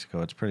below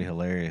Mexico. It's pretty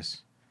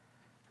hilarious.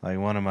 Like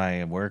one of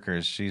my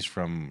workers, she's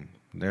from...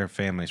 Their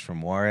family's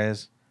from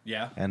Juarez.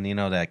 Yeah. And you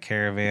know that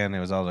caravan? It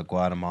was all the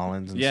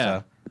Guatemalans and Yeah.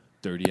 stuff.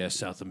 Dirty ass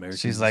South Americans.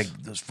 She's like,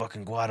 those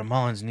fucking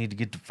Guatemalans need to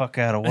get the fuck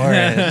out of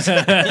Juarez.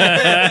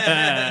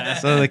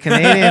 So the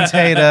Canadians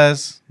hate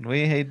us.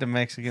 We hate the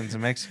Mexicans. The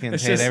Mexicans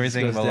It's hate just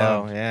everything goes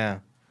below. down. Yeah.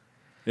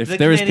 if The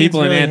there was Canadians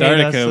people really in hate us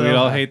Antarctica, so we'd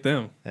all much. hate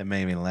them. That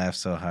made me laugh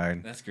so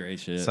hard. That's great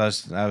shit. So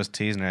I was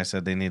teasing her. I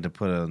said they need to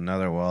put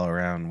another wall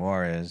around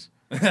Juarez.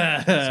 So we'll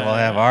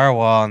have our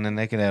wall, and then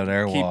they can have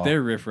their Keep wall.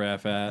 their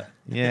riffraff at.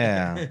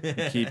 Yeah.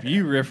 Keep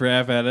you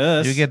riffraff at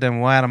us. You get them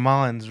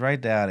Guatemalans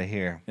right out of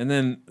here. And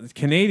then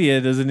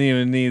Canada doesn't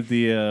even need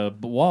the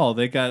wall.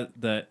 They got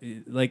the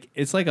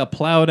it's like a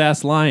plowed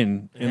ass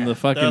line in the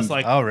fucking. That's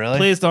like, Oh, really?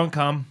 please don't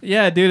come.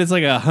 Yeah, dude, it's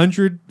like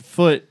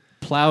 100-foot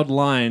plowed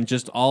line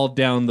just all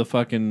down the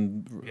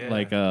fucking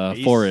Yeah.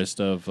 forest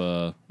of.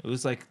 It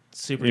was like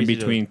super In easy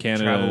between to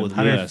Canada travel and with the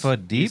 100 US.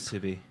 foot deep? Used to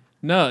be.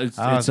 No, it's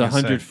I was it's gonna say.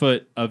 100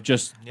 foot of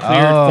just Yeah.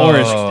 cleared Oh.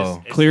 forest,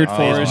 It's cleared all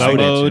forest, mowed.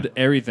 mowed,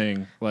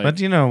 everything. Like, But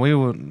you know, we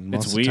would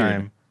most of the weird.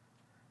 time.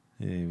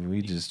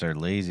 We just are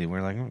lazy.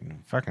 We're like,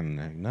 fucking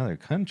another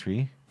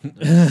country. What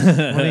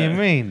do you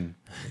mean?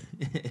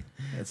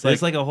 It's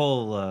like a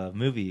whole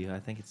movie. I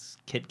think it's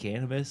Kid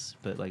Cannabis,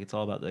 but like it's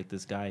all about like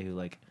this guy who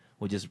like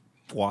would just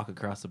walk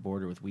across the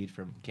border with weed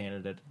from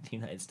Canada to the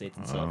United States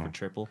and sell it for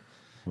triple.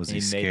 Was And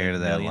he he made, scared like,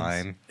 of that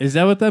millions. line? is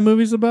that what that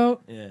movie's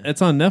about? Yeah.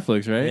 It's on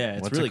Netflix, right? Yeah,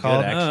 it's What's really it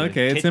called? good. Actually, Oh,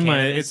 okay. It's Kid in my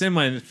Cannabis. it's in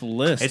my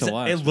list It's- to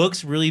watch. It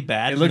looks really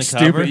bad. It from looks the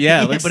cover. stupid.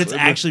 Yeah, it looks- but it's it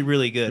looks- actually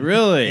really good.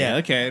 Really? Yeah.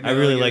 Okay. I maybe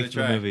really I'll give it a liked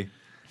the try. movie.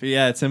 But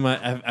yeah, it's in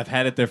my. I've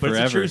had it there But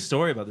forever. it's a true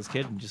story about this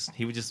kid, and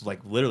he would just like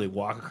literally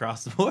walk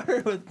across the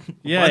border with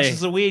Yeah,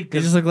 bunches of weed.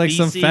 He just looked like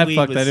some BC fat weed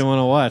fuck that I was- didn't want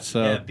to watch.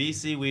 So Yeah,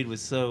 BC weed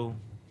was so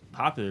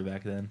popular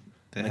back then.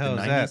 The Like hell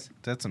the is 90s? that? Is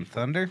that some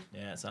thunder?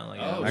 Yeah, it sounded like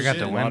Oh, I got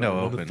the shit. window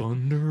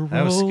open.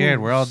 I was scared.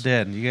 We're all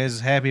dead. You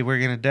guys happy we're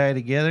gonna die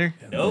together?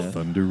 Nope.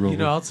 Thunder roll. You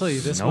know, I'll tell you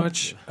this Nope.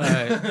 much.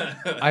 I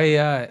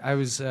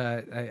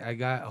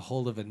got a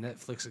hold of a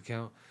Netflix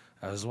account.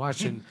 I was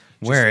watching.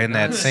 Where in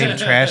that same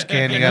trash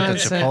can you got the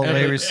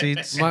Chipotle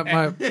receipts? My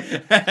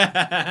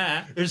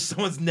There's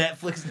someone's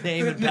Netflix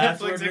name and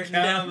password written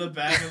down. the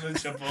back of the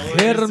Chipotle.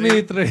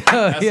 Hermitri.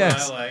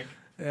 Yes. like.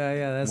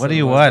 Yeah. That's What do it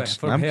you was, watch?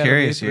 from I'm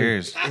curious. Hermitri.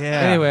 Yours.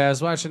 Anyway, I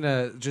was watching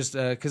just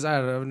because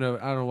I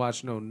don't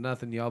watch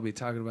nothing. Y'all be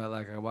talking about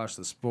like I watch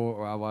the sport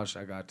or I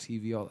got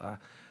TV all.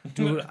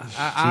 Dude,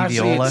 I see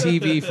TV-ola?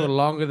 TV for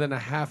longer than a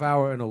half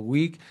hour in a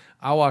week.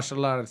 I watched a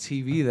lot of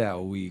TV that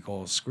week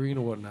on screen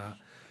or whatnot.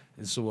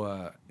 And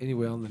so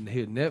anyway, on the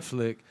here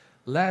Netflix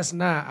last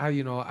night,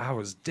 I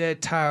was dead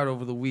tired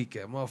over the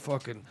weekend.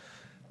 Motherfucking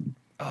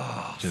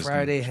Just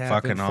Friday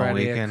happened. fucking all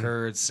Friday weekend.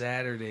 occurred.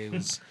 Saturday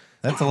was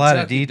That's a lot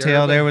of Kentucky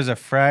detail. Derby. There was a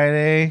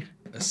Friday.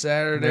 a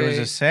Saturday. There was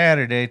a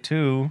Saturday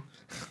too.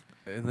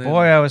 and then,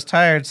 Boy, I was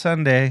tired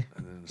Sunday.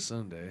 and then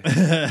Sunday.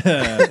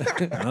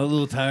 I'm a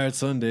little tired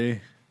Sunday.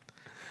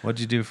 What'd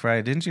you do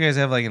Friday? Didn't you guys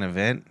have like an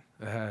event?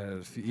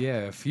 A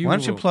few. Why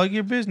don't you of 'em. plug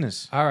your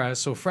business? All right,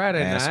 so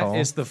Friday Asshole. night,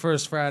 it's the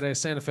first Friday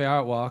Santa Fe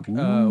Art Walk.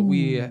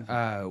 We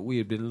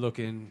had been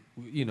looking,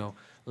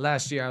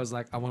 last year I was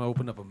like, I want to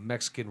open up a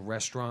Mexican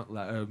restaurant,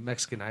 like a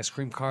Mexican ice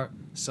cream cart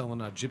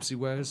selling our gypsy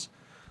wares.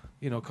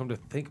 Come to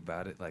think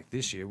about it, like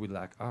this year we're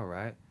like, all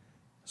right,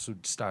 so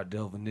start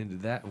delving into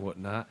that and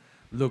whatnot.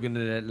 Looking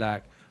at it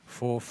like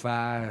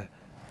 $4,000,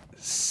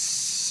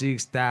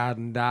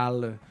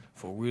 $6,000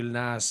 for a real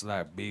nice,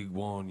 like big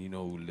one,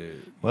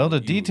 Well, the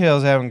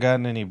details haven't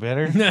gotten any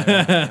better.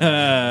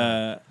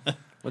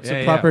 What's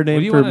the proper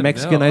name for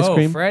Mexican ice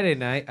cream? Friday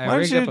night, I Why don't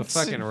rigged you up a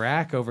fucking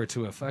rack over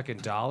to a fucking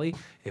dolly.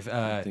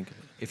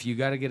 If you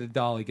got to get a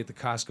dolly, get the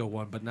Costco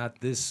one, but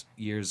not this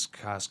year's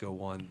Costco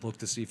one. Look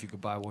to see if you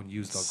could buy one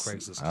used on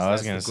Craigslist. 'cause I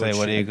was that's gonna the say, good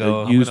what do you shit.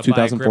 go? I'm Used gonna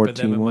buy a grip of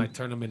 2014 them and one. might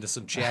turn them into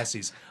some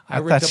chassis. I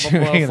rigged thought up you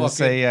a were gonna motherfucking.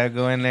 say,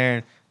 go in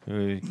there.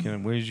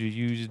 Where's your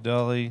used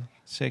dolly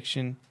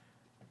section?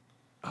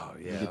 Oh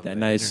yeah, Get that on the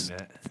nice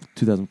internet.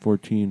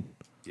 2014.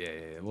 Yeah.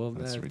 Well,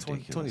 That's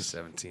ridiculous.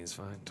 2017 is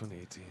fine.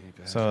 2018 ain't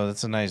bad. So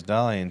that's a nice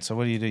dolly. And so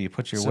what do? You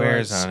put your So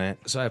wares I- on it,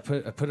 So I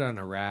put it on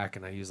a rack,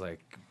 and I use like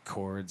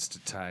cords to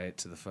tie it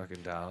to the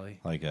fucking dolly.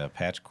 like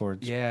patch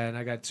cords. Yeah, and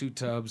I got 2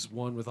 tubs,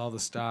 one with all the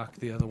stock,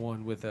 the other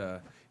one with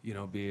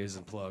beers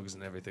and plugs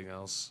and everything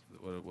else,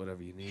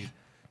 whatever you need.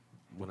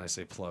 When I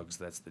say plugs,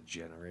 that's the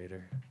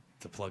generator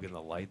to plug in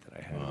the light that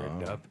I had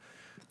rigged up.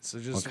 So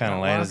just What kind of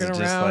light is it? walking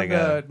Just around, like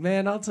a-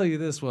 man, I'll tell you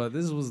this one.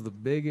 This was the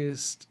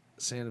biggest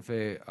Santa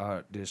Fe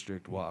Art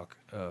District walk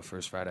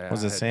first Friday.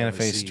 Was I it had Santa ever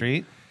Fe seen.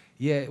 Street?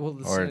 Yeah, well,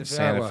 the Or Santa Fe,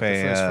 Santa Art Walk, the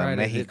Fe, first Friday,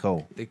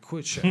 Mexico? They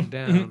quit shutting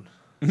down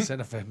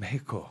Santa Fe,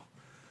 Mexico.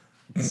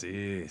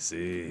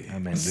 See. I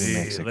meant New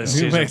Mexico. let's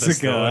New change up the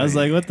Mexico. I was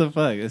story. like, what the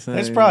fuck? It's not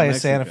There's even probably a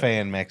Mexico. Santa Fe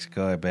in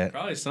Mexico, I bet.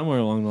 Probably somewhere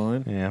along the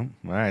line. Yeah.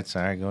 All right.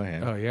 Sorry. Go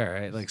ahead. Oh yeah,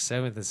 right. Like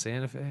 7th and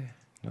Santa Fe,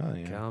 Oh,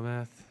 yeah.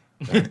 Calumet,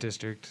 Art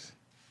District,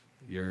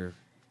 your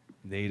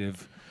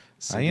native.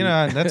 City.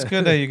 That's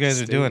good that you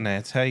guys are State. doing that.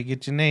 It's how you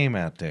get your name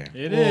out there.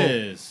 It Well,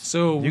 is.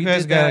 So You we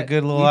guys did got a that-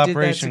 good little we did that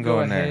operation to go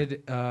going there.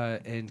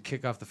 ahead, and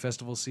kick off the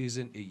festival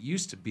season. It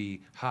used to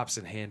be Hops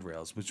and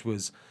Handrails, which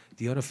was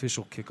the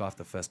unofficial kick off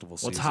the festival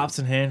season. What's hops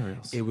and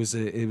handrails? It was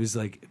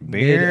like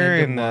Beer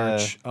mid and,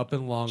 March up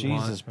in Longmont.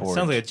 Jesus board.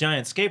 Sounds like a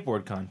giant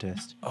skateboard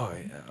contest. Oh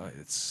yeah,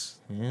 it's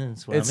Yeah,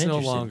 that's what I'm it's no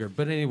interested. longer.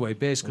 But anyway,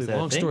 basically, Is that a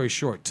long thing? story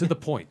short, to the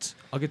point.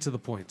 I'll get to the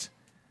point.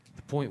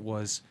 The point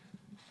was,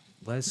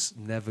 let's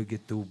never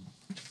get to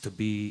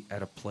be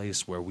at a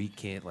place where we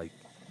can't like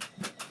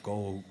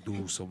go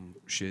do some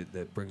shit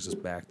that brings us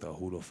back to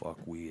who the fuck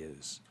we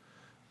is.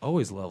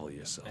 Always level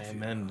yourself. you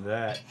Amen know? to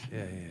that.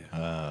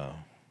 Yeah.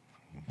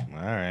 All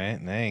right.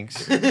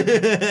 Thanks.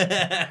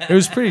 It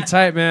was pretty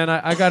tight, man.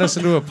 I got us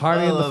into a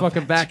party in the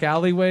fucking back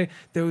alleyway.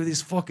 There were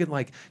these fucking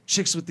like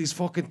chicks with these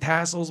fucking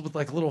tassels with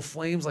like little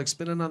flames like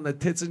spinning on the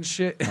tits and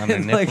shit. On the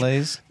And, nip like,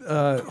 plays?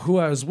 who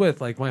I was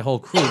with, like my whole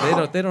crew,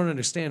 they don't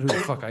understand who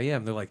the fuck I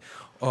am. They're like,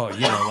 oh,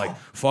 like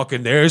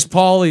fucking there's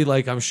Paulie.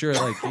 Like I'm sure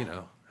like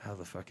how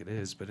the fuck it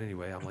is. But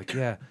anyway, I'm like,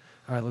 yeah,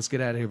 all right, let's get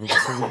out of here. But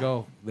before we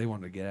go, they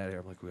wanted to get out of here.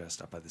 I'm like, we gotta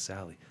stop by this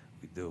alley.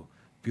 We do.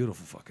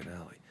 Beautiful fucking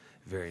alley.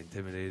 Very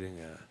intimidating.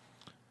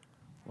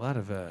 A lot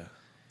of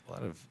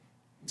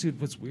dude.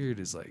 What's weird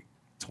is like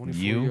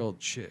 24-year-old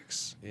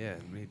chicks. Yeah,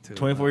 me too.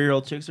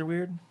 24-year-old chicks are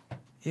weird.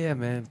 Yeah,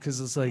 man, because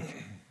it's like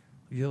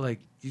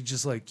you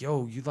just like,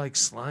 yo, you like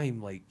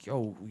slime, like,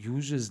 yo, you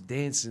was just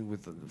dancing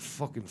with the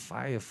fucking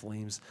fire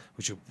flames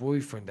with your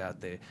boyfriend out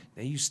there.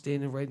 Now you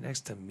standing right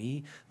next to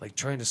me, like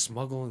trying to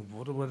smuggle and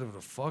whatever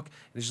the fuck.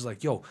 And it's just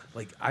like, yo,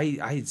 like I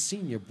had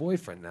seen your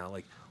boyfriend now.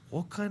 Like,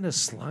 what kind of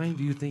slime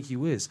do you think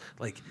you is?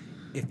 Like,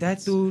 if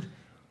that dude,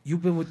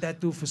 you've been with that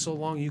dude for so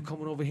long, you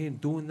coming over here and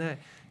doing that,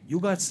 you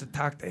got to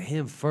talk to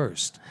him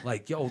first.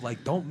 Like, yo,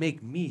 like, don't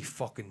make me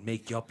fucking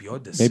make up your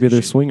decision. Maybe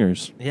they're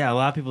swingers. Yeah, a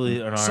lot of people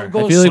are. So I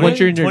go feel like once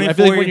swing. you're I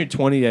feel like when you're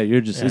 20, yeah, you're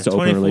just it's an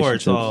open 24, relationship.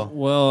 it's all.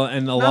 Well,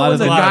 and a Not lot when of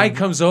the the guy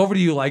comes over to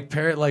you like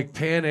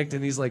panicked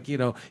and he's like,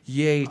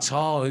 yay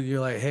tall, and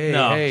you're like, hey,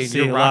 No, hey, see,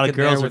 you're a lot rocking of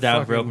girls there are with down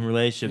fucking- broken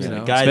relationships. you and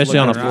know. guys especially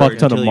on a looking fuck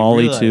ton until of he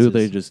Molly too. realizes-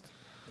 They just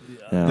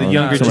The younger I'm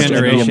not talking about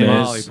generation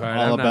no is Molly part.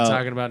 all I'm about- not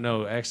talking about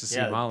no ecstasy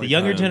Yeah, Molly the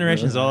younger part.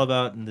 generation is all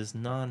about this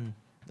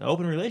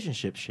open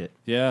relationship shit.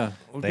 yeah,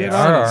 Well, They get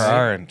are or on it.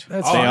 aren't.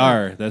 That's they fine.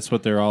 are. That's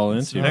what they're all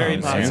into. very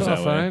It popular. seems That's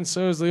all that way. fine.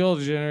 So is the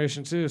older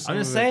generation too. Some I'm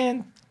just of it-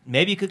 saying,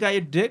 maybe you could got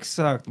your dick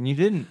sucked and you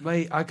didn't.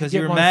 Mate, I could 'Cause get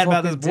you were my mad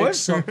about fucking this dick boyfriend.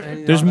 sucked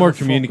any There's other more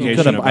fucking- communication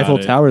could have about Eiffel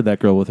it. Towered that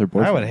girl with her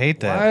boyfriend. I would hate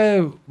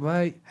that.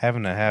 Why,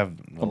 Having to have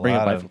a I'll bring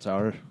up lot Eiffel of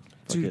Tower. Fuck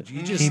dude? it.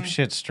 You just keep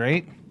shit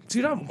straight.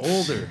 Dude, I'm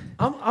older.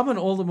 I'm an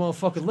older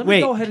motherfucker. Let Wait.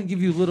 me go ahead and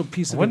give you a little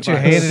piece of Wouldn't you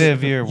advice. hate it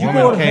if your You woman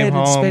go came ahead and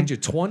home? spend your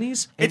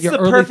 20s and It's your the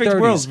early perfect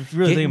 30s world, if you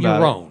really getting think about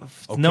your it. own.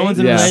 If no one's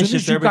in a As soon relationship,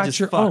 as you everybody got just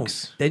your own,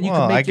 fucks. then you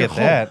Well, can I make your get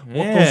home. that. What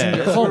goes in Yeah, your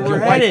that's home? where Your we're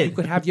wife, headed. you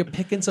could have your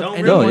pickings of Don't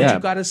anyone really- you yeah.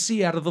 got to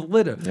see out of the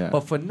litter. Yeah.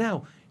 But for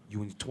now,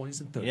 you in your 20s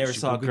and 30s. You never you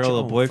saw a go get girl your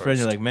with a own boyfriend,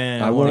 you're first. like,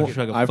 man, I I want won't.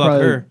 to I fuck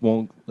probably her.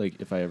 won't like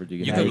if I ever do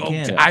get You married. could go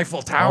can. to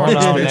Eiffel Tower. Hold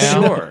on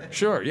now.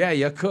 Sure. Yeah,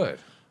 you could.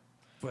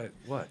 But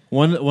what?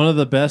 One of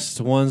the best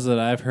ones that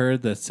I've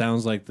heard that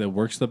sounds like that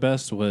works the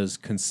best was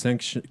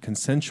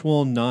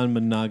consensual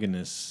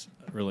non-monogamous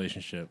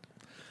relationship.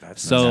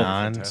 That's So-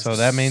 So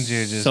that means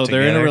you're just so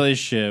they're in a together?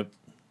 relationship,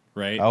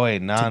 right? Oh wait,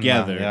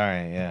 together. All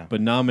right, yeah.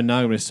 But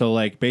non-monogamous. So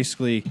like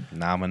basically,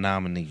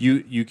 Nominee.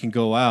 you can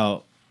go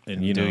out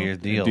and you do know your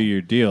and deal. do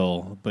your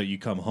deal, but you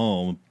come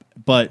home.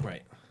 But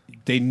Right.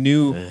 they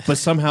knew, but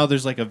somehow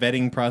there's like a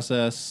vetting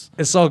process.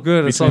 It's all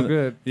good. It's all between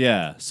the- good.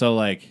 Yeah. So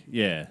like,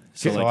 yeah.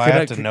 So So like, I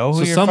have to know who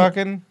so you're some-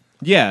 fucking.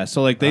 yeah.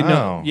 So like they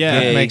know. Oh, Yeah.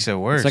 that makes it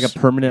worse. It's like a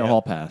permanent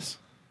hall pass.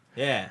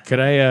 Yeah. Could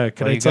I Well, you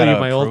tell you gotta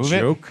my old approve it?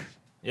 joke?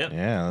 Yep.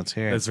 Yeah, let's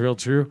hear it. That's real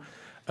true.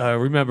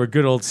 Remember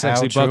good old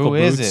sexy true buckle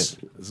is boots?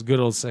 it? It's good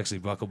old sexy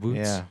buckle boots.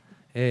 Yeah.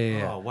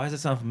 Yeah. Oh, why does it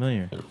sound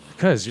familiar?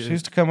 Because She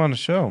used to come on the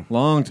show.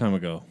 Long time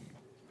ago.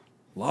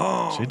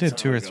 She did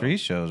 2 or 3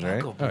 shows,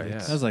 right? oh yeah,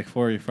 That was like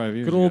 4 or 5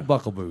 years. good ago. old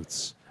buckle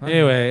boots.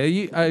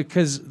 Anyway,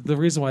 because the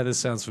reason why this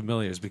sounds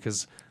familiar is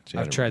because She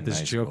had I've a tried this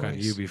nice joke on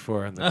voice. you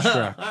before on the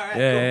truck.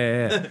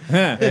 Yeah.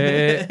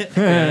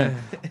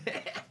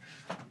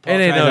 It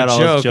ain't tries no out all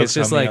his joke. jokes It's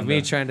just on me like on me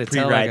the trying to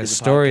tell pre-ride like a to the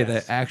story podcast.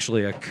 that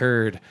actually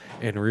occurred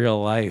in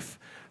real life.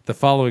 The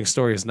following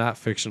story is not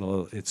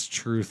fictional; it's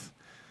truth.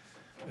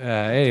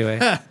 Anyway,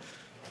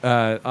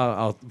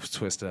 I'll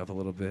twist it up a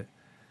little bit.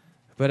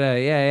 But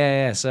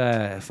yeah.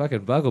 So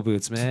fucking Buckle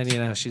Boots, man. You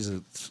know, she's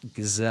a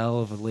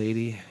gazelle of a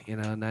lady. You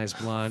know, nice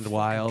blonde,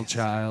 wild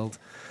child.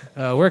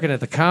 Working at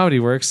the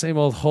Comedy Works, same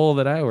old hole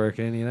that I work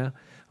in. You know.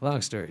 Long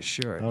story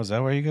short. Oh, is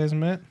that where you guys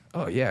met?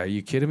 Oh yeah, are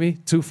you kidding me?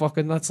 Two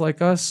fucking nuts like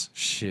us?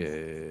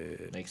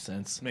 Shit. Makes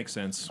sense. Makes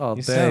sense. All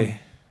You day.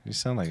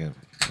 sound like a.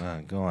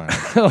 Go on.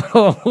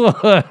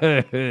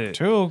 Two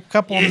Two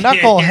couple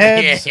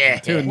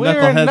knuckleheads. Two We were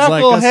knuckleheads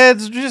like us.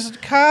 knuckleheads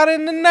just caught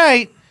in the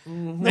night.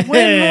 The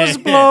wind was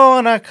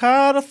blowing. I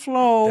caught a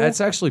flow. That's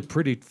actually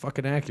pretty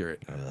fucking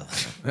accurate.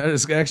 That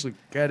is actually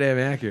goddamn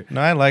accurate. No,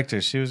 I liked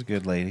her. She was a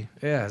good lady.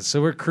 Yeah,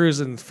 so we're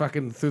cruising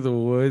fucking through the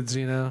woods,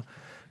 you know.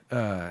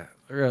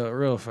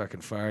 Real fucking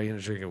far, you know,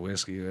 drinking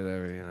whiskey,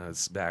 whatever, you know,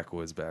 it's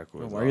backwoods. Why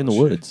all are you in the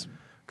shit. woods?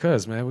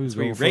 Cause man, we was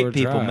We going for rape a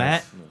people, drive.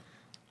 Matt.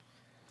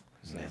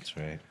 That's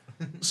right.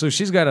 So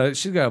she's got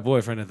a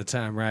boyfriend at the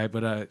time, right?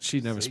 But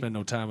she never spent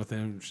no time with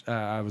him.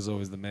 I was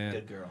always the man.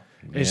 Good girl.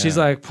 And she's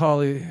like,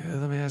 Paulie,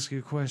 let me ask you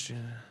a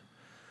question.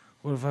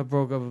 What if I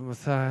broke up with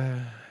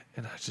Matthias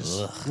and I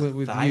just went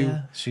with you?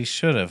 Thaya? She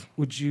should have.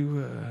 Would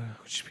you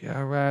be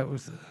all right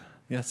with the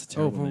Yeah, it's a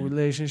terrible open name.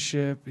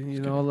 relationship? And, you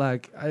know,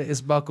 like,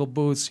 it's Buckle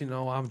Boots, you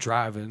know, I'm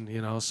driving,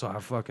 you know, so I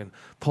fucking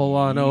pull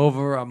on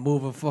over. I'm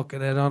moving fucking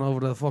head on over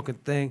to the fucking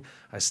thing.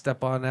 I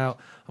step on out.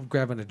 I'm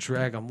grabbing a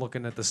drag. I'm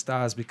looking at the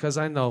stars because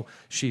I know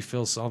she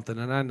feels something,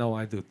 and I know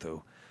I do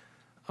too.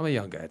 I'm a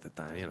young guy at the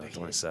time, you know,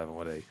 27,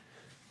 what a...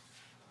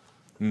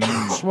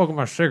 Smoking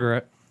my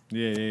cigarette.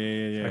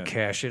 Yeah. I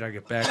cash it. I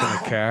get back in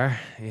the car,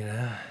 you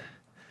know,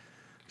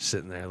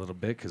 sitting there a little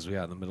bit because we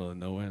out in the middle of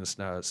nowhere and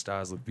the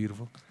stars look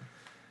beautiful.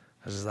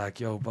 I was just like,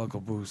 yo, Buckle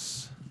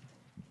Boost.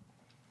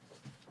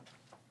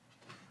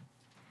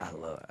 I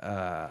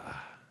love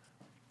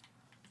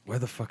where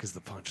the fuck is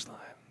the punchline?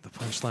 The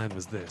punchline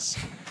was this.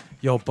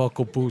 Yo,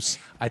 Buckle Boost,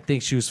 I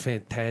think she was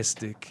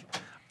fantastic.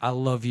 I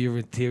love your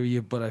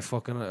interior, but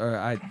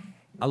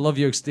I love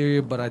your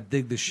exterior, but I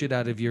dig the shit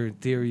out of your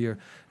interior.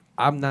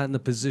 I'm not in the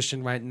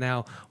position right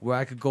now where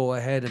I could go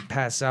ahead and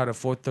pass out at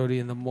 4:30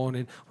 in the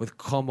morning with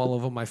cum all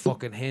over my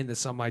fucking hand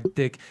that's on my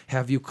dick.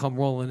 Have you come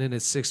rolling in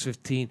at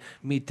 6:15?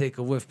 Me take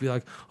a whiff, be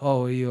like,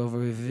 "Oh, are you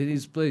over at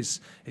Vinny's place?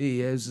 He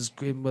has his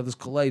grandmother's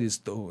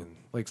colitis doing."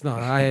 Like, no,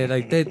 I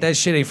like that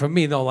shit ain't for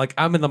me. No, like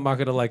I'm in the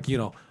market of like, you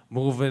know,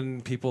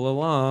 moving people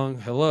along.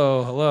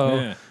 Hello.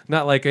 Yeah.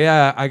 Not like,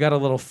 yeah, I got a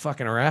little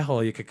fucking rat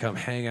hole you could come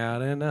hang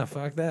out in. No,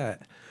 fuck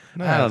that.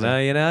 No, I don't it's a- know.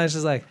 You know, it's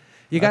just like.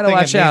 You I gotta think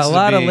it watch out. needs A to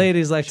lot of be-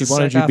 ladies like She to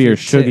wanted suck you to off be your her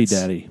sugar tits.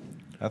 daddy.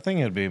 I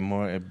think it'd be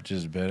more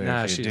just better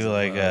Nah, if you she's do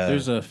like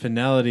There's a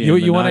finality. You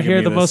in want to hear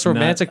monogamy the most that's not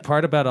romantic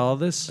part about all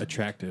this?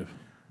 Attractive.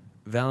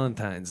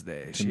 Valentine's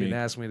Day. She me. had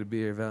asked me to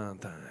be her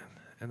Valentine,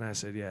 and I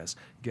said yes.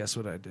 Guess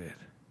what I did?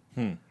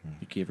 You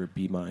gave her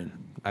be mine.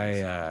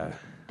 I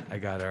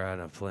got her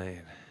on a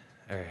plane,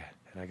 and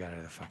I got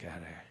her the fuck out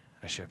of here.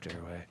 I shipped her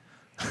away.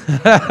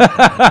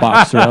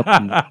 Box her up.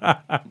 And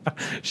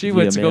She Via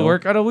went to go mail.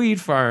 work on a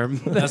weed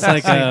farm. That's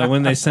like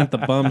when they sent the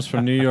bums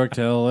from New York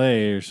to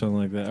L.A. or something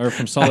like that, or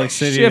from Salt Lake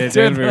City to Shipped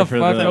her Denver the for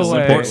fuck the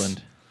away.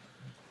 Portland.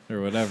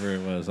 or whatever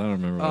it was. I don't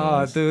remember. What it Oh,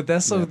 was. dude,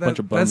 that's Yeah, a bunch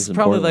of bums that's in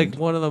probably Portland. like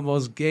one of the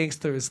most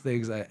gangsterest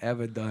things I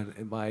ever done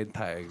in my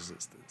entire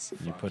existence.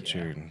 you put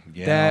your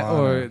gal That on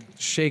or her.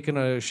 shaking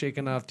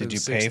off. Did them you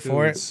six pay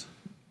for it? dudes.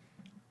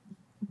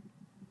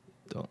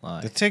 Don't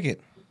lie. the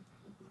ticket.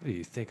 What do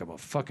you think? I'm a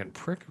fucking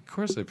prick? Of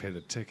course I paid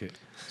a ticket.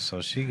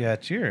 So she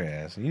got your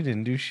ass. You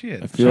didn't do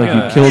shit. I feel like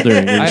Yeah. you killed her,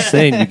 and you're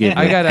saying you gave her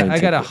I got a I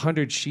got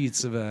 100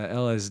 sheets of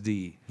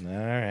LSD. All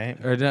right.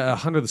 Or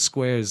 100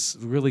 squares,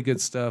 really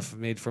good stuff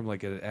made from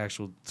like an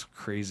actual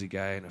crazy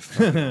guy in a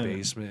fucking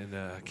basement in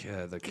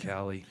the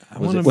Cali.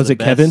 Was it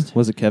Kevin?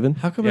 Was it Kevin?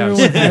 How come Yeah,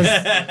 everyone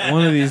has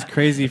one of these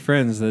crazy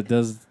friends that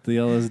does the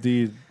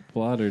LSD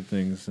blotter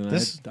things, and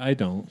This- I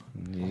don't?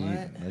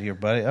 Your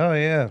buddy. Oh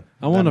yeah.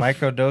 I wanna That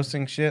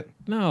microdosing shit.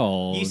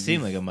 No, You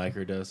seem like a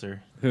microdoser.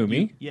 who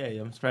me? Yeah,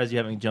 I'm surprised you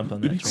haven't jumped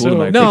on that. cool train.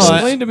 to No,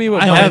 explain to me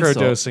what I have-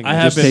 microdosing I is.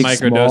 have Just been take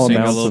small microdosing a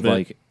amounts little of bit.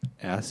 like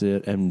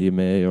acid,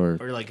 MDMA, or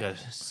Or like a.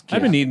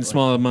 I've been eating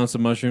small amounts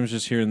of mushrooms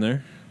just here and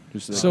there.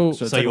 just So- it's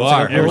So like you a-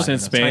 are it's like a ever little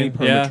since tiny Spain,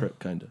 perma yeah. trip,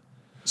 kind of.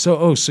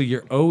 So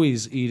you're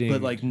always eating,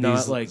 But like not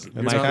these like It's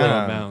micro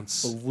kinda-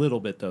 amounts. a little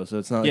bit though. So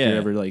it's not like Yeah. you're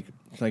ever like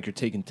it's like you're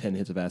taking 10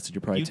 hits of acid.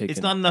 You're probably taking.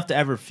 It's not enough to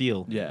ever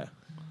feel Yeah,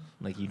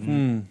 like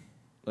you.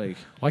 like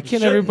Why can't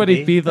shouldn't everybody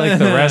be. be like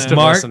the rest of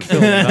us and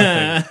feel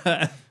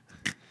nothing?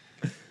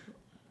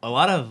 A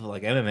lot of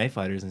like MMA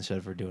fighters and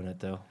shit are doing it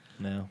though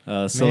now.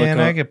 I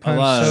get punched a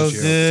lot so of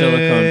good.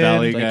 Silicon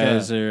Valley Like,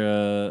 guys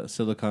are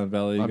Silicon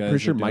Valley I'm guys.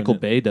 pretty sure are doing Michael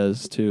it. Bay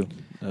does too.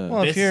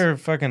 Well, if Bisping you're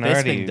fucking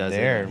already does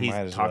there, it. He might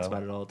as talks well.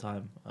 about it all the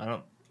time. I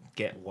don't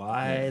get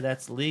why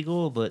that's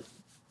legal, but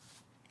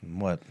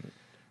What?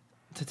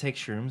 to take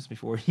shrooms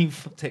before you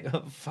take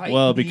a fight.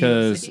 Well, in the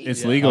because UFC?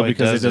 it's Yeah. legal Oh, it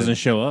because it doesn't. doesn't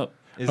show up.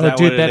 Is Oh, that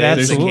dude, what that it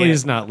is? absolutely They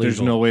is can't- not legal.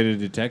 There's no way to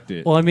detect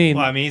it. Well, I mean,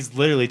 Well, I mean, he's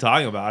literally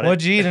talking about it.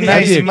 What'd you eat? A Can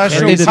nice they- can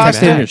mushroom they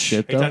test it in your pasta.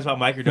 shit He though? talks about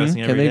microdosing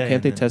Can every they day, can't they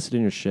and then- test it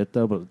in your shit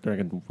though? But they're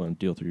gonna want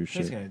to deal through your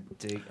He's shit. gonna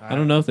dig. I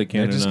don't know if they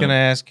can. They're or just not. gonna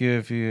ask you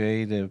if you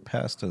ate a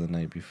pasta the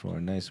night before.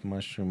 Nice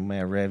mushroom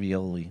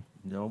ravioli.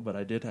 No, but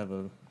I did have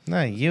a.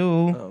 Not you.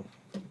 Oh,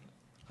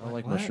 I don't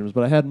like mushrooms,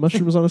 but I had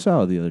mushrooms on a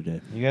salad the other day.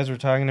 You guys were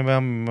talking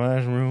about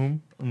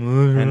mushroom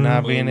and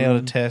not being able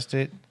to test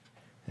it.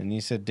 And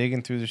you said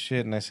digging through the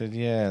shit. And I said,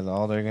 yeah,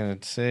 all they're going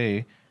to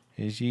say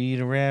is you eat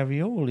a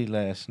ravioli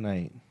last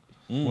night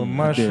with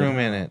mushroom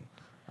in it.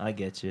 I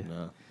get you.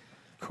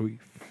 I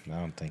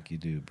don't think you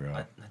do, bro.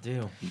 I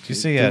do. Did you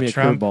see Give me a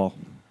Trump curveball.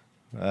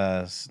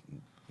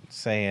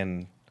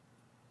 saying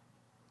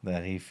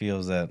that he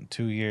feels that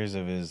 2 years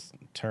of his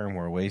term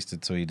were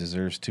wasted, so he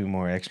deserves 2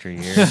 more extra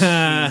years? He's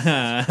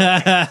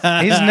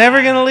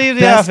never going to leave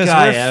the Best office.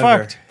 guy We're ever.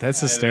 fucked. that's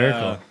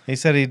hysterical. He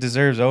said he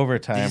deserves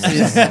overtime or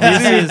This something.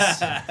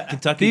 is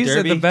Kentucky These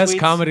Derby are the best tweets.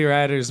 comedy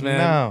writers, man.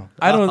 No.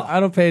 I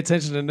don't pay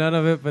attention to none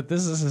of it, but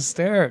this is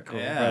hysterical,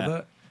 Yeah.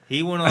 brother.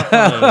 He went off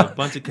on a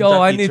bunch of Kentucky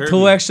Yo, I need Derby.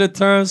 2 extra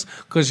terms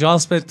because y'all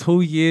spent 2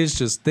 years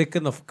just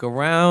dicking the fuck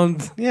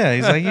around. Yeah,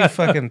 he's like, you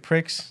fucking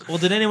pricks. Well,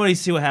 did anybody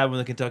see what happened with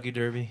the Kentucky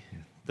Derby?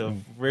 The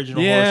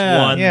original Yeah.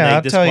 horse won. Yeah, they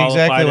I'll tell you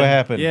exactly disqualified what him.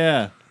 happened.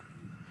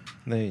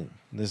 Yeah.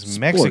 This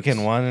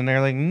Mexican one, and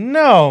they're like,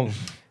 no,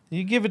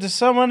 you give it to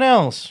someone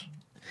else.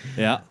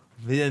 Yeah.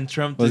 Then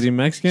Trump Was he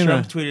Mexican?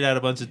 Trump tweeted out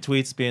a bunch of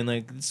tweets being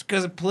like, "It's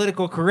because of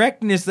political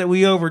correctness that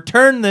we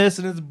overturned this,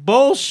 and it's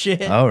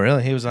bullshit." Oh,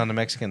 really? He was on the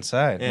Mexican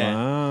side. Yeah.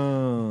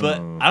 Wow. But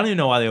I don't even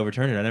know why they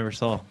overturned it. I never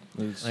saw.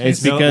 It's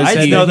So because I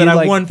just he- know that he, I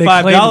like, won they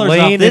 $5 claimed off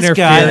lane this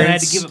guy, and I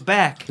had to interference. give it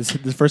back. This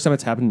is the first time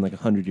it's happened in like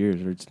 100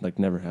 years, or it's like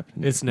never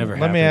happened. It's never Let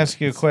happened. me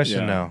ask you a question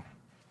yeah. now.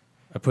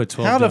 I put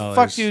 $12. How the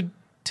fuck do you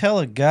tell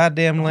a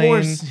goddamn lane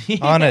Horse, yeah.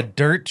 on a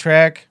dirt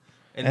track,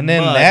 and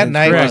then mud that and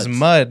night was ruts.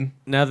 mud?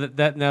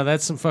 Now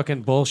that's some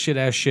fucking bullshit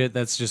ass shit.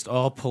 That's just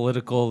all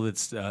political.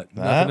 That's nothing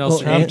else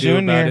you Trump can do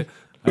about Jr.. it.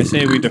 I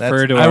say we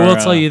defer to I our will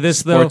tell you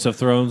this, though. Sports of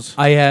Thrones.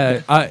 If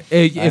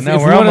know,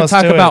 we we're want to almost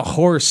talk to about it.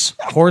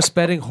 horse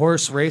betting,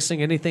 horse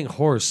racing, anything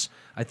horse,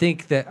 I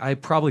think that I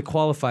probably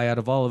qualify out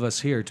of all of us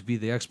here to be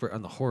the expert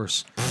on the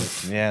horse.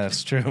 Yeah,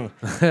 that's true.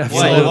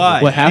 Why?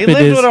 What He happened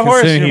lived is with a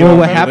horse. Considering you he well, know,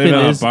 what remember? happened lived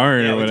on a is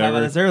barn Yeah, or we talked about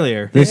whatever. this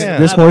earlier. this Yeah.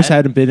 this Not horse bad.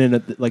 hadn't been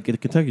in like the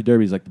Kentucky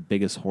Derby is like the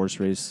biggest horse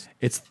race.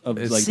 It's Of,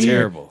 it's like,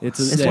 terrible.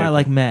 That's why I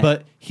like Matt.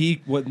 But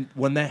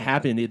when that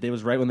happened, it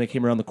was right when they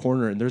came around the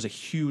corner, and there's a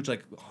huge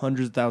like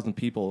hundreds of thousand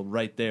people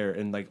right there,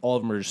 and like all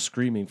of them are just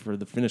screaming for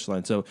the finish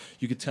line. So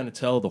you could kind of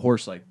tell the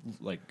horse like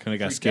Kinda got freaked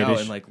out skittish.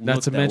 and like Not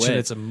looked to that mention way.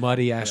 it's a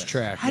muddy ass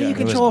track. How do you it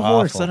was control a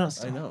horse?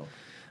 awful. I know.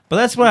 But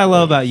that's what I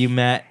love about you,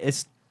 Matt.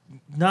 It's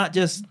not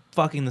just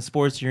fucking the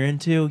sports you're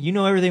into. You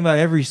know everything about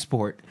every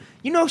sport.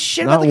 You know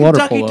shit Not about the water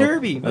Kentucky polo.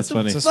 Derby. That's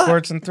What the funny. It's fuck?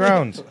 Sports and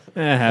Thrones. It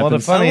Well, the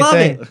happens. funny I love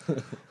thing,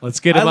 it. Let's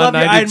get I him love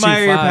on your, I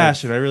admire your 92.5.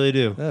 passion. I really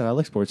do. Yeah, I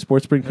like sports.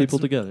 Sports bring people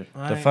together.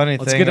 the funny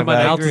Let's thing get him on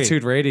about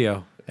altitude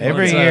radio.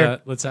 Every Let's,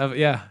 year- let's have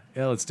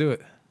let's do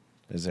it.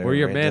 is there We're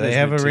your do they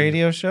have a management team.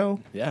 radio show?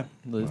 Yeah,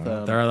 with,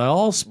 They're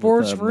all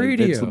sports with, like,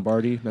 radio. Vince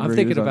Lombardi. Remember I'm he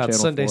thinking was on about Channel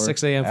Sunday 4?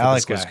 6 a.m. for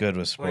Alec this was guy. good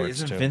with Wait, sports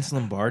isn't too. Vince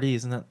Lombardi?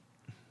 Isn't that?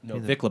 No,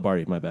 Vic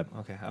Lombardi. My bad.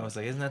 Okay, I was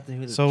like, isn't that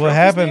who the So what trophy's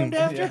happened named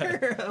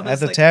after? I At was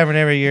the like, tavern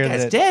every year,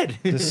 guy's that dead.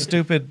 this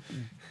stupid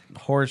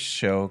horse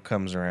show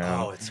comes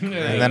around, Oh, it's great.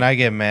 and then I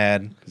get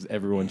mad Because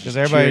everyone because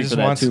everybody just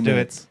wants to do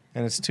it,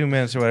 and it's 2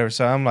 minutes or whatever.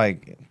 So I'm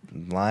like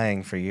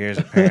lying for years.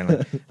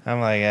 Apparently,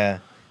 I'm like,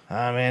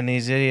 oh man,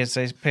 these idiots,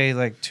 they paid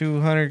like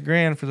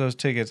 $200,000 for those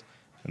tickets,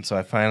 and so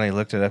I finally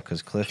looked it up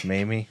because Cliff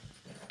made me.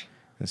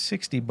 It's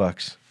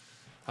 $60.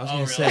 I was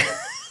gonna say,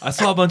 I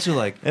saw a bunch of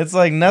like. It's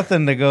like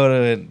nothing to go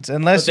to it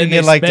unless But you then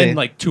get they like spend the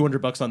like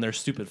 $200 on their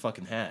stupid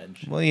fucking hat.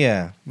 well,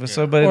 yeah. But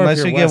so, but Or if unless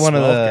you're you get Wes one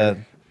of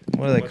Welker. the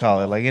what do they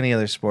call it? Like any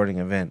other sporting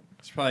event,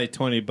 It's probably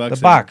 $20. the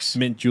at box.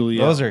 Mint Juliet.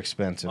 Those are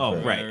expensive. Oh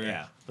bro. right,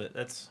 yeah, but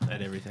that's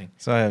at everything.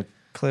 So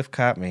Cliff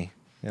caught me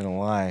in a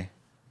lie.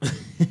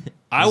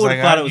 I He's would like,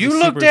 have thought it was. you a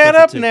look super that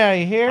up expensive too. now.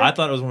 You hear? I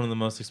thought it was one of the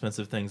most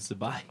expensive things to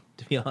buy.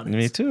 To be honest,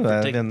 Me too. for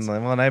I've tickets.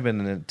 been well, and I've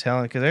been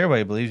telling because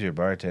everybody believes you're a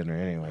bartender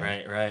anyway.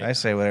 Right, right. I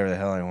say whatever the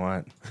hell I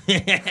want.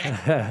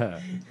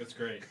 That's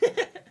great.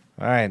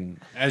 All right.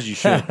 As you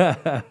should.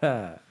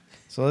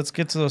 So let's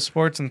get to those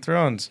sports and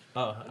thrones.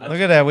 Oh, Look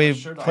at that. We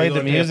Sure, played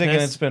are the you music gonna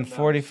and piss? it's been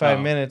 45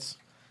 Oh. minutes.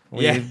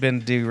 We've Yeah. been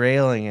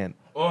derailing it.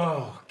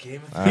 oh,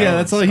 Game of Yeah,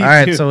 that's all you All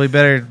right, do. so we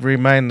better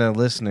remind the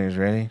listeners.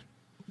 Ready?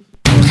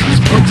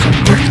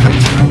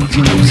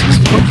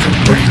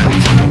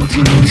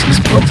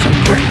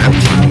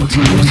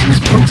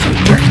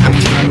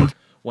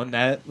 When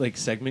that like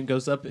segment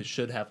goes up, it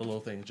should have a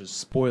little thing just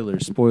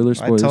spoilers, spoilers,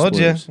 I spoilers. told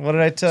spoilers. you. What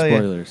did I tell you?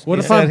 Spoilers. What He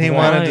if said I'm he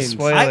wanted the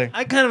blind? spoiler?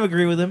 I kind of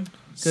agree with him.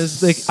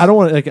 Because like I don't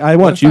want like I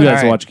want if you I- guys to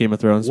alright. watch Game of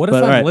Thrones. What if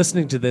but, I'm alright.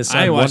 listening to this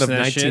I on one watched of that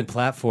 19 shit.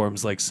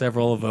 platforms, like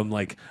several of them,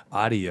 like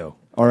audio?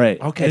 All right.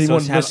 Okay, so anyone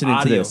let's have listening to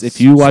audio. this,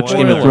 if you watch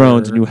Game of Spoiler.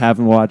 Thrones and you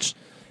haven't watched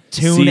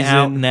Tune season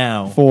out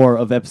now. 4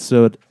 of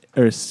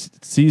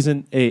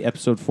season 8,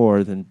 episode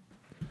 4, then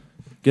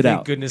get Thank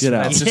out. goodness Get for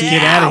out. that. Just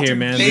get out of here,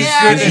 man.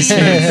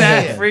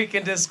 that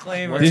freaking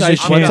disclaimer.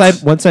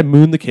 Once I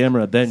moon the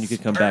camera, then you can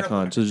come back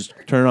on. So just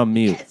turn it on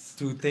mute.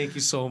 Dude, thank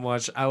you so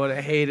much. I would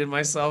have hated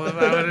myself if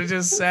I would have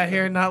just sat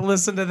here and not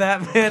listened to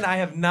that, man. I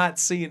have not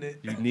seen it.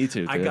 You need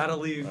to. I dude. gotta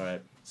leave. All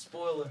right.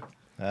 Spoiler.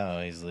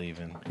 Oh, he's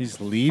leaving. He's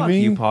Fuck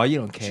leaving. you, Paul. You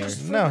don't care.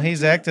 No,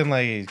 he's acting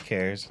like he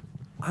cares.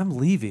 I'm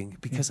leaving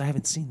because I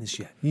haven't seen this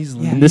yet. He's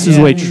Yeah. And this is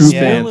the way true Yeah.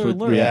 fans Spoiler would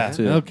alert. react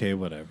to. Okay,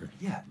 whatever.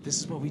 Yeah, this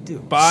is what we do.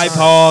 Bye,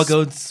 Paul.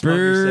 Go smoke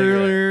your cigarette.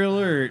 Spoiler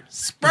alert.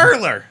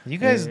 Spurler. You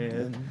guys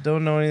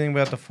don't know anything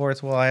about the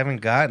fourth wall. I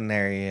haven't gotten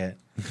there yet.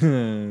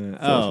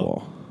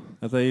 Oh,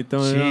 I thought you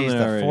throwing it on Jeez, there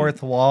the already.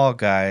 fourth wall,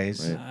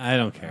 guys. I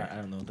don't care. I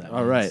don't know what that All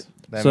means. right.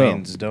 That So-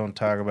 means don't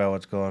talk about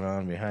what's going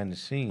on behind the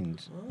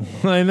scenes.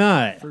 Why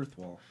not?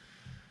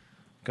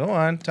 Go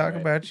on, talk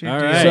about you. All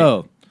dude. right.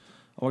 So,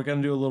 we're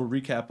going to do a little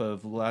recap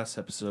of the last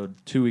episode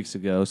 2 weeks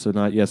ago. So,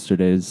 not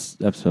yesterday's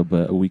episode,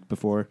 but a week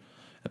before,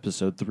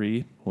 episode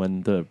 3,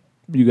 when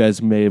you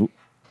guys may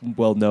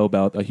well know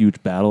about a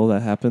huge battle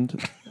that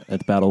happened at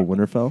the Battle of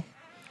Winterfell.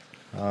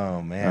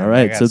 Oh man! All I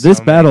right, got so this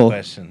many battle,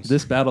 questions.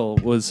 this battle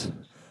was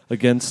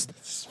against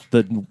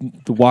the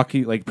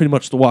Walking, like pretty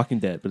much the Walking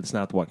Dead, but it's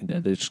not the Walking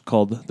Dead. It's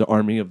called the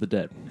Army of the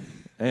Dead,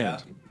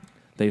 and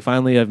they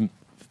finally have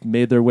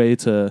made their way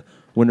to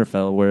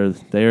Winterfell, where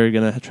they are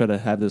gonna try to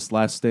have this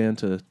last stand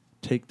to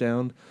take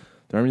down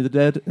the Army of the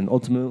Dead and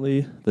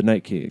ultimately the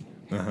Night King.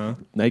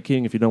 Night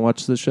King, if you don't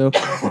watch this show,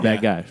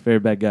 bad guy, very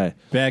bad guy.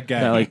 Bad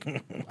guy. Got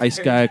like ice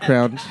guy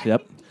crowned.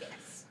 Yep.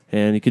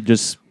 And he could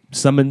just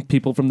summon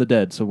people from the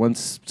dead. So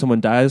once someone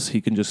dies,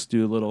 he can just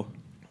do a little.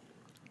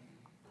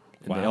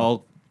 And they Wow.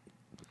 all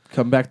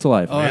come back to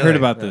life. Oh, I heard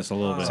about this a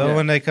little bit. So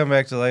when they come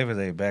back to life, are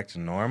they back to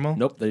normal?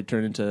 Nope, they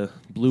turn into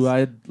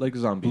blue-eyed like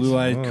zombies.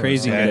 Blue-eyed, Oh,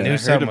 crazy yeah, I guy. knew heard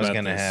something was about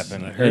gonna this.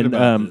 happen. I heard And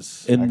about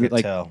this. in I the,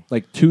 could tell.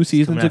 like 2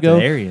 seasons Coming after ago,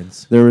 the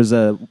Aryans. there was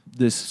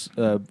this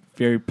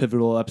very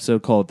pivotal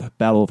episode called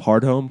Battle of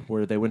Hardhome,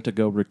 where they went to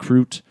go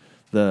recruit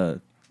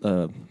the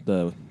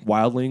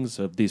wildlings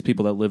of these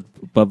people that lived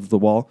above the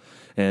wall,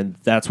 and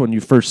that's when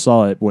you first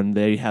saw it. When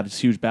they have this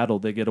huge battle,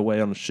 they get away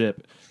on a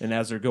ship, and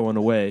as they're going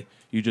away,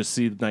 you just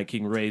see the Night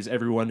King raise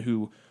everyone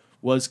who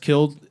was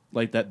killed,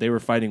 like that they were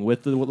fighting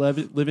with the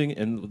living,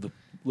 and the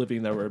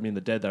living that were,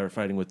 the dead that were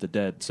fighting with the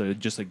dead. So it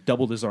just like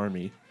doubled his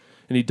army,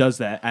 and he does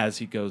that as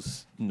he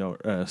goes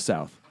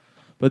south.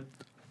 But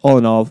all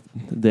in all,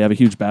 they have a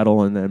huge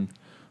battle, and then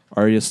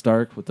Arya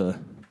Stark with the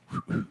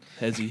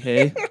hezzy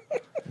hay.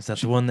 Is that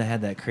the one that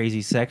had that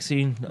crazy sex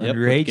scene? Yep,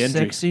 Underage with Gendry.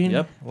 sex scene?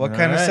 Yep. What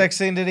kind of Alright. sex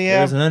scene did he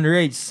There's have? an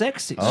underage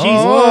sex scene.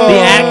 Oh. The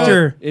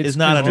actor It's is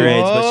not Christine-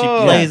 underage, but Oh.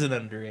 she plays an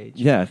underage.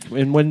 Yeah,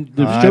 and when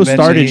the I show bet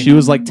started, you- she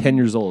was like 10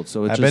 years old.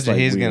 So it's I just bet you like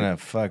he's weird. gonna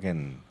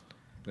fucking.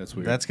 That's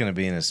weird. That's gonna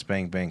be in his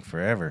spank bank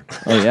forever.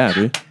 Oh yeah,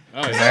 dude.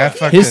 I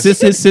fucked His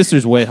this- his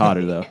sister's way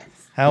hotter though.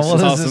 How This old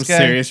is all is some this guy?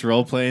 serious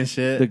role playing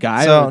shit. The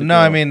guy. So or the no,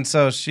 girl? I mean,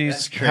 so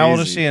she's how old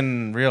is crazy. she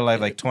in real life?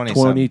 Like 20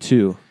 something.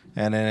 22.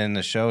 And then in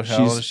the show,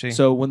 how old is she?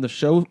 So when the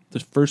show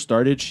first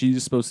started,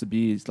 she's supposed to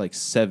be like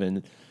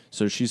 7.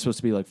 So she's supposed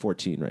to be like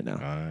 14 right now.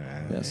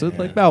 Yeah, so it's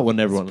like about when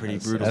everyone Pretty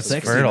has brutal That's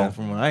sex fertile. scene,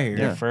 from what I hear.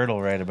 You're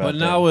fertile right about but that.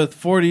 now with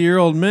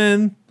 40-year-old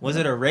men. Was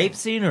it a rape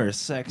scene or a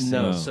sex scene?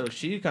 No, so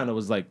she kind of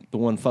was like the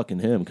one fucking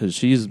him because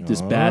she's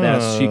this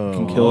badass. She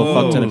can kill a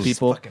fuck ton of Oh,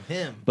 people. fucking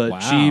him. But Wow.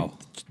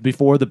 she,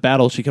 before the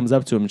battle, she comes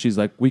up to him and she's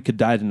like, "We could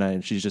die tonight."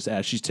 And she's just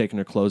as she's taking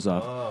her clothes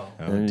off,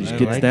 and he just I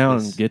gets like down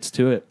this. and gets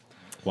to it.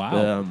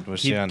 Wow. Was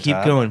she on Keep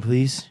top? going,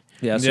 please.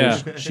 Yeah, so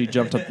Yeah. she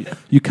jumped up.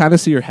 You kind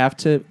of see her half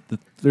tip.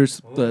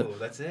 There's the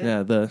that's it?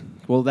 yeah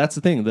that's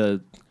the thing.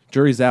 The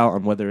jury's out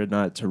on whether or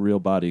not it's a real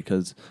body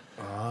because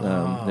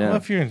Well, yeah.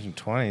 if you're in your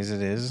 20s,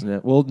 it is. Yeah,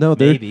 well, no,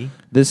 they're- Maybe.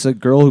 this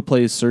girl who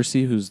plays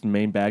Cersei, who's the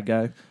main bad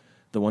guy,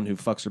 the one who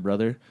fucks her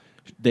brother.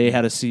 They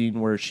had a scene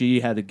where she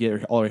had to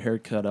get all her hair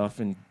cut off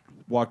and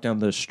walk down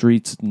the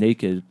streets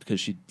naked because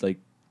she like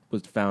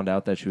was found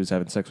out that she was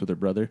having sex with her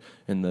brother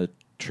in the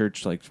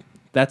church. Like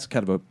that's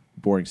kind of a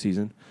boring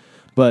season.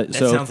 But That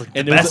so sounds like the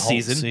and it was best a-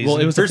 season. Well,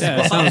 it was First a, of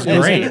all, sounds it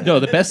was- great. No,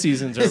 the best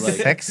seasons are like.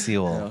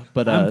 Sexual.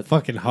 But I'm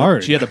fucking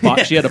hard. she had a body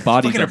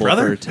Fucking her double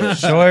brother? for her too.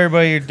 Show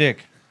everybody your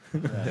dick. I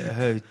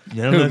don't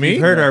know Who, if me?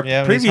 you've heard our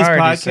Yeah, but it's previous hard,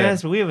 you said.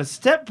 podcast, but we have a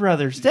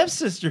stepbrother,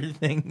 stepsister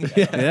thing.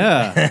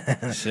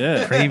 Yeah.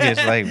 Shit. Previous,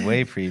 like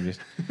way previous.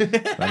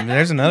 I mean,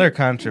 there's another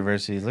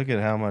controversy. Look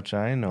at how much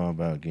I know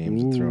about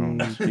Games of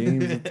Thrones.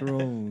 Games of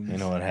Thrones. You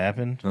know what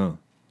happened? Oh.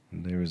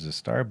 There was a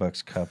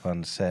Starbucks cup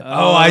on the set.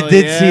 Oh, I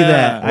did see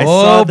that. I Oh,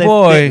 saw that.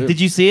 boy. Did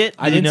you see it?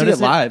 I Did you didn't see notice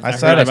it live. I I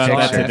saw heard the about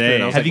that picture. today.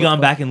 And I was Have like, you gone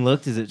what back and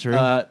looked? Is it true?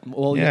 Well,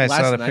 Yeah, I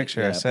last saw the night,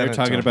 picture. I yeah. sent They're it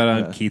talking to about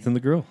him. on Keith and the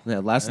Grill. Yeah,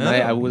 last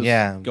night I was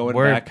Yeah, going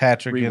we're back,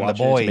 Patrick and the rewatching it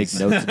boys.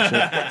 to make notes and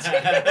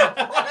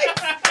shit.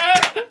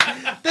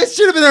 That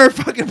should have been our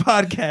fucking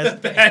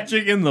podcast.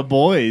 Patrick and the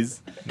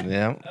boys.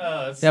 Yeah.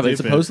 Yeah, but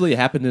supposedly it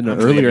happened in an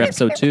earlier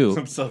episode too.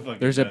 I'm so fucking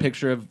There's a done.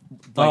 picture of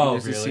Oh,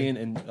 there's a really? scene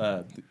and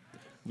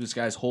this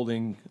guy's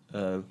holding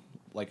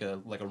like a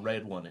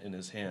red one in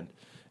his hand,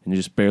 and you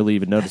just barely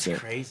even notice it.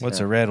 Crazy. What's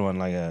a red one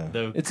like a?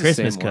 The It's the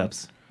Christmas same one.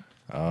 cups.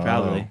 Oh,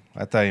 Probably.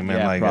 I thought you meant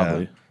Yeah, like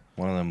probably.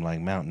 one of them like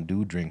Mountain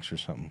Dew drinks or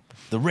something.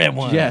 The red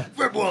one. Yeah.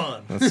 Red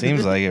one. That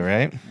seems like it,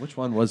 right? Which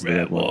one was the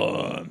red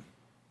one?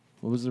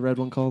 What was the red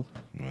one called?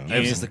 It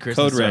was just the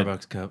Christmas Code Red.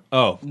 Starbucks cup.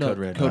 Oh, No, Code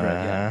Red. Code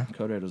Red. Yeah, Uh-huh.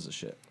 Code Red was the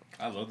shit.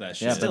 I love that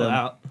Yeah, shit. Still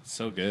out.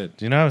 So good.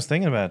 Do you know I was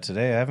thinking about it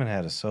today? I haven't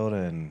had a soda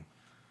in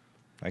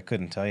I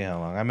couldn't tell you how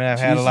long. I mean, I've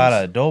had a lot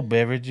of adult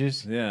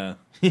beverages, Yeah.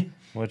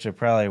 which are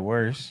probably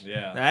worse.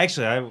 Yeah.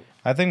 Actually,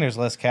 I think there's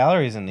less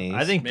calories in these.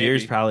 I think Maybe.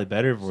 beer's probably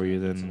better for you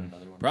than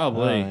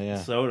Probably. yeah.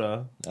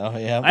 soda. Oh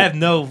yeah. I have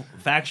no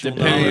factual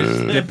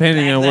knowledge.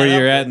 Depending Back on that where up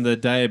you're with. at in the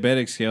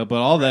diabetic scale, but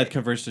all that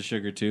converts to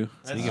sugar too.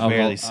 You can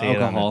barely see it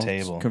on the Alcohol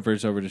table.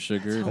 converts over to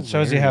sugar. That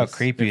shows you how If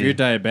creepy. you're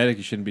diabetic,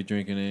 you shouldn't be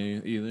drinking any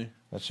either.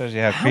 That shows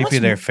you how creepy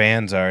their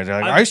fans are.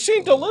 They're like, I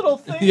seen the little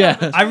thing.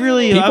 Yeah. I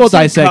really People I've seen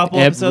dissect a couple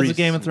episodes every of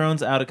Game of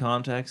Thrones out of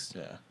context.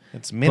 Yeah.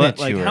 It's But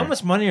miniature. like, how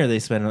much money are they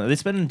spending? Are they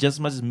spending just as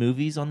much as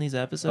movies on these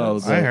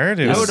episodes? Oh, I heard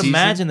it I was would season-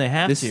 imagine they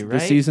have This to,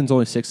 right? season's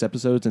only 6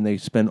 episodes, and they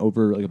spent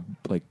over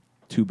like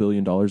 $2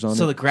 billion on so it.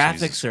 the graphics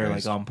Jesus are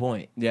Christ. like on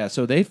point. Yeah,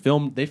 so they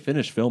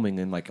finished filming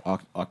in like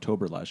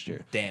October last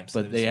year. Damn,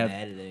 so But there was they some have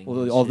editing all,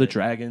 and all the shit.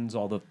 dragons,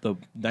 all the Night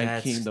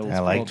That's- King. I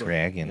like all the-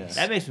 dragons.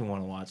 That makes me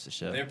want to watch the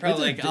show. They're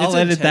probably It's like, a- I'll it's an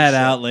edit intense that show.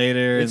 out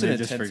later, It's and an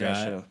they just intense ass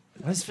forgot. show.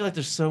 I just feel like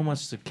there's so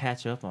much to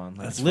catch up on.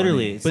 Like, That's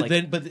literally, funny. it's But like,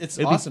 then, but it's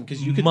it'd be awesome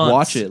because you could months.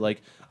 watch it.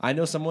 Like I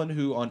know someone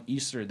who on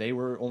Easter they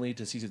were only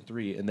to season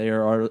 3 and they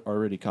are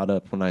already caught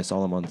up when I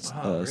saw them on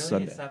oh, really?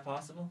 Sunday. Is that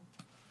possible?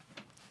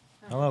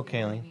 Hello,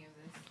 Kaylee.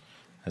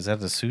 Is that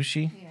the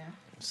sushi? Yeah.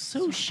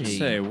 Sushi.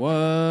 Say what?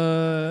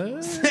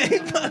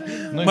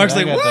 Look, Mark's I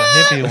like, got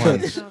the hippie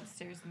ones. Go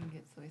upstairs and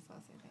get soy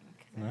sauce,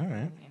 I think. All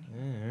right.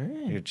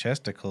 Your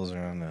chesticles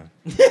are on the.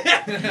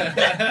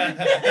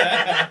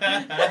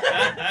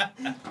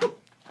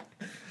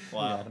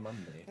 Wow.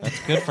 That's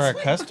good for our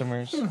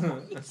customers.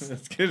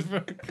 That's good for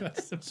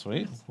customers.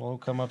 Sweet. We'll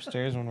come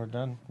upstairs when we're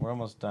done. We're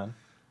almost done.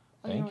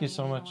 Thank you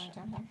so much.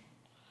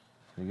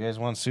 You guys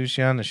want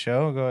sushi on the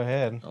show? Go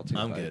ahead.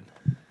 I'm good.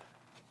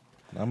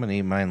 I'm gonna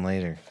eat mine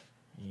later.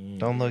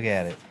 Don't look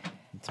at it.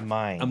 It's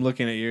mine. I'm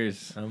looking at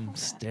yours. I'm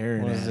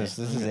staring What at is this?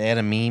 it. This is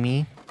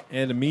edamame.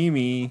 And a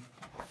Mimi.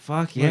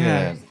 Fuck Look at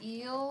yeah. that. There's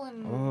eel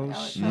and Oh,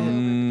 it's shit. all over, but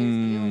there's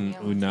eel and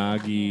yellowtail.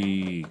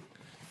 Unagi.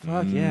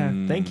 Fuck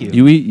yeah. Thank you.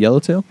 You eat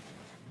yellowtail?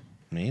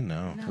 Me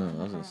no. No,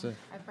 I was gonna say.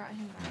 I brought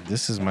him that.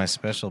 This is my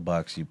special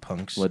box, you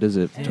punks. What is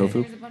it? Hey.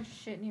 Tofu? There's a bunch of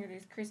shit in here.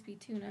 There's crispy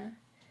tuna,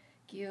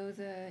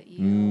 gyoza, eel,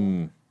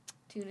 Mm.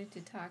 tuna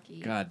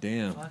tataki. God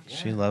damn.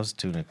 She loves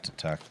tuna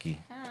tataki.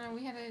 I don't know.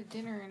 We had a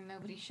dinner and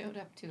nobody showed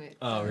up to it.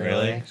 Oh, So there was,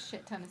 really? like,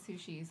 shit ton of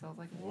sushi. So I was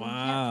like, well, we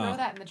Wow. can't throw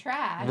that in the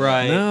trash.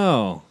 Right.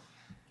 No.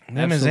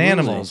 Them is Absolutely.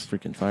 animals.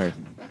 Freaking fire.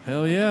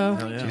 Hell yeah.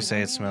 Hell yeah. Did you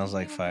say it smells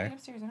like fire? Bring it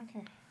upstairs. I don't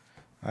care.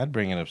 I'd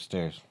bring it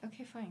upstairs.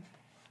 Okay, fine.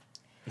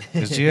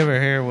 Did you ever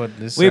hear what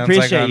this We sounds like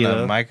appreciate on you, the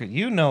though. micro?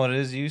 You know what it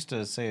is. You used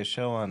to say a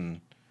show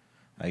on.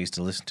 I used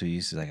to listen to. You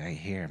used to like, I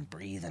hear him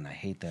breathing. I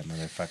hate that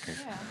motherfucker.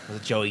 Yeah.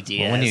 With Joey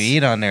Diaz. But when you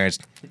eat on there, it's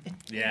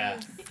Yeah.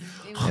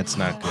 It's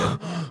not good.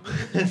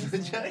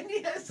 good.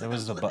 it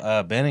was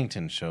the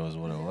Bennington show is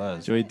what it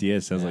was. Joey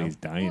Diaz sounds like he's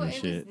dying Well, and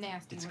it shit. was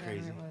nasty. It's Whatever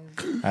crazy. It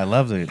was. I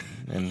loved it,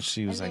 and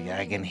she was And like, then I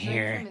when can he drank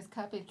hear. From his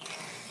cup, it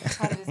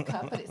out of his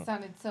cup, but it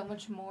sounded so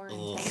much more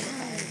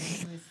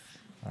intensified.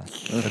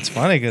 It was It's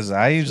funny because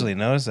I usually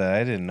notice that.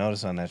 I didn't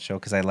notice on that show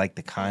because I like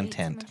the I ate too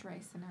content. much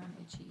rice and now I'm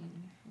itchy.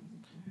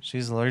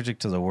 She's allergic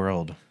to the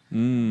world.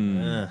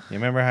 Mm. You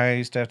remember how I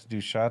used to have to do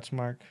shots,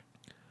 Mark?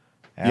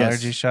 Yes.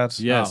 Allergy shots?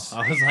 Yes. Oh,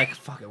 I was like,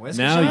 fucking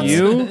whiskey Now shots?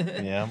 you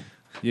Yeah.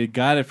 you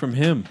got it from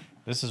him.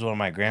 This is what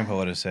my grandpa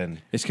would have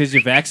said. It's because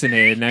you're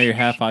vaccinated. Now you're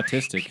half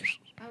autistic.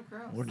 Oh,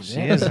 gross. What is She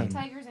that? isn't.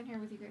 Tiger's in here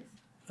with you guys.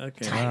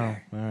 Okay.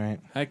 Oh, all right.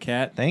 Hi,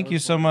 Kat. Thank you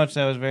so much.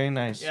 That was very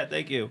nice. Yeah,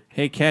 thank you.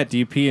 Hey, Kat. Do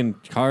you pee in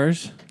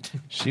cars?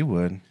 She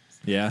would.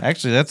 Yeah.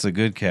 Actually, that's a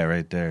good cat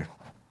right there.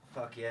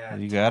 Fuck yeah.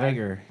 You got her?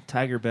 Tiger.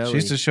 Tiger belly. She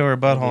used to show her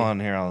butthole on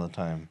here all the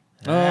time.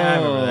 Oh, I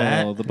remember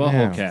that. the butthole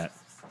Yeah. cat.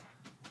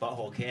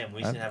 Butthole cam.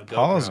 We used to have a GoPro.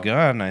 Paul's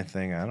gone, I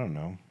think. I don't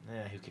know.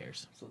 Yeah, who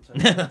cares?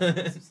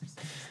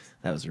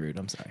 That was rude.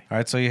 I'm sorry. All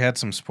right, so you had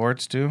some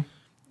sports too?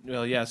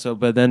 Well, yeah. So,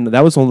 but then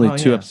that was only Oh,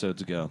 2 yeah.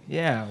 episodes ago.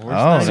 Yeah.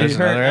 Oh, there's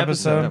another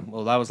episode?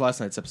 Well, that was last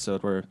night's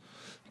episode where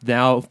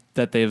now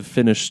that they've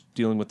finished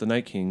dealing with the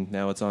Night King,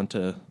 now it's on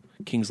to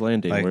King's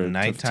Landing. Like where it's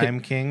Nighttime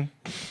King?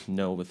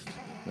 no, with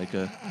like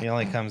a He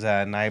only comes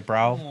out at night,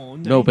 bro.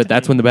 no, but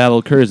that's when the battle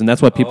occurs, and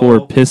that's why people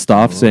were pissed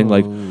off, saying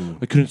like,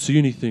 I couldn't see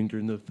anything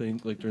during the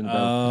thing, like during the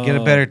battle. Get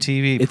a better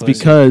TV. It's pussy.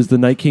 because the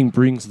Night King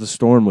brings the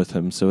storm with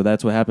him, so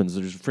that's what happens.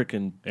 There's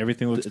freaking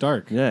Everything looks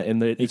dark. yeah,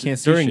 and it's can't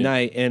see during shit.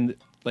 night, and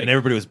like And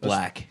everybody was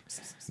black.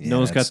 Yeah, no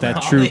one's got that's that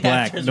not- All true the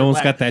black. actors No are one's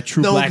black. got that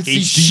true No one black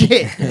can see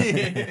HD.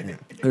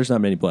 shit. there's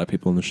not many black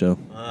people in the show.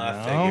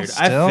 I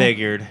still?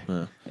 figured.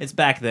 Yeah. It's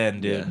back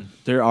then, dude. Yeah.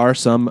 There are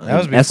some. That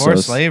was before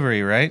Essos.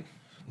 slavery, right?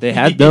 They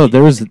had no.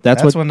 There was that's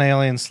That's what when they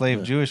only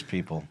enslaved Jewish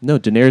people. no.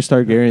 Daenerys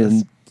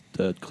Targaryen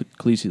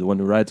Khaleesi, the one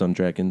who rides on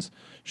dragons.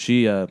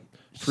 She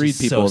freed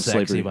She's people so of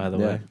sexy, slavery. by the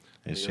Yeah. way.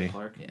 Is she?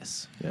 Clark?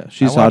 Yes. Yeah,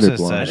 she's I watched hotter this,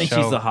 blonde. I think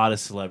show. she's the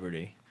hottest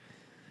celebrity.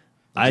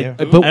 Yeah.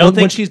 But I don't when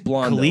think she's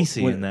blonde, though,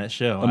 Khaleesi when- in that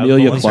show.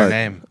 Amelia What's her Clark.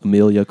 name?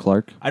 Amelia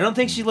Clark. I don't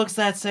think she looks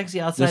that sexy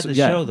outside That's- the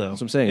yeah, show, though.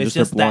 that's what I'm saying, It's just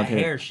her just that blonde hair.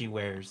 hair she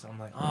wears. I'm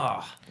like,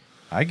 oh.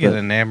 I get But-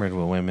 enamored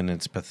with women.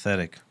 It's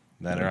pathetic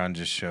that are on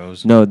just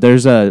shows. No,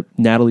 there's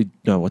Natalie.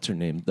 No, what's her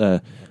name?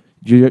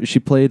 She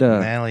played.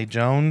 Natalie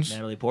Jones.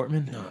 Natalie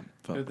Portman?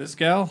 This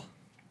gal?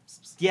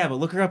 Yeah, but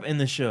look her up in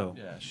the show.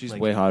 Yeah, she's Like,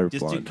 way hotter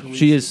just do blonde. Khaleesi.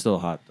 She is still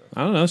hot though.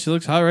 I don't know. She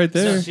looks hot right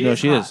there. No,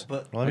 she hot, is.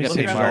 But Let me look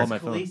see her up Mark. as On my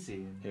phone.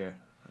 Khaleesi. Here,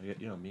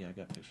 you know me. I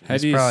got pictures. How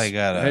do you probably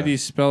got a- how do you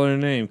spell her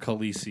name?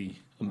 Khaleesi.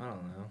 I don't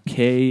know.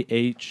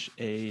 Khaleesi.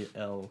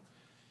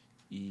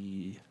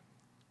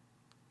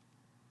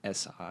 I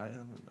don't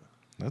know.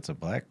 That's a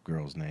black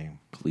girl's name.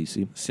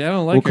 Khaleesi. See, I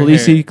don't like Well, her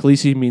Khaleesi. hair.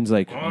 Khaleesi means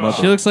like mother.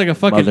 She looks like a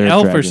fucking Mother of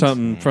elf or dragons.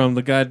 something from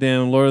the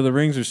goddamn Lord of the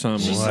Rings or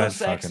something. She's so What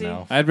sexy. fucking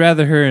elf. I'd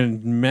rather her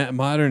in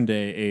modern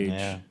day age.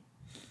 Yeah.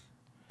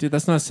 Dude,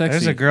 that's not sexy.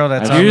 There's a girl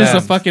that's You're on You're just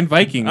that. a fucking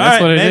Viking. All That's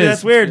right, what it maybe is.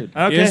 that's weird.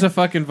 You're Okay. just a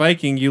fucking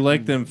Viking. You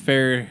like them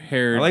fair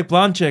haired. I like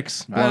blonde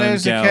chicks. Oh, blonde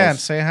there's a gals. cat.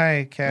 Say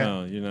hi, cat.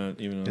 No, you're not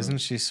even. Isn't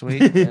she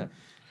sweet?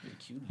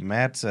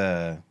 Matt's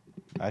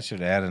I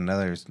should add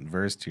another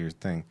verse to your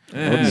thing.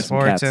 Eh. Some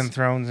Sports cats. and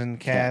thrones and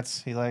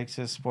cats. He likes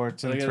his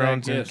sports and Look at that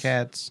thrones and gift.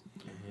 cats.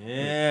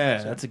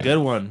 Yeah, that's a good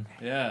one.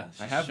 Yeah,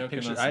 I have choking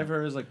pictures. on I have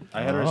her as like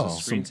I had her as Oh. a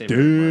Some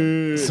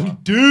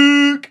screensaver.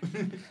 Duke.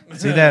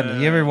 See that?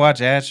 You ever watch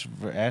Ash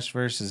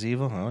versus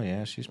Evil? Oh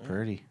yeah, she's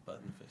pretty.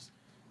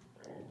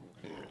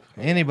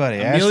 Anybody?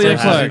 Ash Amelia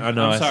versus Clark. I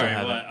know, I'm I still sorry.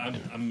 have What?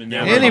 it. I'm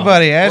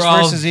Anybody? Ash We're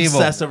all versus Evil.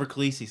 obsessed over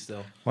Khaleesi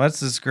still. What's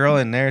this girl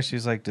in there?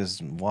 She's like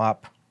this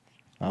WAP.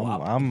 I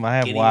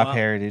have Giddy WAP wop.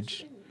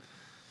 heritage.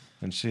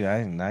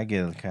 And I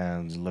get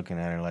kind of looking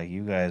at her like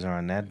you guys are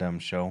on that dumb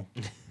show.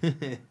 I'm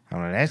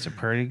like, that's a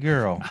pretty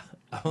girl.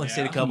 I've only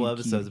seen a couple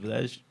episodes, but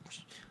I've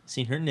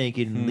seen her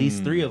naked in at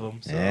least 3 of them.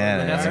 So Yeah, I'm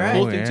like, That's all a right.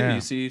 cool Oh, thing too. yeah.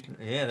 You see,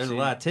 Yeah, there's a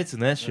lot of tits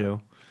in that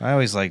show. I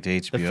always liked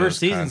HBO. The first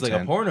season's like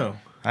a porno.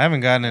 I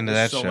haven't gotten into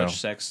that there's so show. much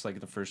sex like in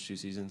the first 2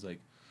 seasons. Like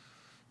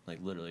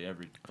literally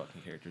every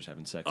fucking character's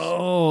having sex.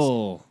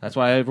 Oh, That's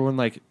why everyone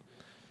like.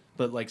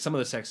 But like some of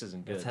the sex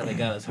isn't good. That's how they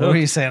got us What were hooked.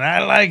 you saying? I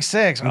like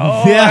sex.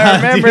 Oh, yeah, I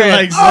remember dude, it.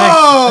 like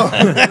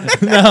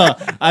sex. No,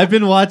 I've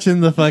been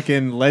watching the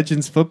fucking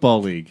Legends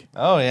Football League.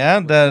 Oh yeah,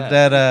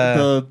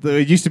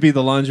 It used to be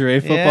the lingerie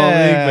football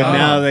Yeah. league, but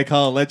now Oh. they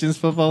call it Legends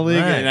Football League.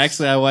 And Nice.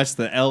 actually, I watched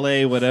the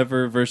LA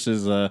whatever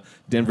versus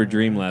Denver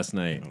Dream last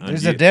night.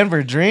 there's a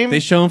Denver Dream. They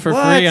show them for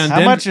What? free on How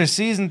Denver. much are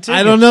season tickets?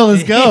 I don't know.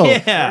 Let's go.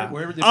 Yeah.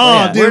 Where would they play Oh,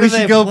 at? dude, Where we do they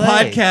should go play?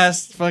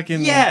 podcast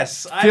fucking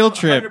Yes, field I'm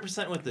trip.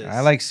 100% with this. I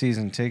like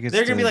season tickets.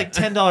 They're gonna be like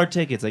 $10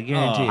 tickets. I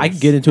guarantee. I can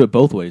get into it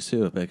both ways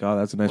too. Like, oh,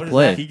 that's a nice What is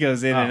play. He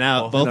goes in Oh, and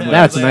out both ways. ways.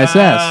 That's a nice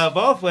ass.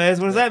 Both ways.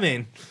 What does that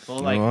mean? Well,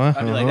 like,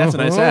 I'd be like, that's a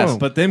nice ass.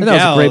 But them And that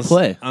was a gals great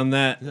play. on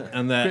that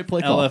Great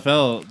play call.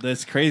 LFL,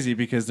 that's crazy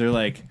because they're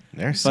like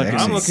They're fucking- sexy.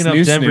 I'm looking up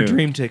Snoo Denver snoo.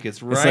 Dream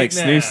tickets right it's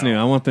like now. snoo snoo.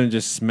 I want them to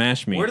just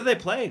smash me. Where do they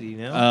play? Do you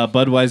know?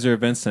 Budweiser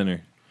Event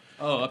Center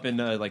Oh, up in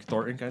like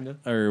Thornton, kind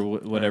of. or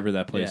whatever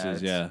that place Yeah,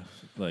 is. it's-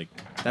 Yeah, like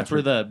That's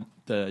where the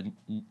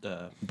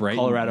Brighton,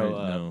 Colorado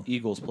right? No.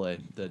 Eagles play.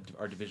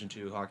 Our Division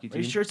II hockey Are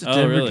team. you sure it's a Oh,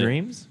 Denver really?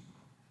 Dreams?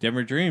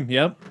 Denver Dream.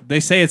 Yep, they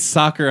say it's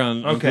soccer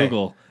on Okay.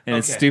 Google, and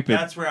it's Okay, stupid.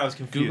 That's where I was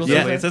confused. Google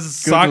Yeah, says it says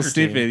it's a Google's soccer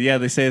stupid. team. Yeah,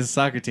 they say it's a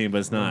soccer team, but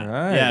it's not.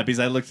 Alright. Yeah, because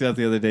I looked it up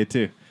the other day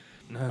too.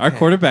 Our Okay.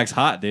 quarterback's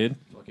hot, dude.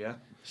 Fuck yeah.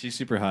 She's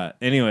super hot.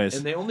 Anyways,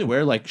 And they only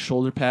wear like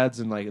shoulder pads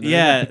and like they're in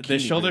yeah, a the bikini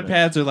shoulder pretty much.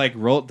 pads are like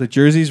rolled. The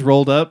jersey's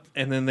rolled up,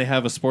 and then they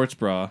have a sports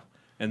bra,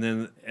 and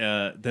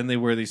then they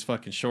wear these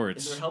fucking And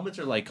shorts. their helmets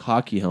are like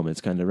hockey helmets,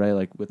 kind of right?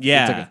 Like with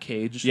Yeah. it's like a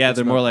cage. Yeah, It's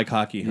they're not- more like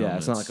hockey Yeah, helmets.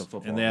 it's not like a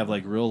football And they have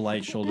like real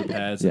light shoulder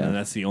pads, Yeah. and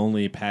that's the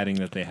only padding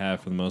that they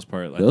have for the most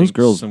part. I Those think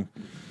girls- some-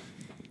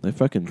 They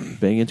fucking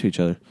bang into each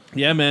other.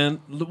 Yeah,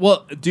 man.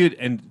 Well, dude,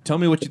 and tell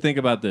me what you think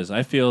about this.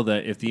 I feel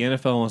that if the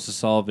NFL wants to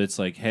solve its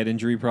like head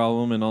injury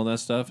problem and all that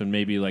stuff, and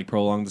maybe like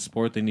prolong the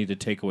sport, they need to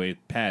take away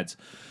pads,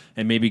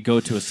 and maybe go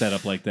to a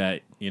setup like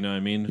that. You know what I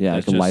mean? Yeah,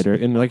 That's like a just- lighter.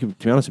 And like to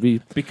be honest, it'd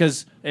be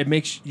because it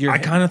makes your I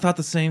kind of thought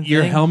the same thing.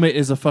 your helmet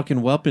is a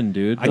fucking weapon,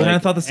 dude. I kinda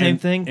thought the same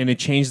and- thing. and it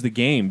changed the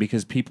game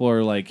because people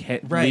are like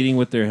Right. leading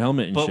with their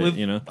helmet and But shit. with,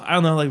 You know? I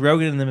don't know. Like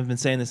Rogan and them have been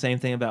saying the same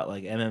thing about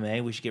like MMA.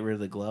 We should get rid of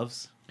the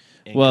gloves.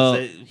 And 'cause Well,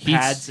 the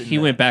pads. and he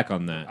the- went back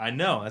on that. I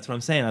know. That's what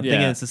I'm saying. I'm Yeah.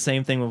 thinking it's the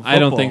same thing with football. I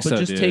don't think but so,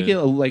 just dude. take it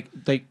like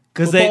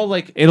 'Cause football, they-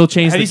 like It'll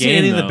change Have the you game. seen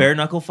any of the though. bare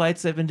knuckle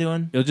fights they've been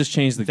doing? It'll just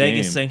change the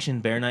Vegas game.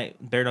 sanctioned bare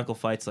knuckle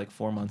fights like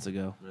 4 months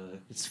ago. Really?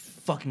 It's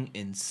fucking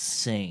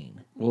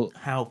insane. well,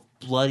 How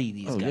bloody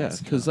these oh guys. yeah, go.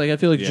 because like I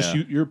feel like just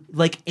Yeah. you're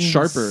like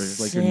sharper,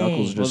 like your knuckles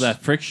insane. Well, just-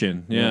 that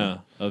friction, yeah, Yeah.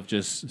 of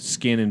just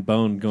skin and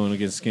bone going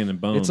against skin and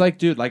bone. It's like,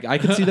 dude, like I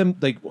could see them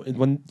like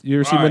when you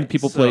ever see when Alright,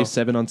 people play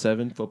so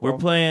 7-on-7 football. We're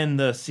playing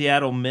the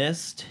Seattle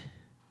Mist.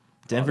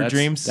 Denver that's-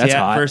 Dreams. that's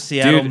hot. First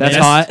Seattle dude, Mist.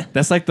 that's hot.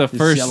 That's like the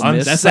first. Seattle On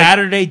Mist. That's like,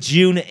 Saturday,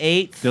 June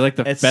 8th. they're like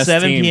the at best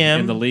 7 team p.m.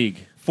 in the league.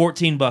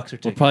 $14 or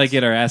tickets. We'll probably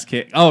get our ass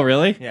kicked. Oh,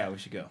 really? Yeah, we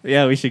should go.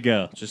 Yeah, we should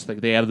go. Just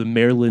like they have the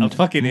Maryland I'm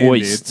fucking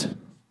Moist.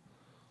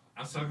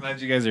 I'm so glad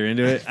you guys are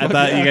into it. I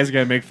thought you guys were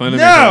gonna make fun of me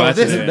No, for watching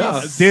this it. is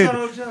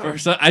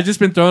not. Dude, I've just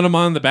been throwing them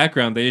on in the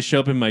background. They just show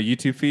up in my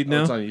YouTube feed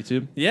now. It's on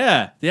YouTube.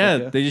 Yeah,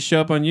 Okay. they just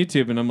show up on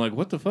YouTube, and I'm like,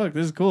 what the fuck?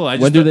 This is cool.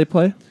 When do they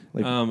play?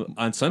 Like,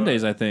 On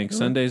Sundays, I think.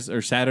 Sundays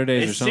or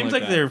Saturdays It or something seems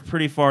like like that. they're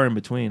pretty far in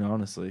between,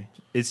 honestly.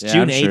 It's Yeah,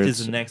 June I'm 8th sure is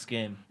it's- the next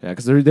game. yeah,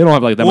 because they don't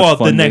have like that Well, much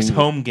the funding. next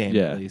home game,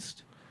 Yeah. at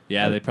least.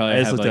 Yeah, they I probably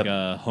just have looked like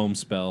up- a home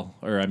spell,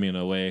 or I mean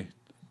away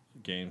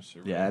games.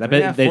 Or Yeah, and I whatever.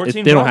 bet they, if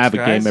 $14 they don't have a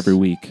guys. game every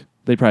week,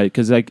 they probably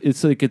because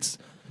it's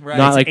Right.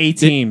 not It's like 8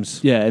 they- teams.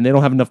 Yeah, and they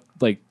don't have enough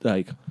like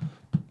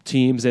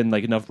teams and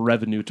like enough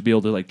revenue to be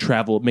able to like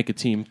travel, make a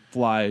team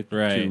fly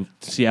Right.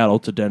 to Seattle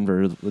to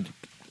Denver in 2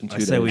 I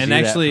days. say we And do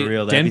that actually, for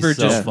real. That'd be Denver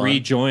so just fun.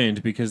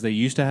 rejoined because they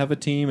used to have a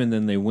team, and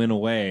then they went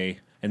away,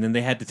 and then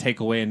they had to take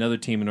away another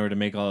team in order to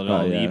make all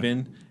yeah.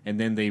 even. And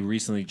then they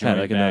recently Had, joined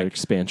like, back, another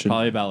expansion.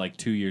 probably about like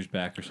 2 years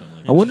back or something.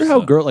 Like I wonder that. how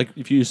So- girl like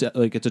if you use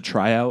like it's a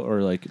tryout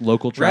or like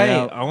local Right.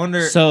 tryout. I wonder.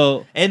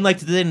 So and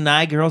like, do they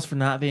deny girls for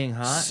not being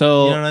hot?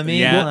 So, you know what I mean?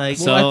 yeah, Like,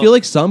 so- Well, I feel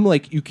like some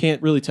like you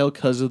can't really tell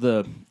because of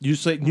the you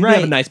just like you have a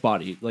Right. nice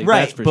body, like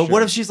right. That's for But sure.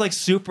 what if she's like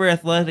super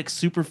athletic,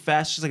 super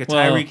fast? She's like a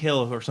Well- Tyreek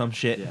Hill or some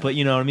shit. Yeah. But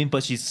you know what I mean?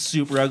 But she's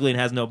super ugly and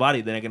has no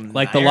body. Then I can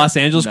like the deny her? Los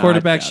Angeles Nah, I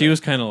quarterback, got she it.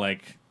 was kind of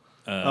like,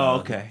 Oh,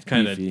 okay.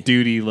 kind of Beefy.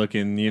 duty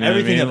looking. You know,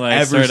 Everything what I mean?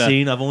 I've Like, ever sorta-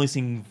 seen, I've only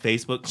seen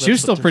Facebook clips. She was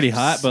still but they're pretty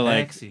hot, but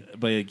sexy.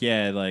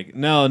 yeah, like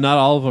no, not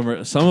all of them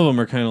are. Some of them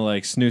are kind of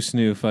like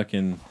snoo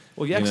fucking.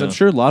 Well, yeah, you because know. I'm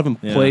sure a lot of them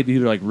Yeah. played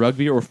either like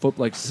rugby or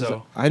football. Like,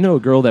 So- I know a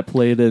girl that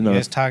played in You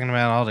guys talking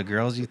about all the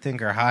girls you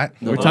think are hot?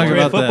 We're talking Lingerie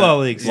about football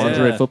the leagues.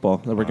 lingerie Yeah. football.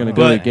 That we're gonna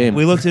go to the But game.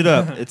 we looked it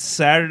up. It's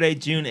Saturday,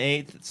 June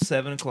 8th at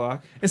 7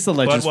 o'clock. It's the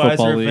Legends Budweiser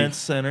Football League. Events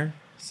Center.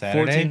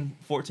 Saturday?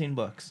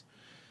 $14.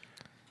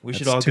 We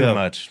should That's all too go.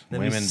 much.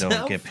 That'd be Women so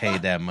don't get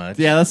paid that much.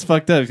 Yeah, that's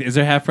fucked up. Is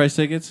there half price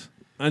tickets?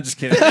 I'm just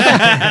kidding.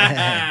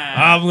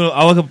 I'll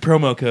look up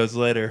promo codes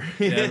later.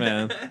 Yeah,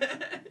 man.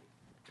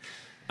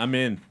 I'm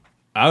in.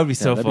 That would be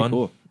so that'd be fun.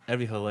 cool. That'd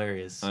be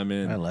hilarious. I'm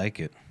in. I like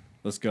it.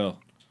 Let's go.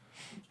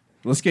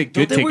 Let's get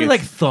Don't good they tickets. wear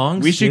like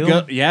thongs? we should too?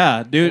 go.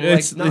 Yeah, dude. Well, like,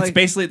 it's not it's like-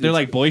 basically they're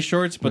like boy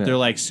shorts, but Yeah. they're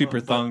like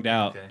super thonged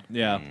out. Okay.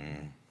 Yeah.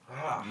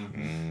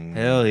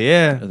 Hell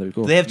yeah. That'd be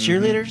cool. Do they have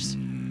cheerleaders?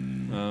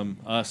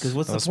 Us. Because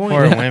what's Those the point?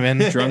 poor women.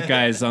 drunk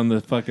guys on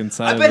the fucking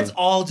side. I of bet the- it's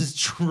all just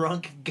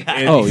drunk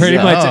guys. Oh, pretty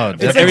yeah. much. Oh,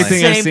 It's like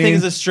everything the I've same seen. thing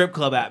as a strip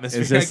club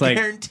atmosphere. Is this I like-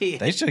 guarantee it.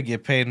 They should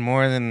get paid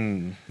more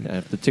than. Yeah,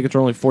 if the tickets are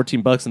only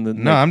 $14 and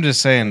then No, I'm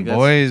just saying, guess.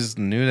 boys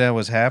knew that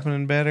was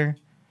happening better.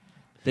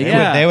 They,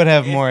 Yeah. would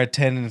have more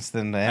attendance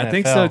than the NFL. I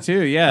think so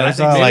too. Yeah, There's I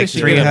think all maybe like we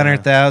should get a-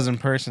 300,000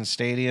 person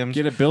stadiums.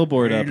 Get a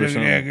billboard up or Look at that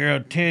something. girl,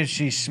 Tiz.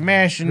 She's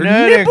smashing Her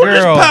another nipple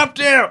just girl. popped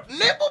out.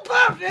 Nipple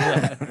popped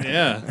out.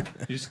 Yeah.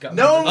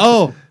 No.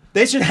 Oh,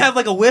 They should have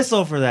like a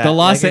whistle for that. The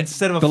Los- like,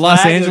 instead of a the flag,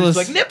 Los they're just Angeles-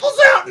 like nipples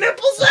out,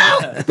 nipples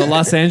out. the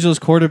Los Angeles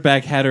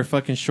quarterback had her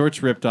fucking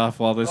shorts ripped off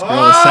while this girl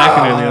was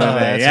sacking her the other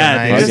day. that's a Yeah,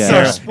 nice dude. This is So-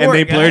 our sport, and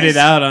they blurred guys. it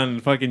out on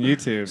fucking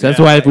YouTube. So that's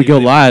Yeah. why if we go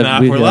live, Nah,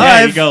 we we're yeah. live.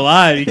 Yeah, you go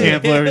live. You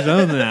can't blur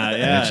something out.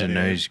 Yeah, That's a dude.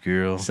 nice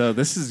girl. So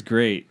this is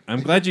great.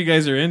 I'm glad you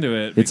guys are into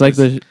it. It's like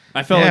because the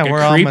I felt Yeah, like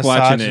we're a all creep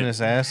watching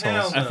misogynist it.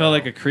 assholes. I felt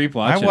like a creep I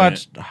watching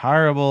watched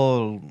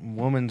horrible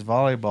women's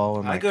volleyball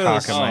with my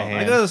cock in my I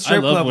hand. go to the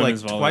strip love club like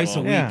women's twice a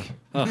volleyball. week. Yeah.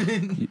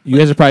 you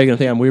guys are probably gonna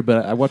think I'm weird,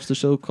 but I watch the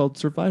show called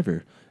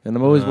Survivor, and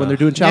I'm always when they're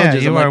doing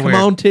challenges, you I'm like, are "Come weird.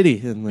 on, titty!"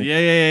 And it. like, Yeah.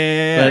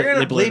 They're But gonna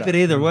they blurred bleep out. it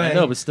either way. I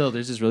know, but still,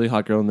 there's this really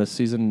hot girl in this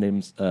season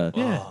named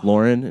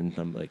Lauren, and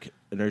I'm like,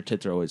 and her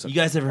tits are always. You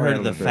guys ever heard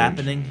of the Fat?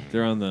 fappening?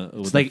 They're on the.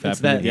 It's like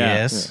it's that. Yeah.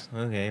 Yes.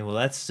 Okay, well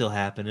that's still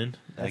happening.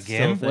 That's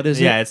Again? still What is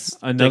it? Yeah, it's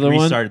Another like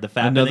one. restarted the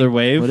fappening. Another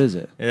wave. What is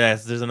it?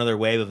 Yes, there's another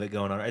wave of it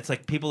going on. It's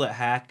like people that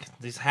hack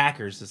these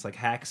hackers. It's like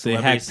hack They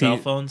celebrity hack cell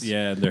phones.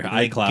 Yeah, their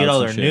They iClouds. get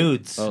all and their shit.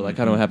 nudes. Oh, like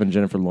kind of what happened to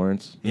Jennifer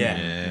Lawrence. yeah,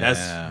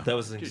 Yeah. that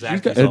was an She's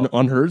exact got, result. and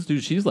on hers,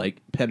 dude, she's like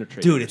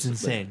penetrating. Dude, it's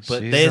insane.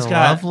 But She's they just a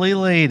got lovely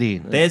lady.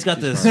 they just got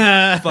this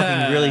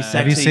fucking really sexy.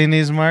 Have you seen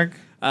these, Mark?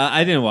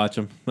 I didn't watch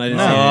them. I didn't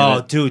see Oh, any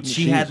of dude,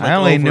 she had like I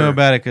only over, knew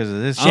about it because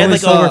of this. She had only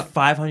like saw- over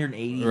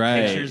 580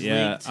 Right, pictures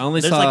yeah. leaked. I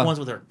only There's saw- like ones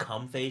with her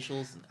cum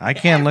facials. I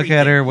can't look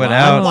at her Everything.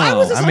 without. Why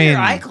was this I on mean, your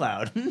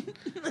iCloud?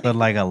 but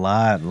like a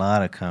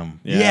lot of cum.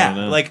 Yeah, I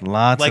know. like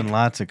Lots like and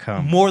lots of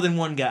cum. more than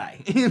one guy.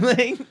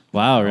 Like,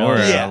 Wow, really? Or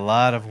Yeah. a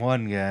lot of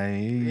one guy.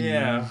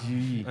 yeah,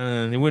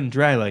 it wouldn't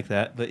dry like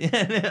that, but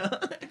yeah. No.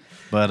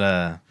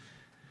 But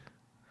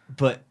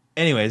But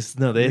anyways,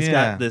 no, they just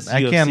yeah, got this.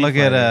 I UFC can't look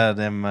fighter. at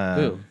them.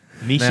 Who?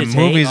 Misha them Tate.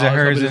 movies Oh, of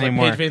hers somebody's like,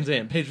 anymore. Paige Van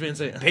Zandt. Paige Van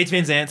Zandt. Paige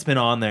Van Zandt's been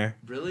on there,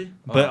 Really?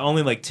 but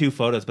only like 2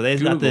 photos. But they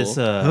just got this.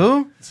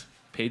 Who?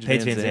 Paige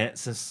Paige Van Zandt,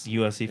 since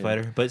UFC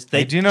fighter, but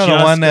they do you know the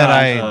just one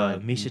that got, I-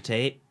 Misha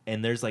Tate,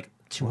 and there's like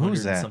 200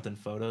 Who's and that? something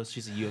photos.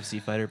 She's a UFC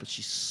fighter, but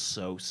she's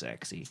so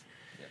sexy.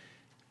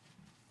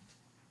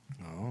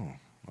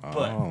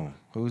 But- Oh,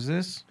 who's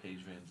this? Paige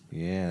Van Zandt.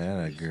 Yeah,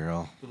 that a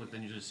girl. Look,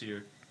 then you just see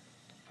her.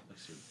 Like,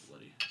 see her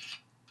bloody.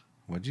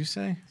 What'd you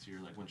say? So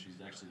you're like when she's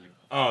actually like.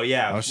 Oh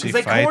yeah, Oh, she because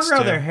they fights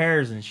corner too? their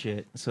hairs and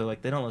shit, so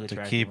like they don't look To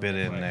attractive keep when it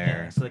they in fight.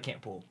 there. Yeah, so they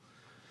can't pull.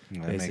 That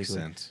makes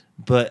Basically. sense.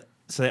 But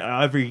so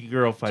every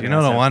girl Do fighting. you know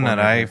has the to have one that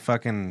corner I hair.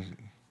 fucking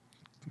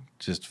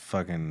just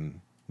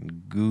fucking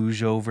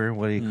googe over?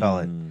 What do you call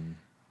it?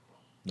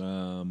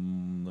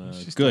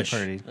 She's still Gush.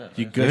 pretty.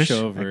 You gush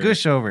over. A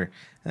gush over.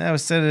 That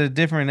was said in a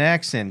different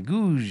accent.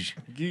 Googe.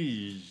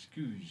 Gush.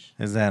 Gush.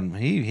 Is that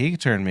he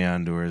turned me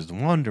on to her as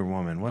Wonder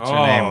Woman? What's her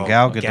Oh, name?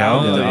 Gal Gadot.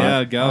 Gal Gadot.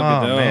 Yeah, Gal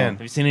Gadot. Oh man,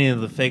 Have you seen any of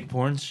the fake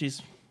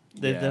porns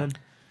they've Yeah. done?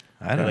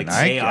 I don't Like know.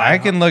 AI I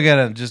can look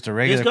at just a You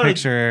regular just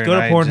picture. go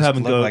to and I Pornhub just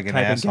and look go like an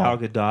type in asshole. Gal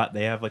Gadot.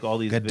 They have like all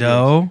these Gadot?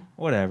 videos.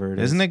 Whatever it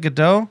is. Isn't it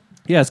Gadot?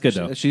 Yeah, it's good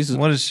though. She's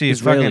What is she?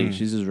 Israeli. Fucking,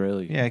 She's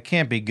Israeli. yeah, it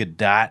can't be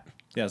Gadot.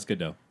 Yeah, it's good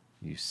though.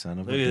 You son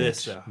of Look a at bitch.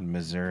 this, though.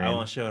 Missouri. I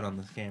won't show it on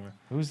this camera.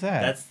 Who's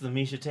that? That's the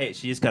Misha Tate.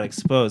 She just got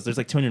exposed. There's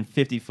like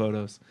 250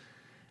 photos,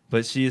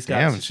 but she just got.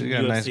 Damn, she's she's in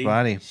got a nice UFC.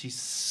 body. She's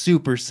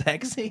super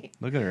sexy.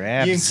 Look at her You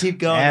abs. can keep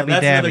going. Abby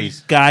That's another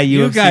dabbies. guy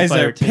You UFC guys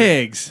fighter are too.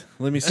 pigs.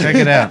 Let me see. Check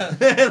it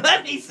out.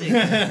 Let me see.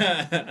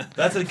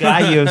 That's a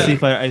guy UFC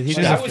fighter. He's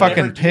She's got- a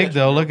fucking pig,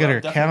 though. Look at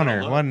her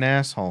counter. What an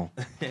asshole.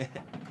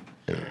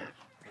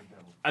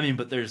 I mean,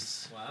 but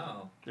there's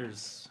Wow.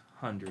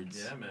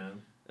 hundreds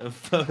man. of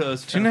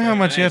photos. Do you know how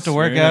much you have to Nice,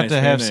 work very out nice, to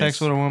very have nice.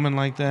 sex with a woman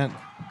like that?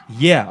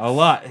 Yeah, a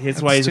lot.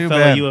 That's why he's too a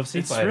fellow bad. UFC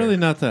It's fighter. really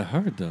not that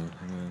hard though.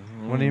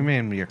 What do you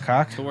mean, your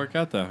cock? To work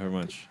out that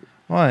much.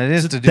 Well, it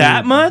is to do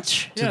that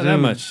much? Yeah, do- that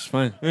much. It's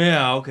fine.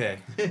 Yeah. Okay.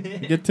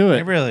 Get to It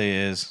it. really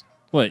is.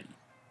 What?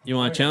 You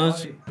want a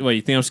challenge? What?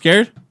 You think I'm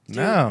scared?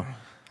 No.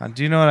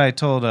 Do you know what I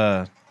told?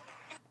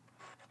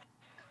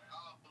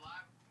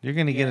 You're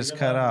gonna get us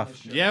cut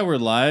off. Yeah, we're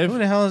Who live.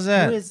 the hell is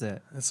that? Who is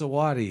that? That's a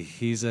Waddy.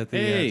 He's at the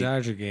Hey.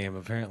 Dodger game.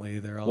 Apparently,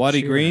 they're all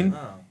Waddy cheering. Green.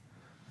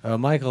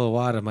 Michael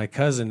Awada, my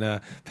cousin,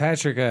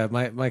 Patrick.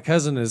 My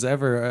cousin is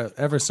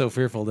ever so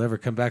fearful to ever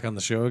come back on the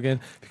show again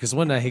because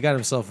one night he got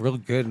himself real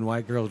good and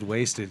white girl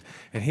wasted,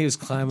 and he was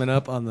climbing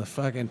up on the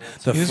fucking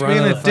the He was front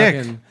being of a the dick.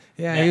 fucking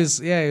he was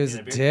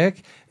a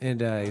dick,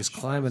 and he was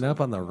climbing up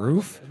on the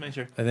roof. Just make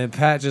sure. And then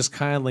Pat just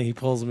kindly he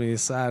pulls me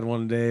aside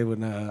one day when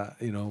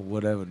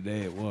whatever day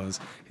it was.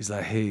 He's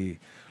like, "Hey,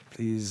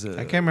 please."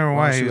 I can't remember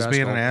why don't he you was ask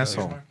being all an the-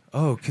 asshole.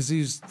 Oh, because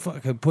he's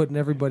fucking putting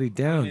everybody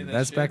down.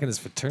 That's back in his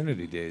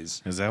fraternity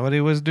days. Is that what he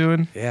was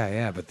doing?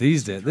 Yeah, but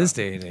this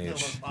day and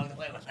age,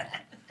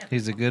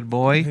 He's a good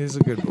boy. he's a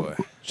good boy.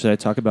 Should I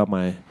talk about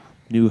my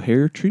new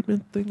hair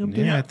treatment thing I'm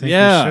doing? Yeah, I think you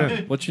Yeah.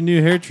 should. What's your new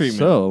hair treatment?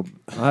 So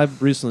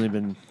I've recently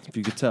been, if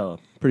you could tell,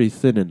 pretty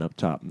thinning up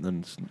top,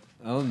 and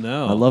Oh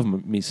no. I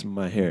love me some of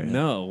my hair.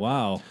 No.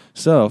 Wow.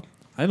 So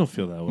I don't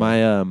feel that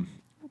way.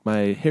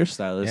 my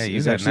hairstylist Yeah, you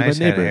is got actually nice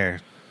my head of neighbor. hair.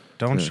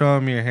 Don't show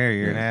him your hair.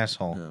 You're an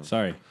asshole.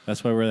 Sorry.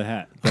 That's why I wear the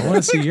hat. I want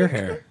to see your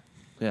hair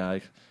Yeah,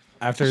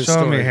 after his Show him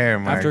story. your hair,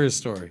 Mark. After his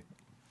story,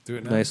 do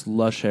it now. nice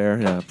lush hair.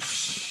 Yeah,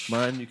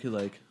 mine you could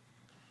like.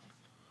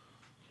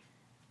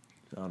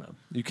 I don't know.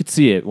 You could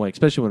see it, like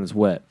especially when it's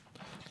wet.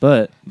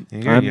 But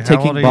You're- I'm how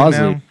taking old are you Bosley.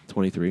 now?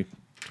 23.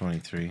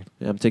 23.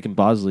 Yeah, I'm taking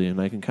Bosley, and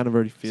I can kind of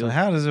already feel. So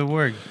how does it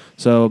work?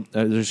 So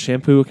there's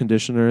shampoo, a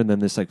conditioner, and then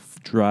this like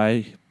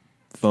dry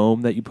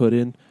foam that you put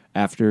in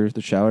after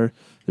the shower.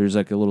 There's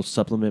like a little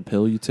supplement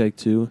pill you take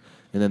too,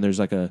 and then there's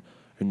like a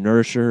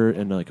nourisher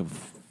and like a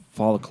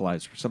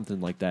follicleizer or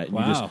something like that. And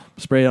you Wow.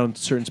 just spray it on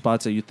certain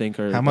spots that you think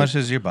are How much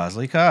does your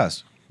Bosley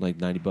cost? like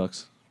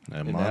 $90 A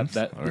And month?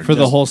 that- Or For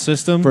the just- whole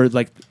system? for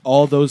like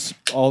all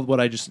what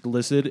I just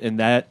listed, and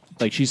that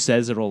like she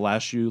says it'll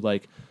last you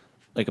like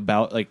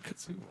about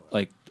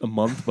like a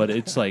month, but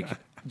it's like.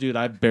 Dude,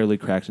 I barely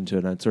cracked into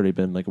it. And it's already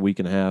been like a week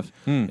and a half,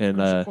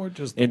 Or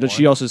just the and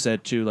she one. also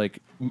said too, like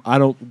I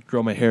don't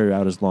grow my hair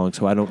out as long,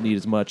 so I don't need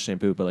as much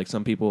shampoo. But like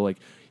some people, like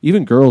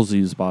even girls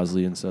use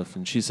Bosley and stuff,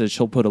 and she says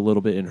she'll put a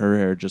little bit in her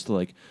hair just to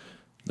like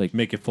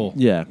Make it full.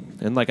 yeah,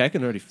 and like I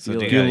can already So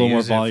feel do it. you a little gotta more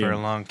use it for volume.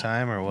 a long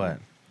time or what?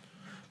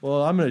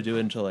 Well, I'm gonna do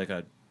it until like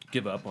I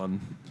give up on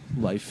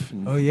life.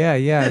 And, Oh yeah.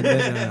 And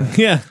then,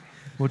 Yeah.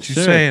 What you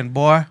Sure. saying,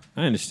 boy?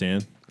 I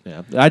understand.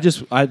 yeah,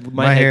 my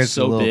My head's hair's a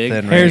so little big.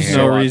 thin right There's here.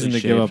 no so reason to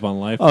oddly give shaved. up on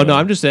life. Oh no, though.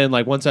 I'm just saying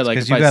like once I like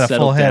Because if you I got a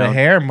settle full head down, of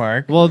hair,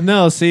 Mark. Well,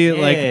 no, see,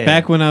 like Yeah.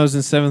 back when I was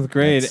in 7th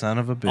grade, That son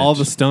of a bitch. all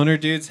the stoner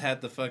dudes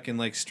had the fucking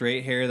like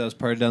straight hair that was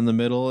parted down the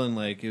middle, and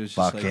like it was just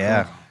Fuck like,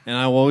 yeah. And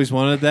I always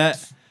wanted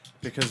that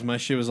because my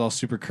shit was all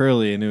super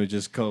curly, and it would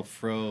just go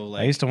fro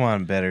like. I used to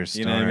want better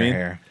You know what I stoner mean?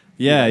 hair.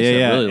 yeah, Yeah, yeah, you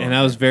yeah, said really and long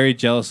I was very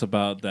jealous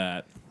about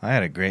that. I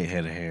had a great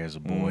head of hair as a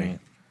boy. Mm.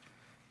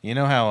 You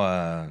know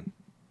how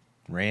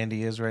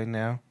Randy is right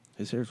now?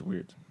 his hair's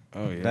weird.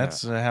 oh yeah.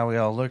 That's how we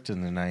all looked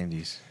in the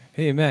 90s.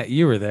 Hey Matt,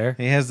 you were there.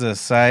 He has the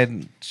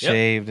side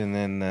shaved and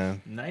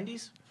then...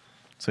 90s?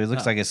 so he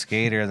looks like a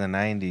skater of the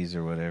 90s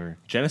or whatever.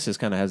 Genesis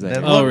kind of has that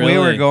That Oh, look we really?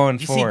 were going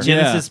You for. see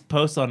Genesis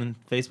post on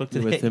Facebook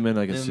today With him in,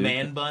 like, a the suit?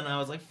 man bun. I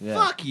was like, Yeah.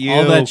 fuck you.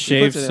 All that puts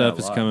shaved it in stuff a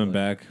is lot, coming but-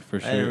 back for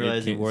sure. didn't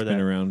realize he It's wore been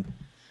that. around.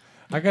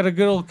 I got a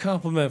good old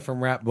compliment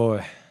from Rat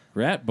Boy.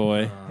 Rat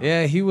boy,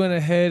 Yeah, he went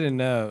ahead and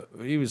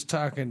he was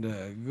talking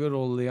to good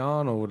old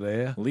Leon over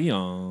there.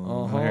 Leon.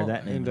 Uh-huh. heard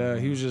that name And before.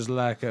 he was just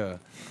like,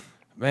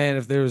 Man,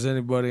 if there was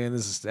anybody in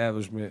this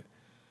establishment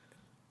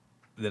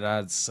that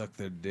I'd suck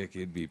their dick,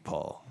 it'd be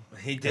Paul.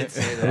 He did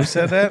say Who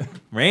said that?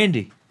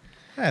 Randy.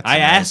 That's I a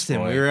nice asked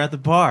him. boy. We were at the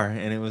bar,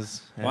 and it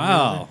was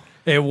Wow.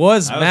 It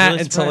was I was Matt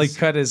really until he surprised.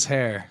 cut his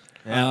hair.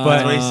 Yeah, But-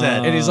 that's what he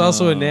said. And he's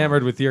also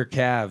enamored with your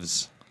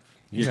calves.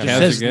 Your He calves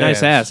says are good.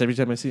 nice ass every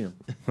time I see him.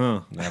 Huh.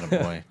 Not a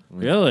boy.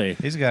 Really?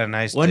 He's got a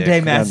nice One dick. day,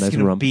 Matt's nice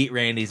gonna rump. beat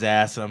Randy's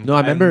ass. No, I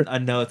remember- I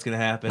know it's gonna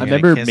happen. I gonna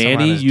remember kiss him on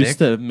Manny his used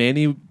dick?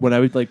 to when I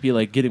would like be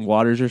like getting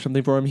waters or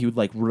something for him, he would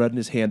like run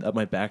his hand up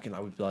my back and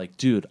I would be like,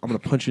 dude, I'm gonna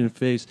punch you in the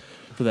face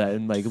for that.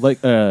 And like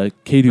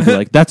Katie would be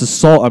like, that's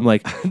assault. I'm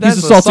like, he's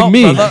assaulting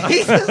me.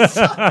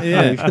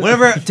 Yeah.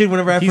 Whenever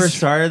I He's first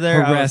started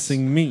there,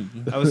 harassing me.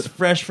 I was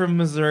fresh from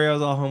Missouri. I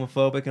was all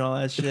homophobic and all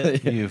that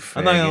shit. You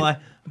I'm not gonna faggot. lie,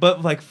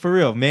 but like for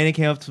real, Manny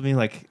came up to me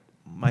like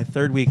my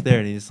third week there,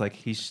 and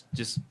he's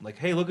just like,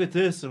 hey, look at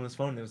this on his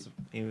phone.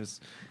 He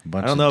was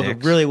Bunch I don't of know if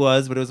dicks. it really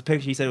was, but it was a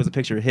picture. He said it was a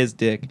picture of his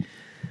dick,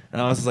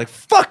 and I was just like,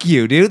 fuck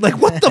you, dude. Like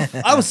what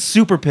the? I was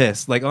super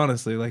pissed. Like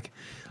honestly, like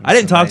I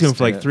didn't a talk to nice him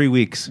for like dick. 3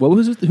 weeks. What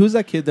was who's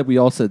that kid that we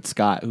all said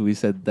Scott, who we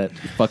said that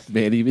fucked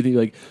Manny? And he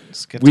like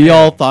Scott we Taylor.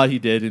 all thought he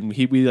did, and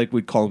we like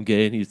would call him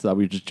gay, and he thought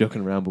we were just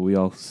joking around, but we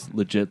all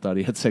legit thought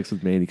he had sex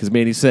with Manny because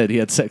Manny said he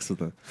had sex with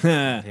him.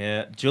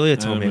 Yeah, Julia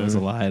told me it was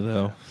a lie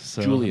though,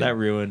 so Julia. that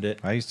ruined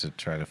it. I used to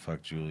try to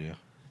fuck Julia.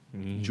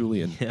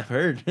 Julian. Yeah, I've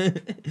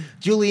heard.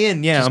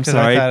 Julian, yeah, Just I'm 'cause I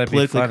thought sorry, it'd be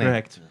politically funny.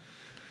 correct.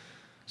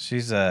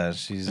 She's I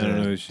don't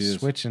know who she is.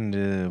 switching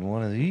to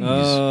one of these.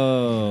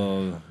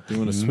 Oh,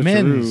 doing a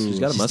Men. switcheroo. She's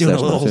got a She's mustache. doing a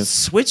now, little too.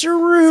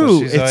 switcheroo.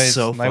 she's It's always-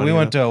 so like funny. we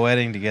went though. to a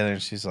wedding together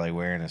and she's like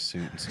wearing a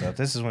suit and stuff.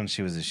 This is when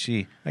she was a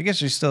she. I guess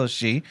she's still a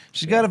she.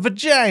 She's got a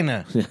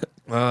vagina.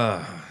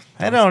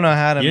 I don't know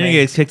how to You're gonna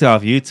make get kicked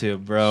off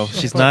YouTube, bro.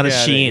 She's fuck not a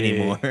outta she here.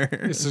 anymore.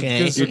 This is-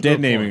 Okay? this You're dead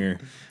naming her.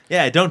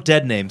 Yeah, don't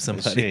dead name Is she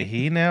a somebody.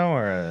 he now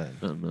or a?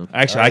 I don't know.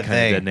 Actually, Or I they.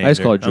 kind of dead named I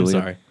just call her her. I'm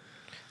Julia. sorry.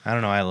 I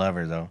don't know. I love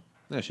her though.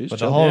 Yeah, she's But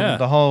chill.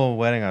 the whole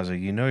wedding, I was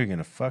like, you know, you're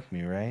gonna fuck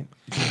me, right?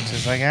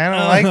 She's like, I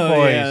don't like Oh,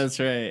 boys. yeah, that's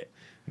right.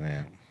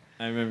 Yeah.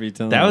 I remember you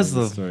telling That me was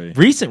the story.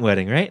 recent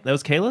wedding, right? That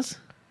was Kayla's.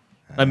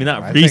 I mean,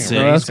 not I think recent.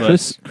 No, that's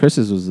but-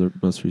 Chris's was the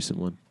most recent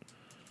one.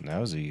 That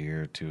was a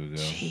year or two ago.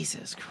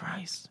 Jesus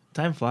Christ,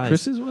 time flies.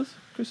 Chris's was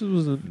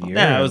a Year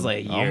No, it was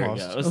like a year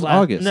almost. ago. It was last-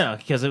 August. No,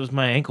 because it was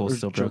my ankle was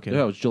still broken.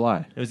 Yeah, it was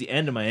July. It was the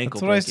end of my ankle.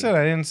 That's what I breaking. said.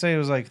 I didn't say it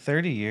was like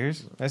 30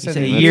 years. I You said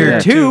said a a year or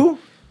or two.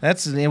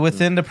 That's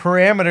within the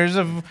parameters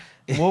of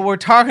what we're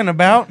talking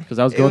about. Because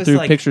I was It going was through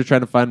like pictures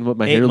trying to find what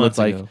my 8 hair months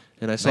looked like, ago.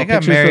 and I saw They got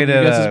pictures married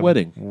from you at guys' a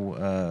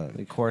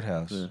wedding.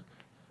 courthouse. Yeah.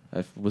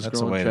 I was That's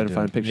the way scrolling trying to to do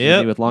find it. pictures Yep,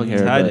 of me with long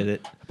hair. I but did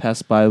it. I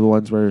passed by the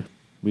ones where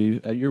we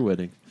at your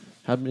wedding.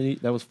 How many?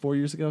 That was 4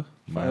 years ago.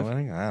 My 5?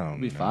 wedding? I don't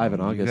know. Be 5 in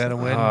You August. got a Oh,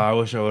 wedding? I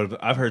wish I would have.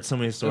 I've heard so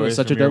many stories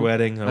such from a your dope-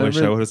 wedding. I I wish I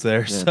remember- was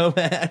there Yeah. so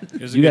bad.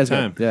 It was a You good guys,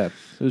 time. yeah,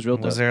 it was real.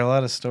 Was dope. there a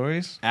lot of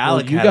stories?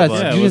 Alec you had guys, a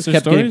bunch. Yeah, you was guys there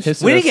kept getting stories?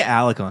 pissed. We at need to us. get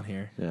Alec on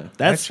here. Yeah.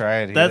 That's I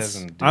tried. He that's.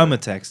 doesn't do I'm it. gonna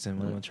text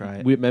him. I'm gonna try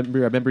it. I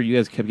remember you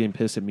guys kept getting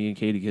pissed at me and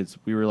Katie because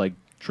we were like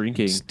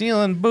drinking.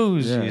 Stealing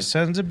booze, Yeah. you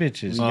sons of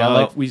bitches. We got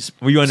like we.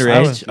 Were you I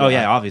underage? was- Oh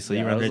yeah, obviously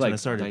Yeah, you I were was underage when I like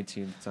started.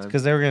 19 at the time.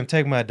 Because they were going to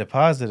take my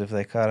deposit if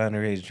they caught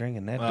underage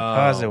drinking. That Oh.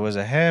 deposit was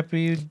a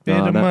happy bit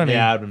No, of no. money.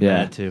 Yeah, I'd been Yeah,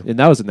 mad too. and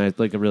that was a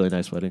really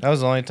nice wedding. That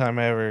was the only time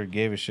I ever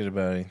gave a shit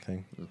about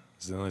anything.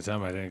 It's the only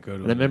time I didn't go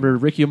to. And I remember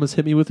Ricky almost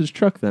hit me with his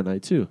truck that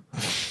night too.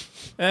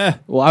 Eh.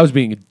 Well, I was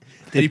being.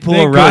 Did he pull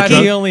Thank a God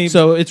Rocky? he only.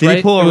 So it's Did right.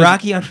 he pull it a was-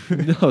 Rocky on?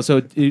 No, so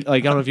like I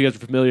don't know if you guys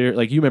are familiar.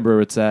 Like you remember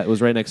where it's at. It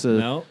was right next to.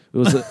 No. It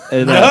was.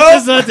 And, I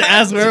was about to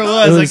ask where it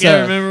was. It I was,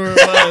 can't remember where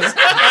it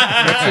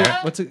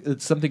was. what's it?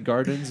 It's something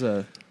Gardens.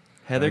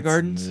 Heather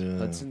Gardens.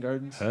 Hudson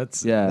Gardens.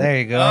 That's Yeah. There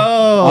you go.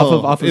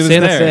 Oh, Off of it was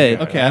Santa there.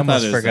 Fe. Okay, I I, almost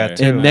thought it was forgot there.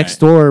 too. And Right. next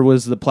door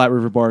was the Platte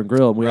River Bar and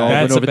Grill, and we all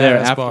That's went a over there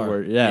badass bar.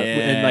 afterward. Yeah.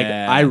 and like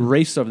Yeah. I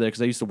raced over there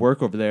because I used to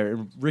work over there,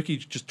 and Ricky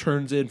just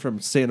turns in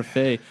from Santa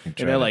Fe, and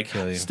tried I to like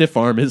kill you. stiff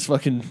arm his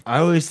fucking. I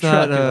always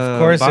thought, Truck, of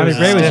course it Bobby was a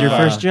Bray was stiff your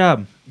arm. first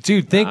job.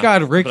 Dude, thank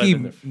God Ricky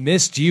been there.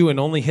 missed you and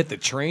only hit the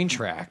train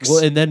tracks.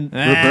 Well, and then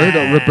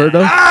Roberto.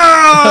 Oh,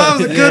 that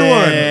was a good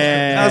one.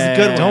 That was a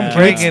good one. Don't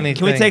break Can we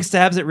anything. take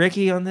stabs at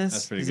Ricky on That's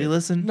this? pretty Does he good.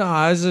 listen?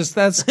 no, it's just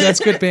that's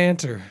good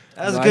banter.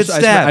 That was a No, good I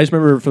stab. just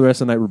remember for the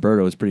rest of the night,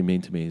 Roberto was pretty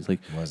mean to me. He's like,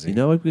 Was he? you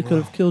know, we could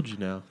have killed you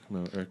now,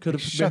 no, or could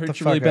have Shut the hurt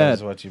you fuck really up bad.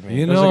 is what you mean.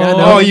 You was know, like, I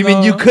know. Oh, you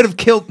mean you could have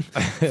killed?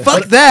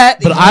 Fuck that.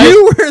 But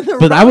you were in the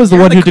But I wrong- was the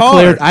you're one in who car.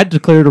 declared. I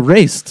declared a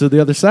race to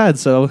the other side,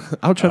 so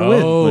I'll try to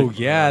win. Oh Like,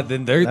 yeah,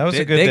 then That was a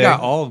they good they day.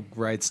 got all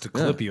rights to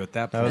clip you at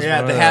that That point. was Yeah,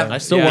 one they of have. the- I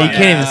still yeah, want you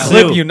can't even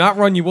clip sue. you, not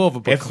run you over,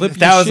 but If clip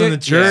that your was in shit. the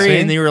jury, Yeah.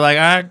 and you were like,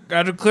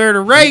 I declared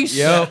a race.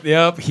 Yep.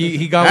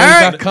 He got All what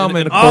he right. got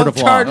coming. In a All court of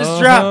law. charges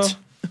dropped.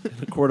 in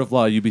the court of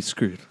law, you'd be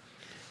screwed.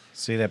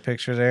 See that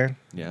picture there?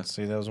 Yeah.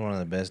 See, that was one of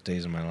the best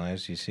days of my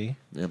life. You see?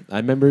 Yeah, I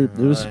remember it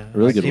was a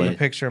really I good keep a wedding.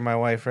 picture of my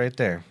wife right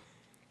there.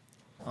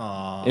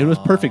 It was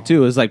perfect too.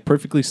 It was like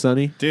perfectly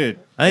sunny. Dude,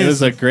 I think it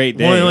was a great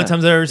day. One of the only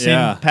times I've ever seen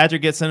Yeah.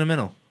 Patrick get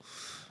sentimental.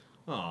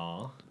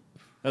 Aw.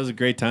 That was a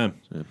great time.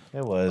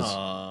 It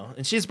was.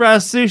 And she's brought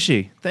us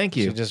sushi. Thank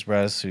She you. just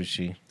brought us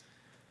sushi.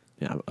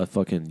 Yeah, a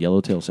fucking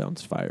yellowtail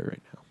sounds fire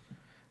right now.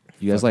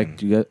 You guys like?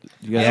 Do you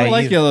guys? I don't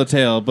like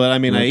yellowtail, but I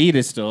mean, I eat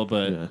it still.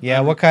 But Yeah,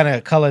 what kind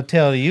of colored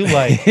tail do you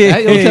like?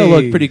 That yellowtail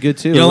looked pretty good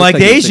too. You don't like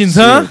the Asians,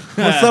 huh?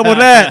 What's up with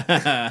that?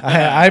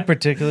 I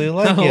particularly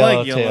like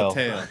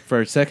yellowtail.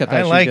 For a second, I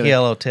I thought like you were gonna-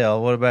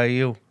 yellowtail. What about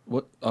you?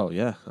 What? Oh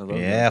yeah, I love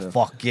Yeah, that.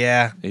 fuck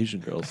yeah. Asian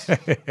girls.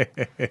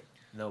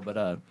 No,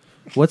 but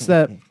what's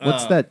that?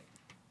 What's that?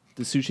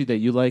 The sushi that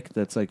you like?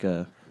 That's like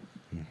a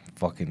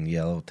Fucking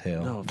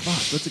yellowtail. no. Fuck,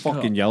 what's it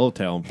fucking called?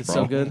 yellowtail, It's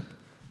bro. so good.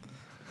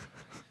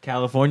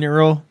 California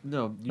roll.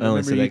 No, you I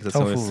only remember said that 'cause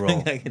that's the tofu only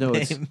roll. thing I can no,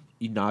 it's name.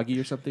 inagi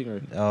or something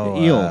or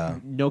Oh,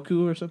 eel.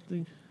 noku or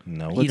something.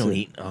 no. You What's don't it?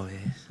 eat. Oh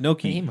yeah.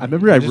 Gnocchi. I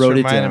remember I Just wrote it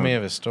reminded down. me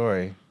of a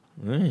story,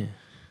 Mm.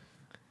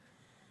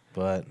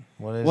 but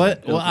what is What?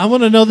 it? Well, I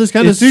want to know this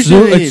kind of It's sushi.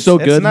 so- they it's eat. so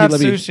It's good. not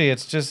Let me- sushi.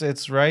 It's just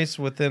it's rice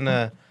within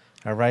a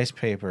rice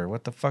paper.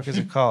 What the fuck is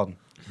it called?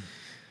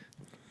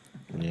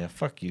 Yeah,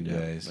 fuck you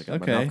guys. Like,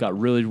 Okay. my mouth got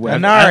really wet.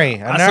 Anari.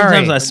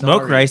 Sometimes I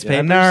smoke Anari, rice yeah.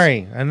 papers.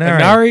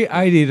 Anari.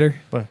 I'd eater.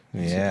 But,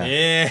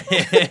 yeah.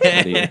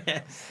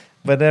 Yeah.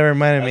 But that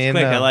reminded me. That's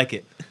quick. I like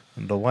it.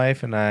 The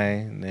wife and I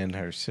and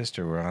her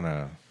sister were on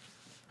a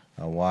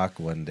walk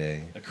one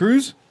day. A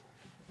cruise?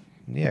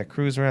 Yeah,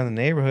 cruise around the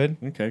neighborhood.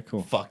 Okay,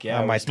 cool. Fuck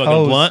yeah. On my smoking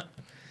toes. blunt.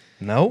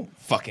 Nope.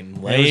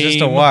 Fucking lame. It was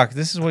just a walk.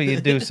 This is what you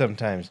do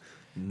sometimes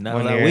None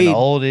when of that you're weed. an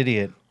old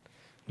idiot.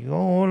 You go,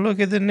 oh,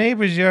 look at the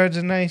neighbor's yard's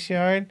a nice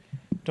yard.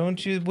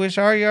 Don't you wish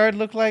our yard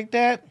looked like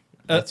that?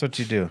 That's what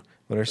you do.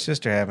 But her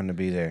sister happened to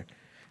be there.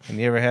 And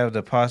you ever have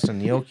the pasta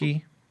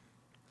gnocchi?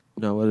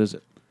 No, what is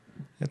it?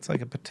 It's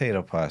like a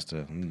potato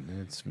pasta.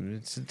 It's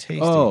tasty.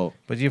 Oh.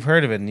 But you've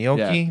heard of it,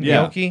 gnocchi?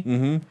 Yeah. Gnocchi?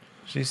 Mm-hmm.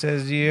 She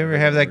says, do you ever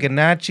have that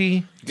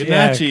ganache?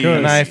 Ganache.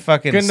 And I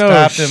fucking Ganoche.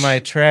 stopped in my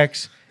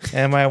tracks,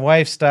 and my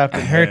wife stopped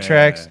in her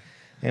tracks,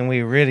 and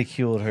we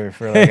ridiculed her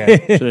for like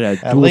Should have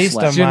had at dual least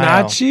slap. a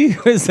mile.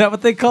 Ginachi? Is that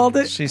what they called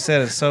it? She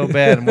said it so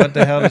bad. And what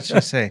the hell did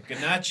she say?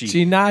 Ganache.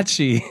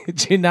 Ginachi. It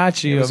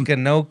Ginachi. was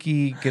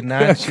ganache,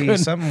 ganache,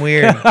 something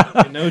weird.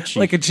 Ganochi.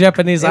 Like a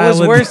Japanese It was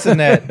island. worse than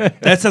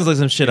that. That sounds like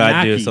some shit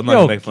I'd do, so I'm not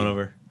gonna make fun of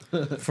her.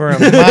 For a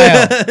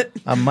mile.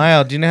 A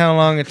mile. Do you know how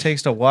long it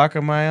takes to walk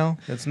a mile?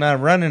 It's not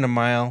running a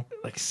mile.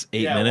 Like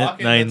 8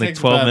 minutes, not even like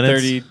 12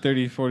 minutes.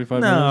 30,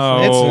 45 No.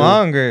 minutes. It's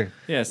longer.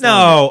 Yeah, it's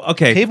No,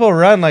 okay. People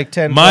run like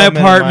 10 My 12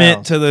 minute apartment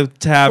miles. to the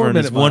tavern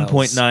is 4-minute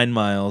miles. 1.9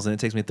 miles, and it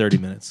takes me 30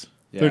 minutes.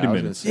 Yeah, 30 I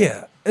was minutes. gonna say.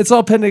 Yeah. It's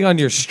all pending on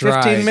your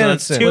stride. 15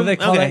 minutes So then. what do they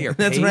call Okay, that? Your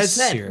that's what I pace?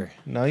 said. Your-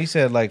 No, you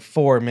said like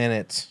 4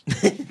 minutes.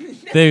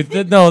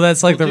 no,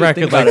 that's like the dude, record,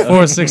 think like about it.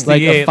 468,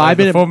 Like a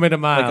 5-minute 4-minute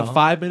mile. Like a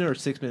 5-minute or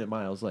 6-minute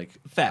miles, like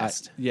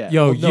Fast. yeah.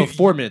 Yo, Well, no, you-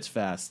 4 minutes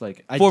fast.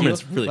 Like 4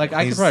 minutes really Like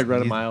I fast. could probably run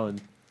a He's- mile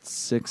in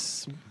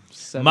 6,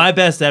 7. My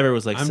best ever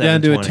was like I'm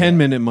down to a 7:20.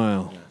 10-minute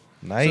mile.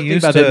 I So think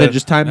used about to. that. Then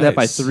just time that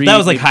by Nice. 3. That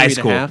was like maybe high 3.5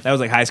 school. That was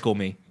like high school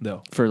me,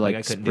 though. for like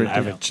I couldn't do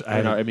sprint.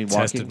 that. I mean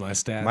tested walking. my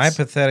stats. My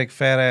pathetic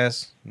fat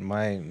ass,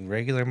 my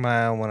regular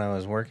mile when I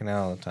was working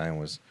out all the time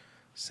was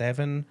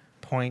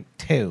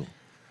 7.2.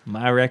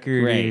 My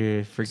record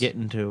Great. for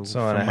getting to So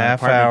in from a my half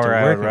apartment to hour,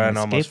 I work would on run the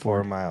almost skateboard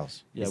 4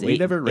 miles. Yeah, It's we eight-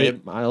 never ran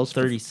eight- miles.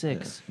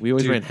 36. We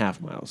always Dude. ran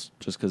half miles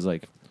just because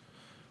like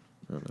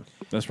I don't know.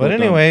 That's But real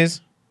dumb.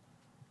 anyways,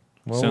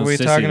 what Sounds were we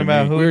sissy talking to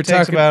about? me. Who We were takes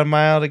talking- about a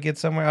mile to get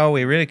somewhere? Oh,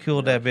 we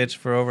ridiculed that bitch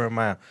for over a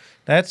mile.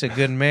 That's a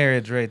good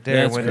marriage right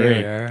there. That's when great.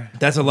 you're-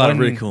 That's a lot of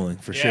When- ridiculing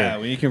for Yeah,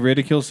 sure. when you can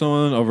ridicule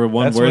someone over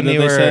one That's word when that you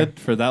they were- said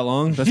for that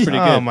long, that's pretty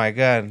Oh good. my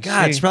god!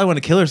 God, she probably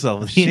wanted to kill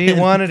herself. She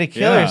wanted to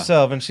kill Yeah.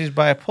 herself, and she's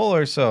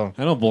bipolar. So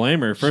I don't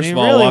blame her. First She of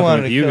all, really walking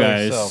wanted with to you kill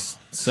guys. herself.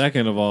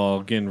 Second of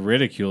all, getting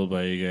ridiculed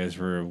by you guys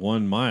for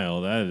 1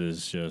 mile. That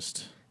is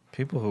just.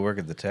 people who work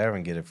at the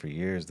tavern get it for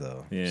years,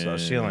 though. So Yeah.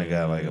 she only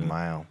got like a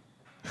mile.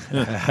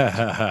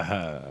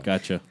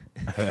 Gotcha.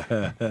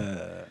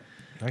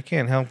 I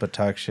can't help but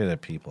talk shit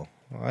at people.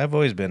 Well, I've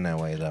always been that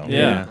way, though.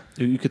 Yeah.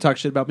 You could talk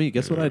shit about me.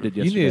 Guess what I did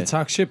You yesterday? need to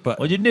talk shit, but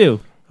What'd you do?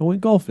 I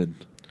went golfing.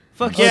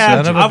 Fuck Oh,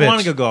 yeah! son of a I bitch. want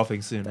to go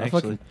golfing soon. I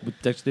Actually, fucking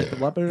did a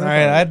lot better. All than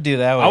right, thought. I'd do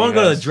that. With I want you to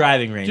go to guys. the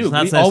driving range. Dude, not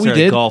all we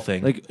necessarily did,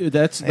 golfing. like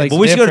that's like It's but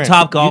we should go to different.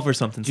 Top Golf or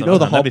something. Do you know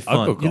the That'd be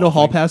I'll fun. go you know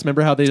Hall golfing. Pass?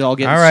 Remember how they all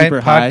get All right,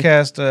 super high?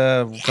 podcast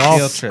field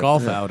golf trip.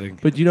 golf outing.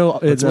 But you know,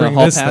 Let's in bring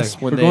Hall this Pass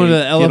thing. when We're they going to the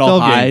get all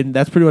LFL high, game. and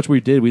that's pretty much what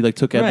we did. We like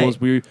took Right. edibles.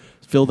 We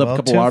filled up Well, a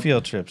couple 2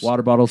 field trips.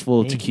 water bottles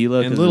full of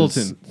tequila In 'cause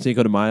Littleton. it's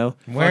Cinco de Mayo.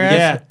 Where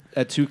Yeah.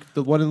 At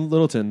the one in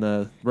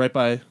Littleton, right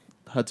by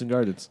Hudson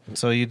Gardens.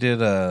 So you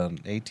did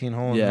 18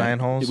 holes, 9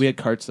 holes? We had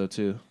carts though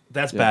too,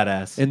 That's Yeah.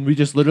 badass. and we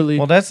just literally.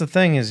 Well, that's the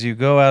thing is you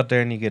go out there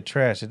and you get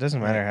trashed. It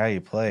doesn't matter how you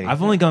play.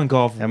 I've only gone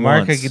golf and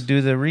Mark once. could do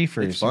the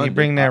reefers. It's fun, you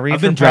bring dude. that reefer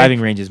I've been pipe. driving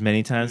ranges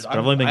many times, but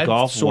I've only been I'm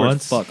golf sore as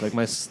once. Fuck, like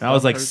my. I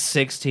was like hurts.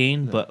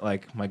 16, but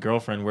like my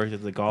girlfriend worked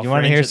at the golf. You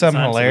wanna range hear at the something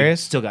time, so we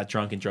hilarious? still got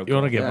drunk and drove. You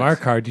want to golf. get Yes.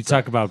 Mark hard? You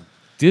talk about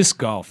disc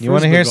golf. You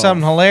want to frisbee hear golf.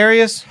 something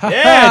hilarious?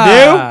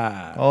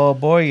 Yeah, Oh,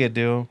 boy, you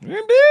do.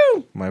 You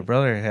do. My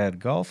brother had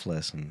golf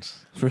lessons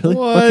Really?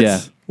 What? Fuck yeah.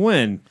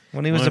 When?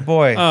 when he was a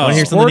boy. Oh. Want to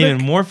hear something Sportic.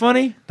 even more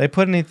funny? They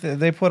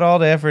put all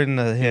the effort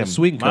into him.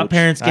 Swing My coach.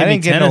 parents I gave me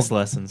didn't get tennis no-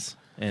 lessons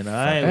And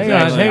I Hang was on,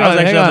 actually, I was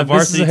actually on the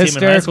This is varsity a team in high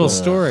hysterical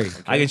school. story.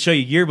 I can show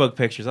you yearbook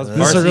pictures. I was This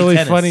is a varsity really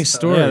tennis. funny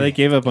story. Yeah, they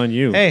gave up on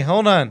you. Hey,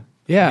 hold on.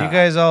 Yeah. You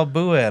guys all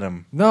boo at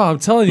him. No, I'm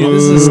telling you,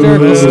 this is a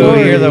hysterical Boo,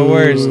 story. you're the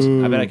worst.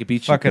 I bet I could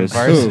beat you. Fucking Chris.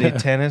 varsity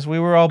tennis. We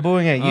were all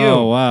booing at you.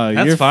 Oh wow,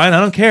 That's you're fine. I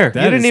don't care.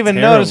 That You didn't is even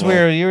terrible.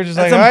 notice you were just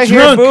That's like, I'm I hear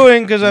drunk.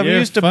 booing because I'm You're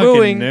used to fucking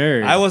booing.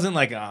 Nerd. I wasn't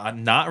like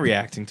not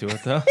reacting to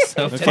it though.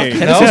 So Okay.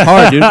 Tennis is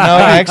hard, dude. No,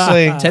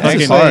 actually,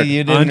 Tennis is hard.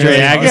 you didn't. Andre really-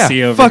 Agassi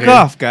yeah, over fuck here.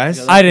 off,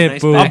 guys. I didn't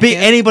boo. I'll beat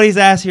anybody's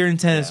ass here in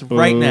tennis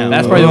right now.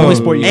 That's probably the only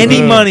sport you Any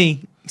can.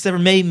 money except for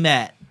maybe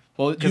Matt.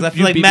 Well, Because I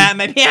feel like Matt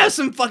maybe has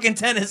some fucking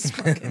tennis.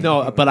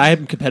 No, but I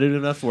am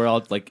competitive enough where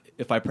I'll like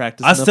if I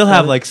practice. I enough still for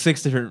have it- like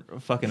 6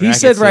 different fucking. He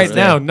rackets said right over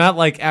now, there. not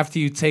like after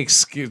you take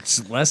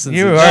lessons.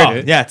 You and are-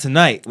 shit. Yeah,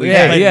 tonight. We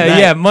Yeah, played yeah, tonight.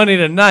 yeah. Money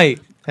tonight.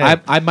 Hey,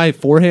 my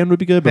forehand would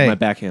be good, but Hey. my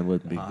backhand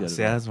wouldn't be good.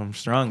 See, that's what I'm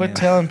strong. quit in.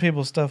 telling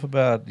people stuff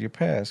about your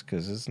past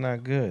because it's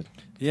not good.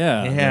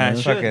 Yeah, Yeah, man. I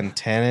should. Fucking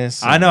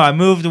tennis. I know. I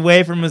moved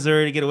away from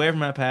Missouri to get away from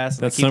my past.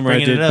 And That I keep summer I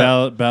bringing did it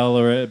up.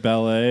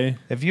 ballet.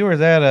 If you were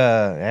that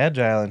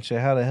agile and shit,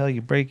 how the hell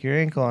you break your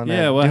ankle on that?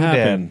 Yeah, what doodad?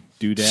 happened,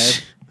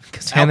 doodad?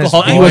 Tennis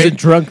Alcohol- boy. He wasn't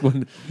drunk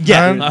when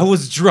Yeah, Huh? I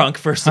was drunk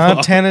first of Huh,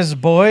 all. tennis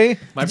boy.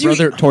 my Did you-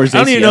 brother tore his I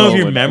don't even know if ACL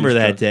you when I remember was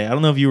that drunk. day. I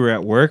don't know if you were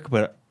at work,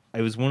 but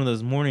it was one of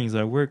those mornings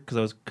I worked because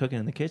I was cooking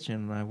in the kitchen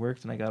and I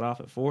worked and I got off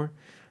at 4.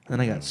 And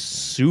then I got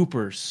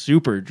super,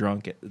 super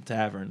drunk at the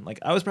tavern. Like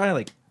I was probably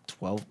like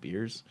 12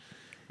 beers.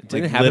 Didn't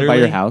Like, it happen by your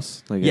literally-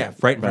 house? Like Yeah,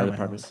 right in by front the of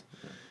my apartment. house.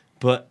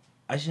 But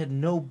I just had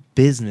no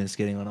business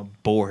getting on a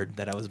board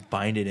that I was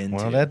binded into.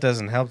 Well, that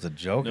doesn't help the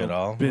joke No at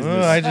all.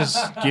 business. I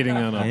just, Getting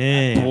on a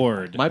Yeah.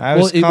 board. I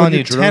was calling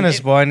you tennis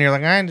boy, and you're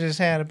like, I just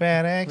had a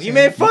bad accident. You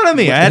made fun of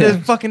me. I had to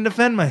fucking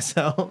defend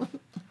myself.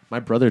 My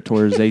brother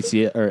tore his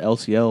ACL or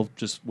LCL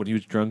just when he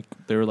was drunk.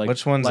 They were like,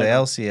 Which one's like, the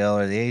LCL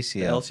or the The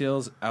ACL?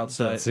 LCL's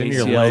outside, It's in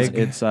your ACL's leg.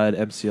 inside,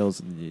 MCL's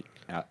in the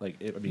out. Like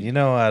I mean, You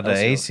know the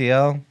LCL.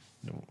 ACL,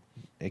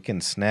 it can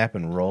snap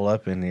and roll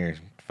up in your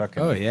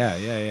fucking. Oh yeah.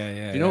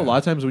 You know, a lot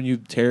of times when you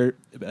tear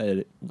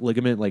a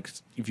ligament, like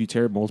if you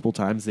tear it multiple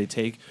times, they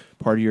take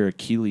part of your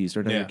Achilles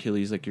or not your Yeah.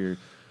 Achilles, like your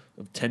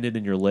tendon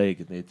in your leg,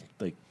 and they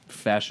like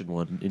fashion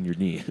one in your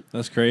knee.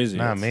 That's crazy.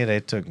 Not me. They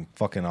took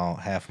fucking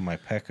half of my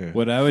pecker.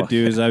 What I would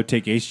do is I would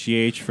take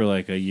HGH for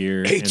like a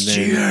year and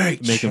then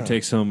make them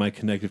take some of my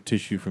connective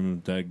tissue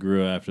from that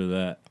grew after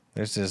that.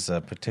 There's this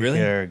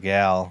particular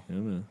gal. Yeah,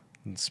 man.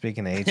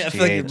 Speaking of I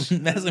feel like HGH. you're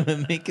messing with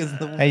me because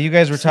the Hey, you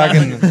guys were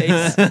talking.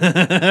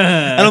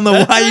 I don't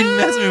know why you'd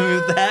mess with me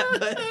with that,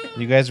 but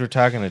You guys were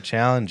talking a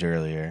challenge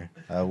earlier.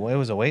 It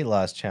was a weight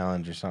loss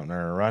challenge or something,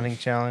 or a running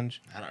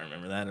challenge. I don't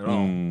remember that at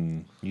all.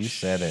 You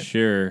said it.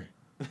 Sure.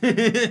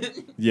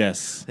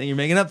 Yes. I think you're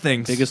making up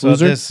things. Biggest So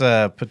loser. this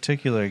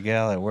particular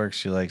gal at work,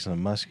 she likes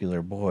some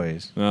muscular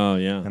boys, Oh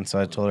yeah. and so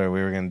I told her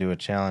we were going to do a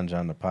challenge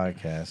on the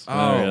podcast.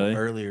 Oh, really?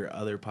 earlier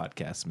other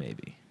podcasts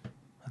maybe.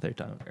 I thought you were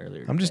talking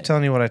earlier. I'm just today.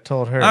 telling you what I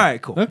told her. All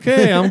right, cool.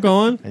 Okay, I'm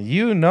going. And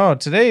you know,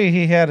 today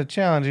he had a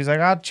challenge. He's like,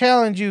 I'll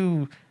challenge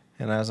you.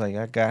 And I was like,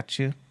 I got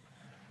you.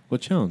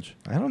 What challenge?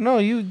 I don't know.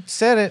 You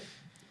said it.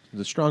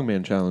 The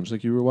strongman challenge,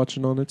 like you were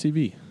watching on the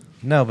TV.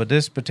 No, but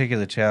this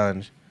particular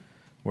challenge,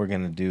 we're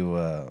going to do,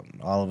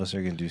 all of us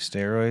are going to do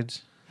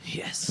steroids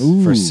Yes.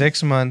 for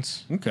 6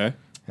 months Okay.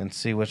 and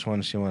see which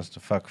one she wants to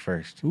fuck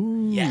first.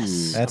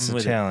 Yes. That's I'm the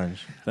with it.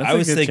 challenge. That's I a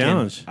was good thinking.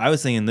 challenge. I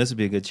was thinking this would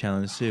be a good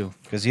challenge too.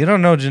 Because you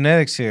don't know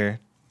genetics here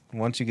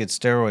once you get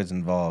steroids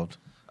involved.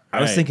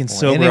 I was Right. thinking Well,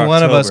 sober. any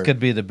one of us October. could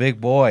be the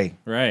big boy.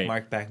 Right.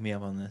 Mark, back me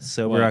up on this.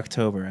 Sober What?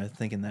 October. I was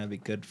thinking that'd be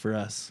good for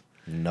us.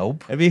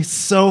 Nope. It'd be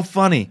so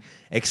funny.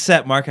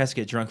 Except Mark has to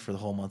get drunk for the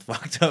whole month of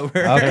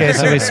October. Okay,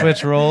 so we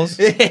switch roles.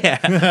 Yeah.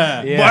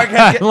 Yeah. Mark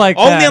has to get, Like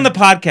only that. on the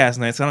podcast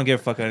nights. I don't give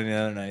a fuck on any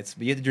other nights.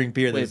 But you have to drink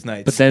beer those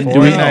nights. But then Four do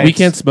we nights.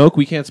 can't smoke.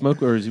 We can't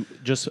smoke, or is it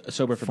just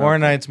sober for 4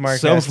 nights, Mark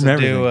So has from to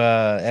everything. do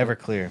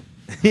Everclear.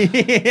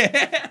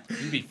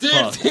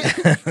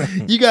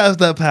 You guys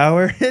the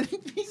power.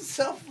 It'd be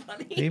so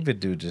funny. He would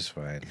do just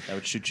fine. I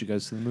would shoot you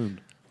guys to the moon.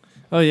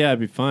 Oh yeah, it'd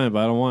be fine, but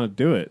I don't want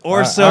to do it. Or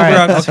All sober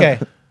right, October. Okay.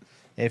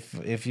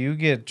 If you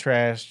get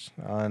trashed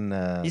on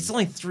It's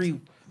only three,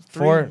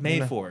 Four-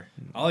 maybe no. 4.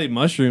 I'll eat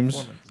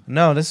mushrooms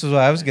no, this is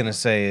what I was gonna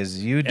say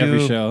is you every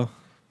do show.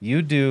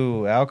 you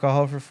do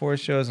alcohol for 4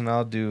 shows and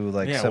I'll do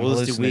like Yeah, some we'll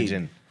just do weed.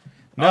 hallucinogen.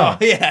 Oh,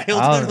 yeah. He'll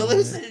I'll- do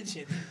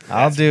hallucinogen.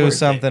 I'll That's do worth it.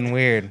 something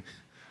weird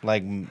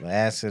like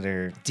acid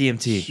or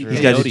DMT. Sure.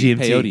 He's got to do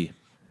DMT. Peyote.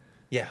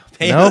 Yeah.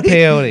 no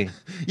peyote.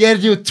 You have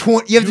to do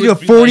you have to do a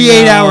Do it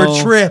 48-hour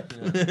now. trip.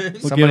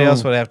 Somebody give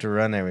else him- would have to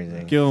run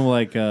everything. Give them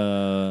like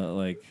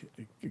a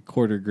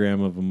quarter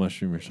gram of a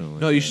mushroom or something.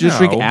 No, like you should just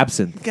drink No.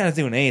 absinthe. You gotta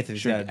do an eighth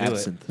if you gotta Drink do it.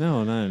 absinthe. that.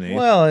 No, not an eighth.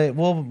 Well,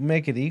 we'll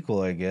make it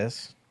equal, I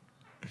guess.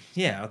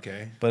 Yeah,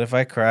 okay. But if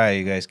I cry,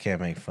 you guys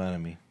can't make fun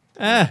of me.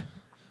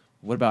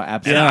 What about And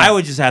absinthe? I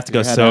would just have to go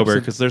You had sober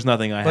absinthe? because there's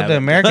nothing I But have. the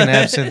American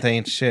absinthe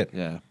ain't shit.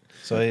 Yeah.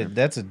 So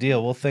that's a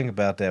deal. We'll think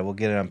about that. We'll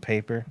get it on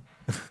paper,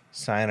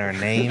 sign our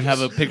names.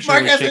 Have a picture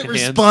Mark of hasn't shaking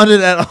hands.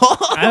 responded at all.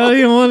 I don't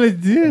even want to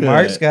do it.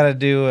 Mark's got to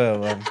do.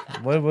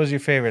 What was your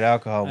favorite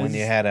alcohol when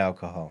you had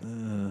alcohol?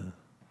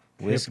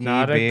 Whiskey,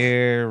 Hypnotic.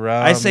 beer,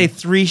 rum. I say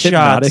 3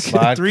 Hypnotic. shots.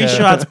 Vodka. 3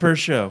 shots per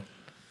show.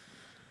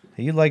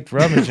 You liked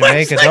rum in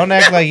Jamaica. Don't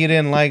act like you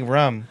didn't like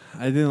rum.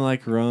 I didn't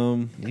like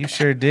rum. You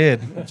sure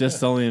did.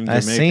 Just only in I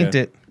Jamaica.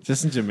 seen it.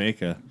 Just in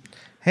Jamaica.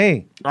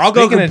 Hey, I'll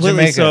go speaking of completely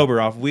Jamaica,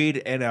 sober off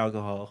weed and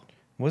alcohol.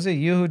 Was it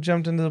you who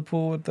jumped into the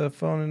pool with the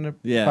phone in the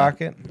Yeah.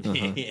 pocket?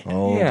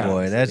 Oh Yeah.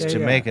 boy, that's Yeah, yeah.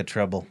 Jamaica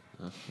trouble.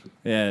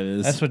 Yeah, it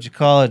is. That's what you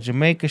call a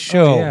Jamaica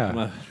show. Oh, yeah.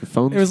 My, Your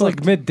phone's It was like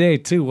fucked. midday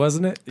too,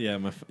 wasn't it? yeah,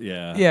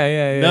 Yeah, yeah,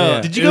 yeah. No,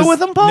 yeah. Did you it go was- with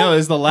them, Paul? No, it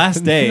was the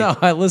last day. No,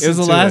 I listened It was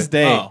the to last it.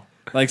 day. Oh.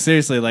 Like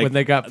seriously, like When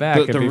they got back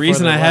and The before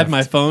reason they I had left.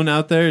 my phone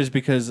out there is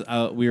because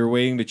we were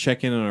waiting to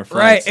check in on our Right,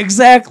 flights.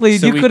 exactly.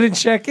 So you we- couldn't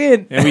check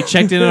in. And we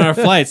checked in on our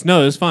flights.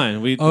 No, it was fine.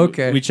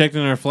 Okay. We checked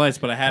in on our flights,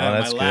 but I had Oh, it on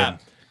that's my good.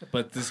 lap.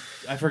 But this,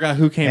 I forgot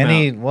who came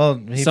And out.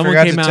 he Someone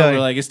forgot came to out tell and you.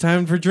 were like, "It's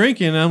time for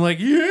drinking." And I'm like,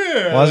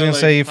 "Yeah." Well, I was gonna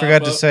Like, say you pop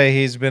forgot to up. say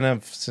he's been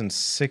up since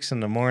 6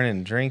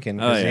 a.m. drinking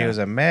because Oh, yeah. he was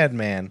a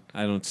madman.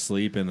 I don't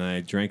sleep and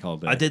I drank all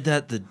day. I did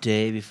that the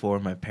day before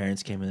my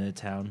parents came into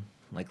town.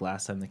 Like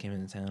last time they came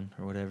into town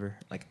or whatever.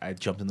 Like I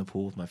jumped in the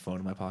pool with my phone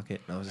in my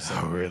pocket. And I was just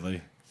like, really?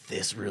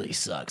 this really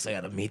sucks. I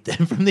gotta meet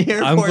them from the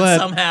airport glad-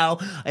 somehow.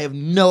 I have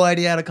no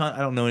idea how to I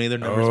don't know any of their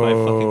numbers by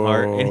fucking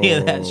heart. Any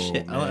of that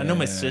shit. I know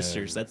my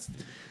sisters. That's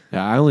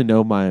Yeah, I only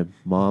know my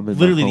mom and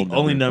my literally home the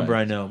only number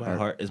by I know by heart.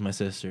 heart is my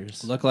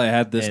sister's. Luckily, I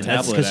had this and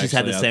that's tablet because she's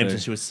had the actually out same there.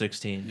 since she was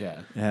 16. Yeah.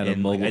 It had a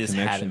And, mobile I just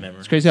had it connection. memorized.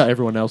 It's crazy how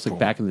everyone else, like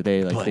back in the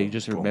day, like Boom, they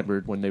just boom.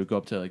 remembered when they would go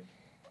up to like.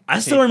 I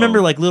still Payphone.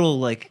 remember like little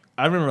like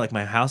I remember like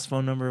my house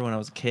phone number when I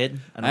was a kid.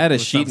 I had a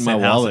it's sheet not in the my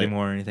same house wallet.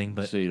 anymore or anything,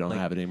 but So you don't like,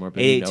 have it anymore,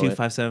 but you know it.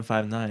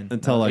 882-5759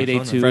 Until, like,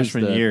 882 is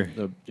freshman the, year.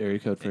 the area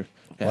code for.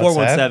 Yeah. What's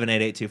that?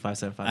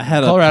 417-882-5759. I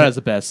had Colorado a has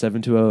the best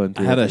 720 and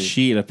I had a 303.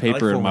 sheet of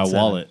paper in my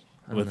 417. wallet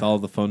I don't with know. all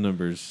the phone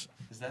numbers.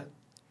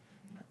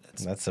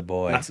 That's a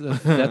boy. That's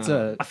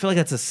a I feel like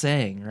that's a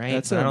saying, right?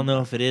 That's I a- don't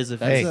know if it is, if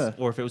that's it's, a-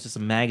 or if it was just a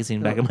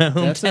magazine back in my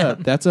that's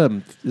hometown. that's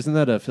isn't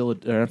that a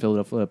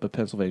Philadelphia, but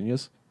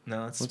Pennsylvania's?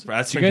 No, that's Do you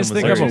guys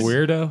think Missouri. I'm a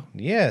weirdo?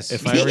 Yes.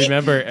 If I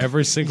remember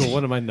every single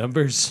one of my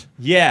numbers,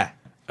 Yeah.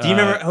 Do you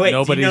remember? Wait, do you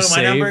nobody's know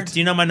my number? saved. Do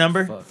you know my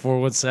number?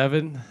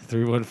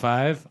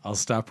 417-315, I'll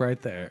stop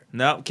right there.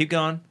 No, keep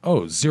going.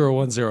 Oh,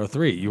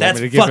 0103. You That's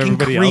want me to give fucking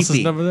everybody else's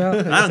creepy. number now?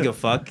 I don't give a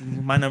fuck.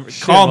 My number.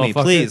 Call me,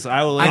 motherfucker. please.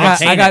 I will. I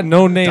got entertain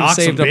no name Dox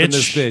 'em, saved up in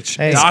this bitch. bitch.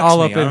 Hey. It's Dox all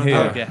me. up I in don't- I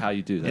here. don't get how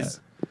you do that. It's-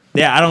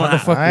 Yeah, I don't. How the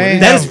fuck I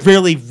would that have- is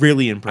really,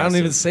 really I impressive. don't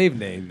even save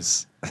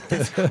names.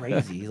 That's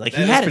crazy. Like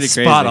he That is had it pretty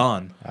spot crazy.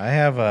 on. I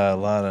have a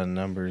lot of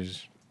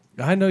numbers.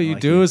 I know you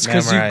Like do. you It's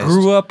because you memorized.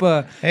 grew up.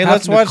 Hey, having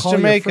let's to watch call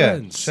your Jamaica.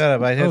 friends. Shut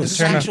up. I had Oh, to Is this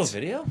turn an on. actual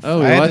video? Oh,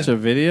 we I had watched to- a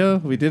video.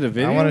 We did a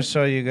video. I want to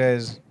show you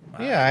guys.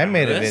 Yeah, I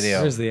made a This?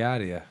 video. Where's the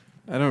audio?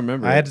 I don't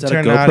remember. I had Is to that a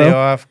turn the GoPro? audio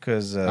off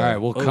because. All right,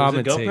 we'll Oh, is it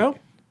commentate. GoPro?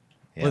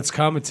 Yeah. Let's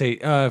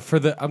commentate. For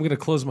the, I'm gonna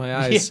close my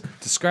eyes.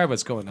 Describe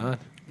what's going on.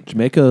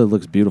 Jamaica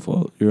looks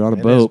beautiful. You're on a It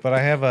is, boat. but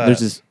I have a. There's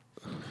this.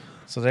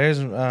 So there's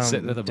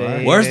Sitting at the bar.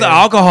 Dave- Where's the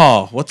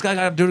alcohol? What's guy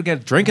got to do to get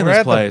a drink in We're this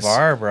at place? the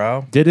bar,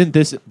 bro. Didn't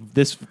this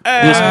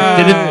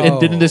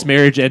didn't this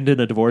marriage end in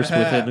a divorce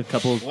within a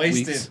couple of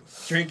weeks?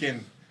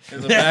 drinking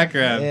in the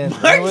background. Yeah,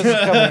 there was a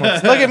couple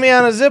months. Look at me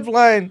on a zip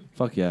line.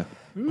 Fuck yeah.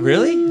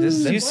 Really?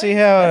 This Do you see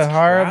how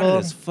horrible? crowded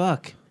as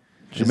fuck.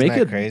 Isn't Jamaica,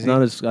 that crazy?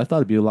 not as I thought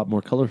it'd be a lot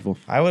more colorful.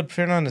 I would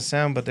turn on the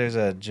sound, but there's a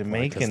they're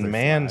Jamaican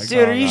man. flags.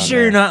 Dude, are you song sure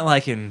on you're not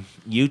like in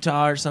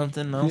Utah or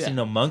something? I don't see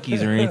no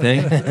monkeys or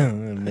anything. there.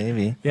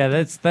 Maybe. Yeah,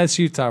 that's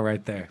Utah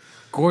right there.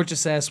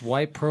 Gorgeous ass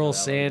white pearl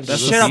sand.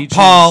 Shut little up, beaches.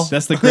 Paul.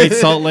 That's the Great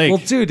Salt Lake.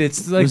 Well, dude,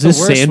 it's like Was the this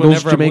worst Sandals,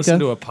 whenever I'm Jamaica? listening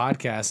to a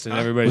podcast and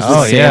everybody's Oh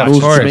just yeah, Sandals,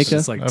 of course. Jamaica?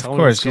 It's like, Of Tony,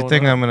 course. what's You going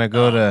think on? I'm gonna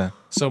go to?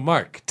 So,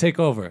 Mark, take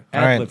over. All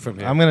Ad right, lib from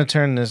here. I'm gonna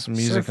turn this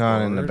music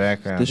on in the forward.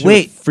 background. This shit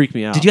Wait, freaked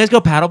me out. Did you guys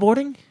go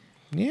paddleboarding?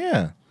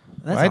 Yeah,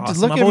 That's I-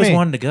 awesome. look I've at always me.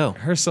 wanted to go.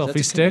 Her selfie That's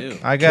a stick. canoe.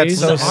 I got Kay's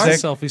so our sick.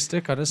 selfie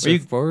stick on a you-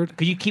 surfboard.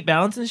 Could you keep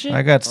balancing shit?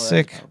 I got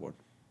sick.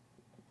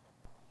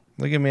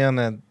 Look at me on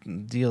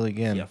that deal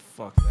again. Yeah,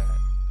 fuck that.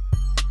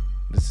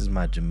 This is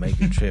my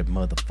Jamaica trip,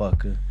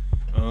 motherfucker.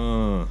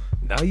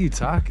 Now you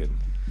talking.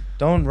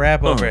 Don't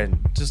rap over it.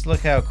 Just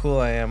look how cool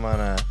I am on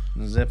a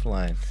zip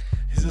line.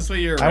 Is this what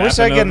you're I wish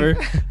I rapping could-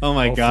 over? Oh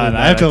my Hopefully god,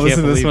 not. I have to can't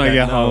listen to this believe when I that.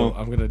 get No, home.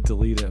 I'm gonna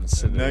delete it and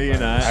send No, it. you're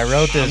not. I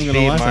wrote this I'm gonna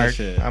beat, watch that Mark.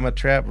 shit. I'm a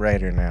trap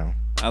writer now.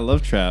 I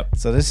love trap.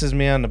 So this is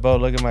me on the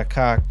boat. Look at my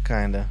cock,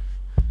 kinda.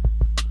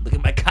 Look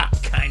at my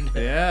cock, kind of.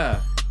 Yeah.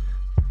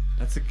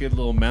 That's a good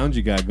little mound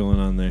you got going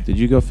on there. Did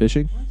you go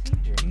fishing?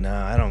 No,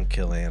 I don't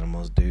kill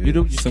animals, dude. You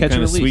don't just Some catch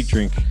kind and of release. sweet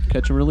drink.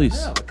 Catch and release.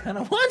 Yeah, what kind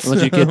of what?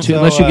 Unless you get So,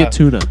 unless you get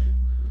tuna.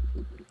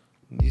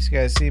 These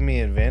guys see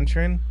me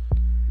adventuring.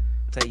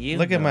 Is that you?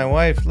 Look at my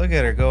wife. Look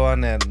at her go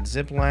on that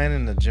zip line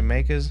in the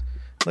Jamaicas.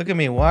 Look at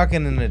me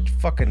walking in the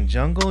fucking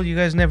jungle. You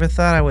guys never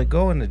thought I would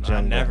go in the I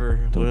jungle. never.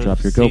 Don't would've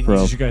drop your seen-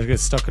 GoPro. Did you guys get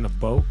stuck in a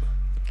boat?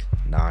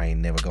 Nah, I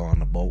ain't never go on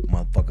the boat,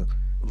 motherfucker.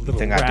 Little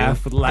Think I do?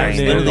 raft with I lights.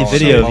 ain't Literally never gonna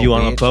video on of you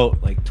on a bitch. boat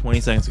like 20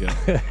 seconds ago.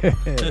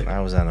 I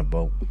was on a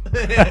boat.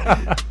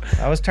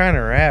 I was trying to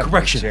rap, you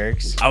Correction.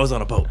 jerks. I was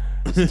on a boat.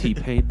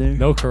 T-Pain there.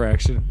 No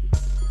correction.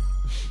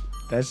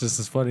 That's just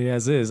as funny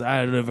as is.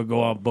 I never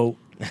go on boat.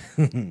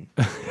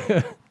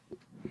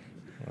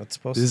 It's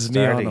supposed This to is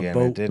me start on a again.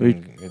 boat. It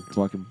didn't.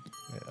 Fucking.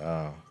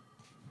 Oh.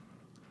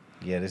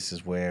 Yeah, this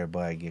is where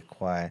everybody get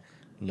quiet.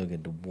 Look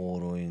at the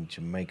water in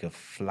Jamaica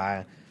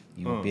fly.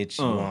 You bitch,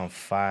 you on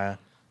fire.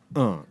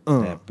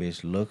 That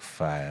bitch look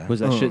fire. Was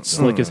that shit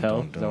slick as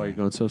hell? Is that why you're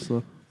going so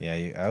slow?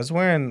 Yeah,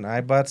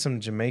 I bought some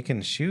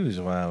Jamaican shoes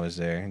while I was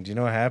there. And do you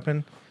know what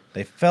happened?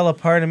 They fell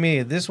apart on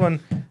me. This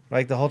one,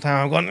 like the whole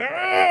time I'm going,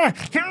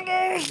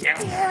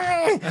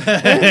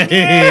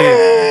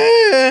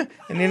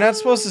 and you're not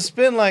supposed to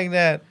spin like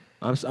that.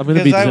 I'm going to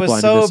be Because I was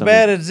ziplining so this summer.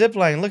 bad at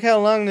ziplining. Look how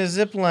long the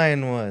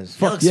zipline was.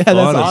 Fuck yeah, fun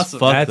that's as awesome.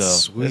 Fuck, That's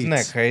though. sweet. Isn't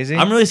that crazy?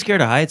 I'm really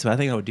scared of heights, but I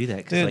think I would do that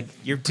because Dude, like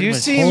you're. do you pretty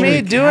much see holding-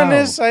 me doing cow.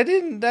 this? I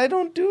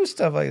don't do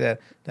stuff like that.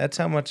 That's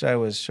how much I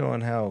was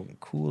showing how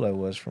cool I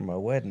was for my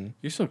wedding.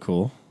 You're so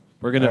cool.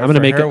 I'm Or gonna for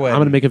make her I'm wedding.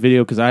 gonna make a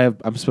video because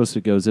I'm supposed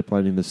to go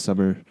ziplining this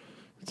summer.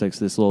 It's like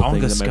this little I want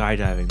thing. to go that my-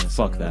 skydiving. This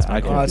Fuck summer. that. That's my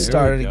I goal. can't Oh, it do it.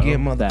 started There we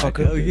again, go.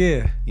 motherfucker. Oh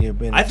yeah. You've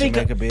been I to think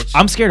Jamaica, bitch.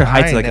 I'm scared of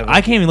heights. ain't Like never-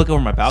 I can't even look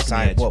over my balcony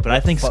Sign- edge, what- but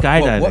I think what-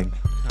 skydiving.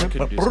 I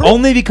couldn't do it.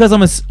 Only because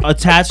I'm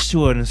attached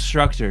to an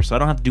instructor, so I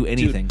don't have to do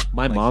anything. Dude,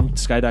 my Like, mom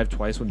skydived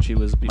twice when she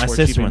was before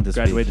sister she went even this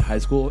graduated high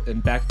school,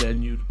 and back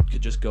then you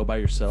could just go by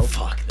yourself.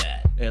 Fuck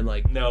that. And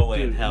like, No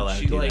way in dude, hell I would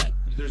she do like, that.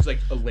 there's like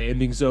a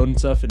landing zone and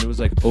stuff, and it was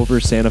like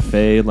over Santa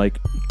Fe, and like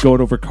going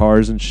over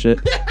cars and shit.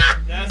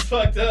 That's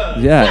fucked up.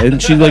 Yeah,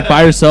 and she like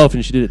by herself,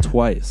 and she did it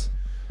twice.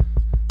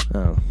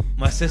 Oh,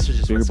 My sister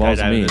just Bigger went balls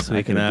than me. skydiving this I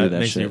week, and couldn't do that that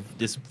makes me shit.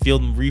 just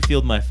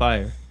refueled my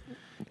fire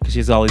because she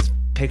has all these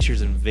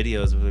pictures and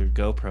videos of her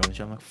GoPro, and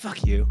shit. I'm like,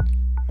 fuck you.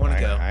 I want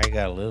to go. I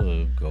got a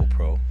little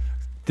GoPro.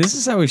 This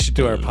is how we should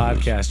do our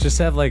podcast. Just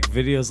have like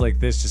videos like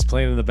this, just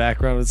playing in the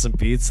background with some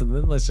beats, and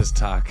then let's just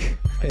talk.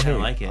 I kind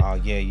of like it. Oh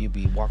yeah, you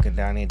be walking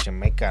down in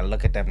Jamaica,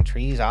 look at them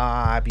trees.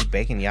 I be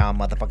baking y'all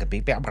motherfucking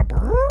beep.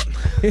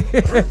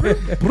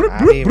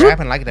 I be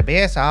rapping like the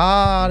best.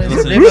 There's a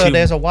Listen, river, you-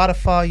 there's a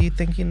waterfall. You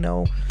think you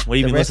know? What,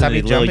 you The been rest I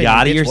listening be to Lil jumping,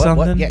 Yachty bitch, or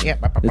what? something? Yeah.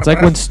 it's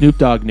like when Snoop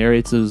Dogg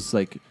narrates those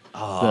like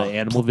Oh, the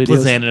animal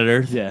videos. Planet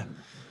Earth. Yeah,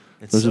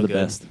 It's those so are the good.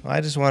 best.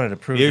 I just wanted to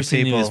prove You to ever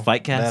seen people his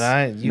fight casts?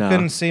 that you No.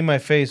 couldn't see my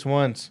face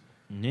once,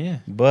 Yeah,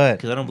 but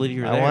because I don't believe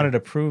you were I there. wanted to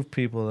prove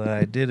people that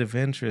I did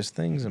adventurous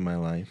things in my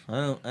life.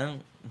 I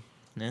don't.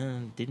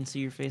 No, didn't see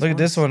your face. Look at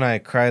this once. one. I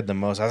cried the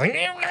most. I was like,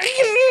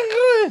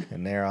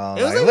 and they're all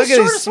It was like, like look the at he's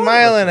shortest one.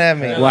 smiling at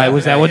me. Why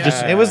was that one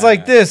just? It was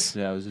like this.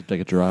 Yeah, it was like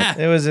a drop.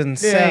 It was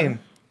insane.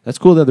 That's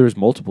cool that there was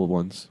multiple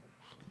ones.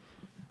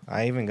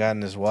 I even got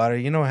in this water.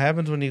 You know what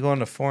happens when you go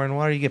into foreign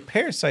water? You get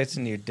parasites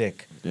in your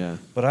dick. Yeah,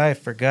 But I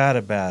forgot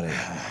about it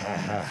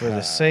for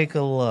the sake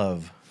of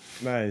love.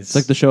 Nice. it's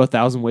like the show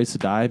 1,000 Ways to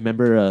Die.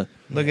 Remember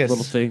Look at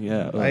little thing?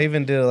 Yeah. I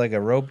even did like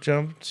a rope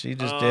jump. She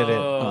just did it.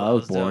 Oh, that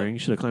was boring. You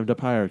should have climbed up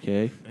higher,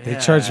 okay? they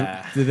charge.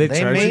 Did they, They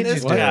charge made you?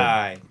 this What?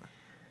 guy.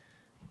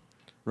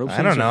 Rope I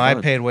swings don't know. are I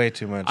fun. paid way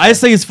too much. I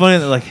just think it's funny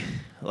that like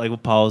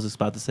what Paul was just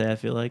about to say. I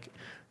feel like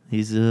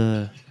these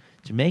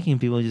Jamaican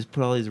people just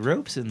put all these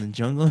ropes in the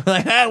jungle.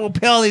 Like, we'll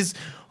pay all these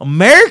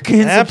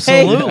Americans. to pay."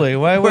 Absolutely.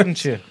 Why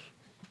wouldn't you?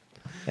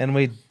 And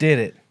we did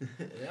it.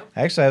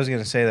 Actually, I was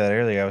going to say that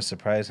earlier. I was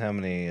surprised how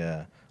many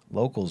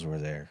locals were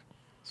there.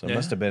 So it Yeah.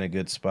 must have been a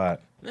good spot.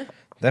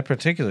 That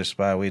particular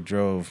spot, we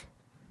drove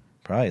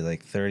probably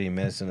like 30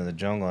 minutes into the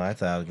jungle. I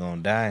thought I was going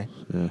to die.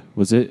 Yeah.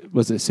 Was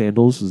it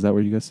Sandals? Is that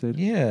where you guys stayed?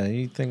 Yeah,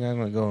 you think I'm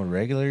going to go in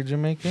regular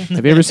Jamaica?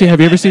 Have you ever seen?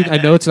 I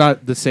know it's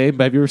not the same,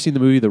 but have you ever seen the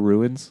movie The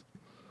Ruins?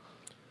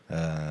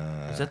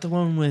 Is that the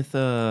one with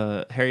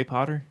Harry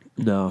Potter?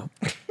 No.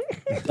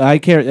 I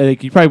can't.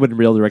 Like, you probably wouldn't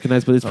be able to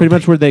recognize, but it's pretty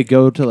much where they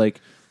go to like.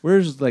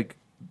 Where's like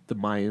the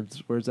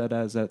Mayans? Where's that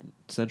at? Is that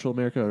Central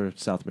America or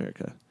South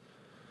America?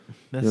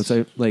 You know, it's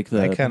like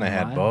the. I kind of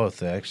had Maya?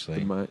 both,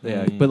 actually.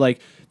 Yeah, but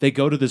like they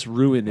go to this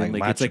ruin Like and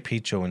like Machu it's like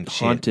Picchu and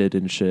shit. haunted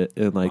and shit,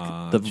 and like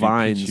the Machu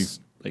vines Picchu.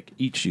 like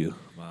eat you.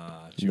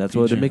 And that's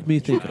what it make me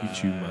think. of.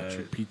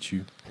 Machu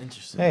Picchu.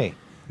 Interesting. Hey,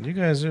 you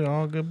guys are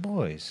all good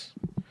boys.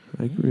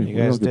 I agree. You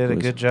We're all guys did a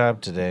boys. good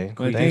job today.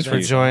 Well, Thanks thank for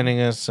you. joining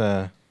us.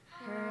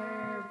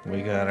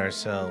 We got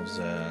ourselves.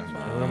 Who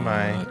am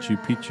I? Machu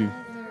Picchu.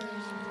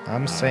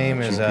 I'm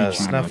same as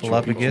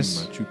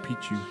Snuffleupagus. Machu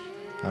Picchu.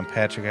 I'm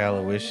Patrick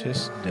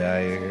Aloysius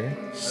Dyer.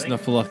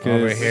 Snuffleupagus.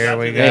 Over here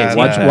we Hey,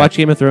 got watch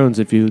Game of Thrones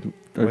if you.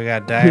 Are we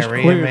got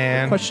Diarrhea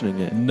Man, questioning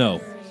it.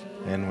 No.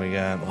 and we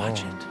got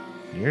watch it.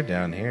 You're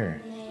down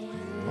here.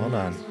 Hold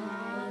on.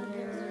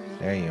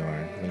 There you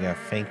are. We got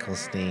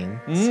Finkelstein.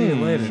 See you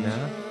later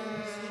now.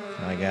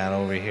 I got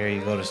over here.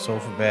 You go to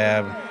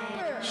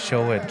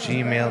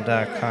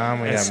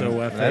sofababshow@gmail.com. We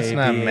got that's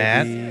not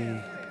Matt.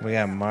 We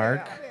got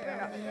Mark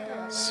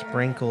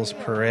Sprinkles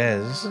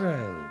Perez.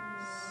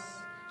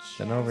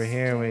 Then over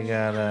here we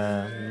got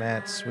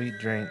Matt Sweet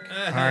Drink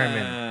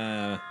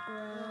Harmon.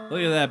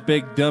 Look at that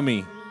big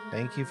dummy.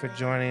 Thank you for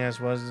joining us.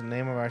 What is the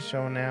name of our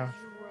show now?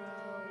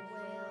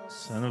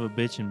 Son of a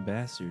bitch and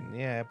bastard.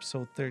 Yeah,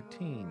 episode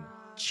 13.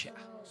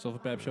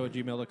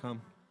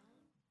 Sofababshow@gmail.com.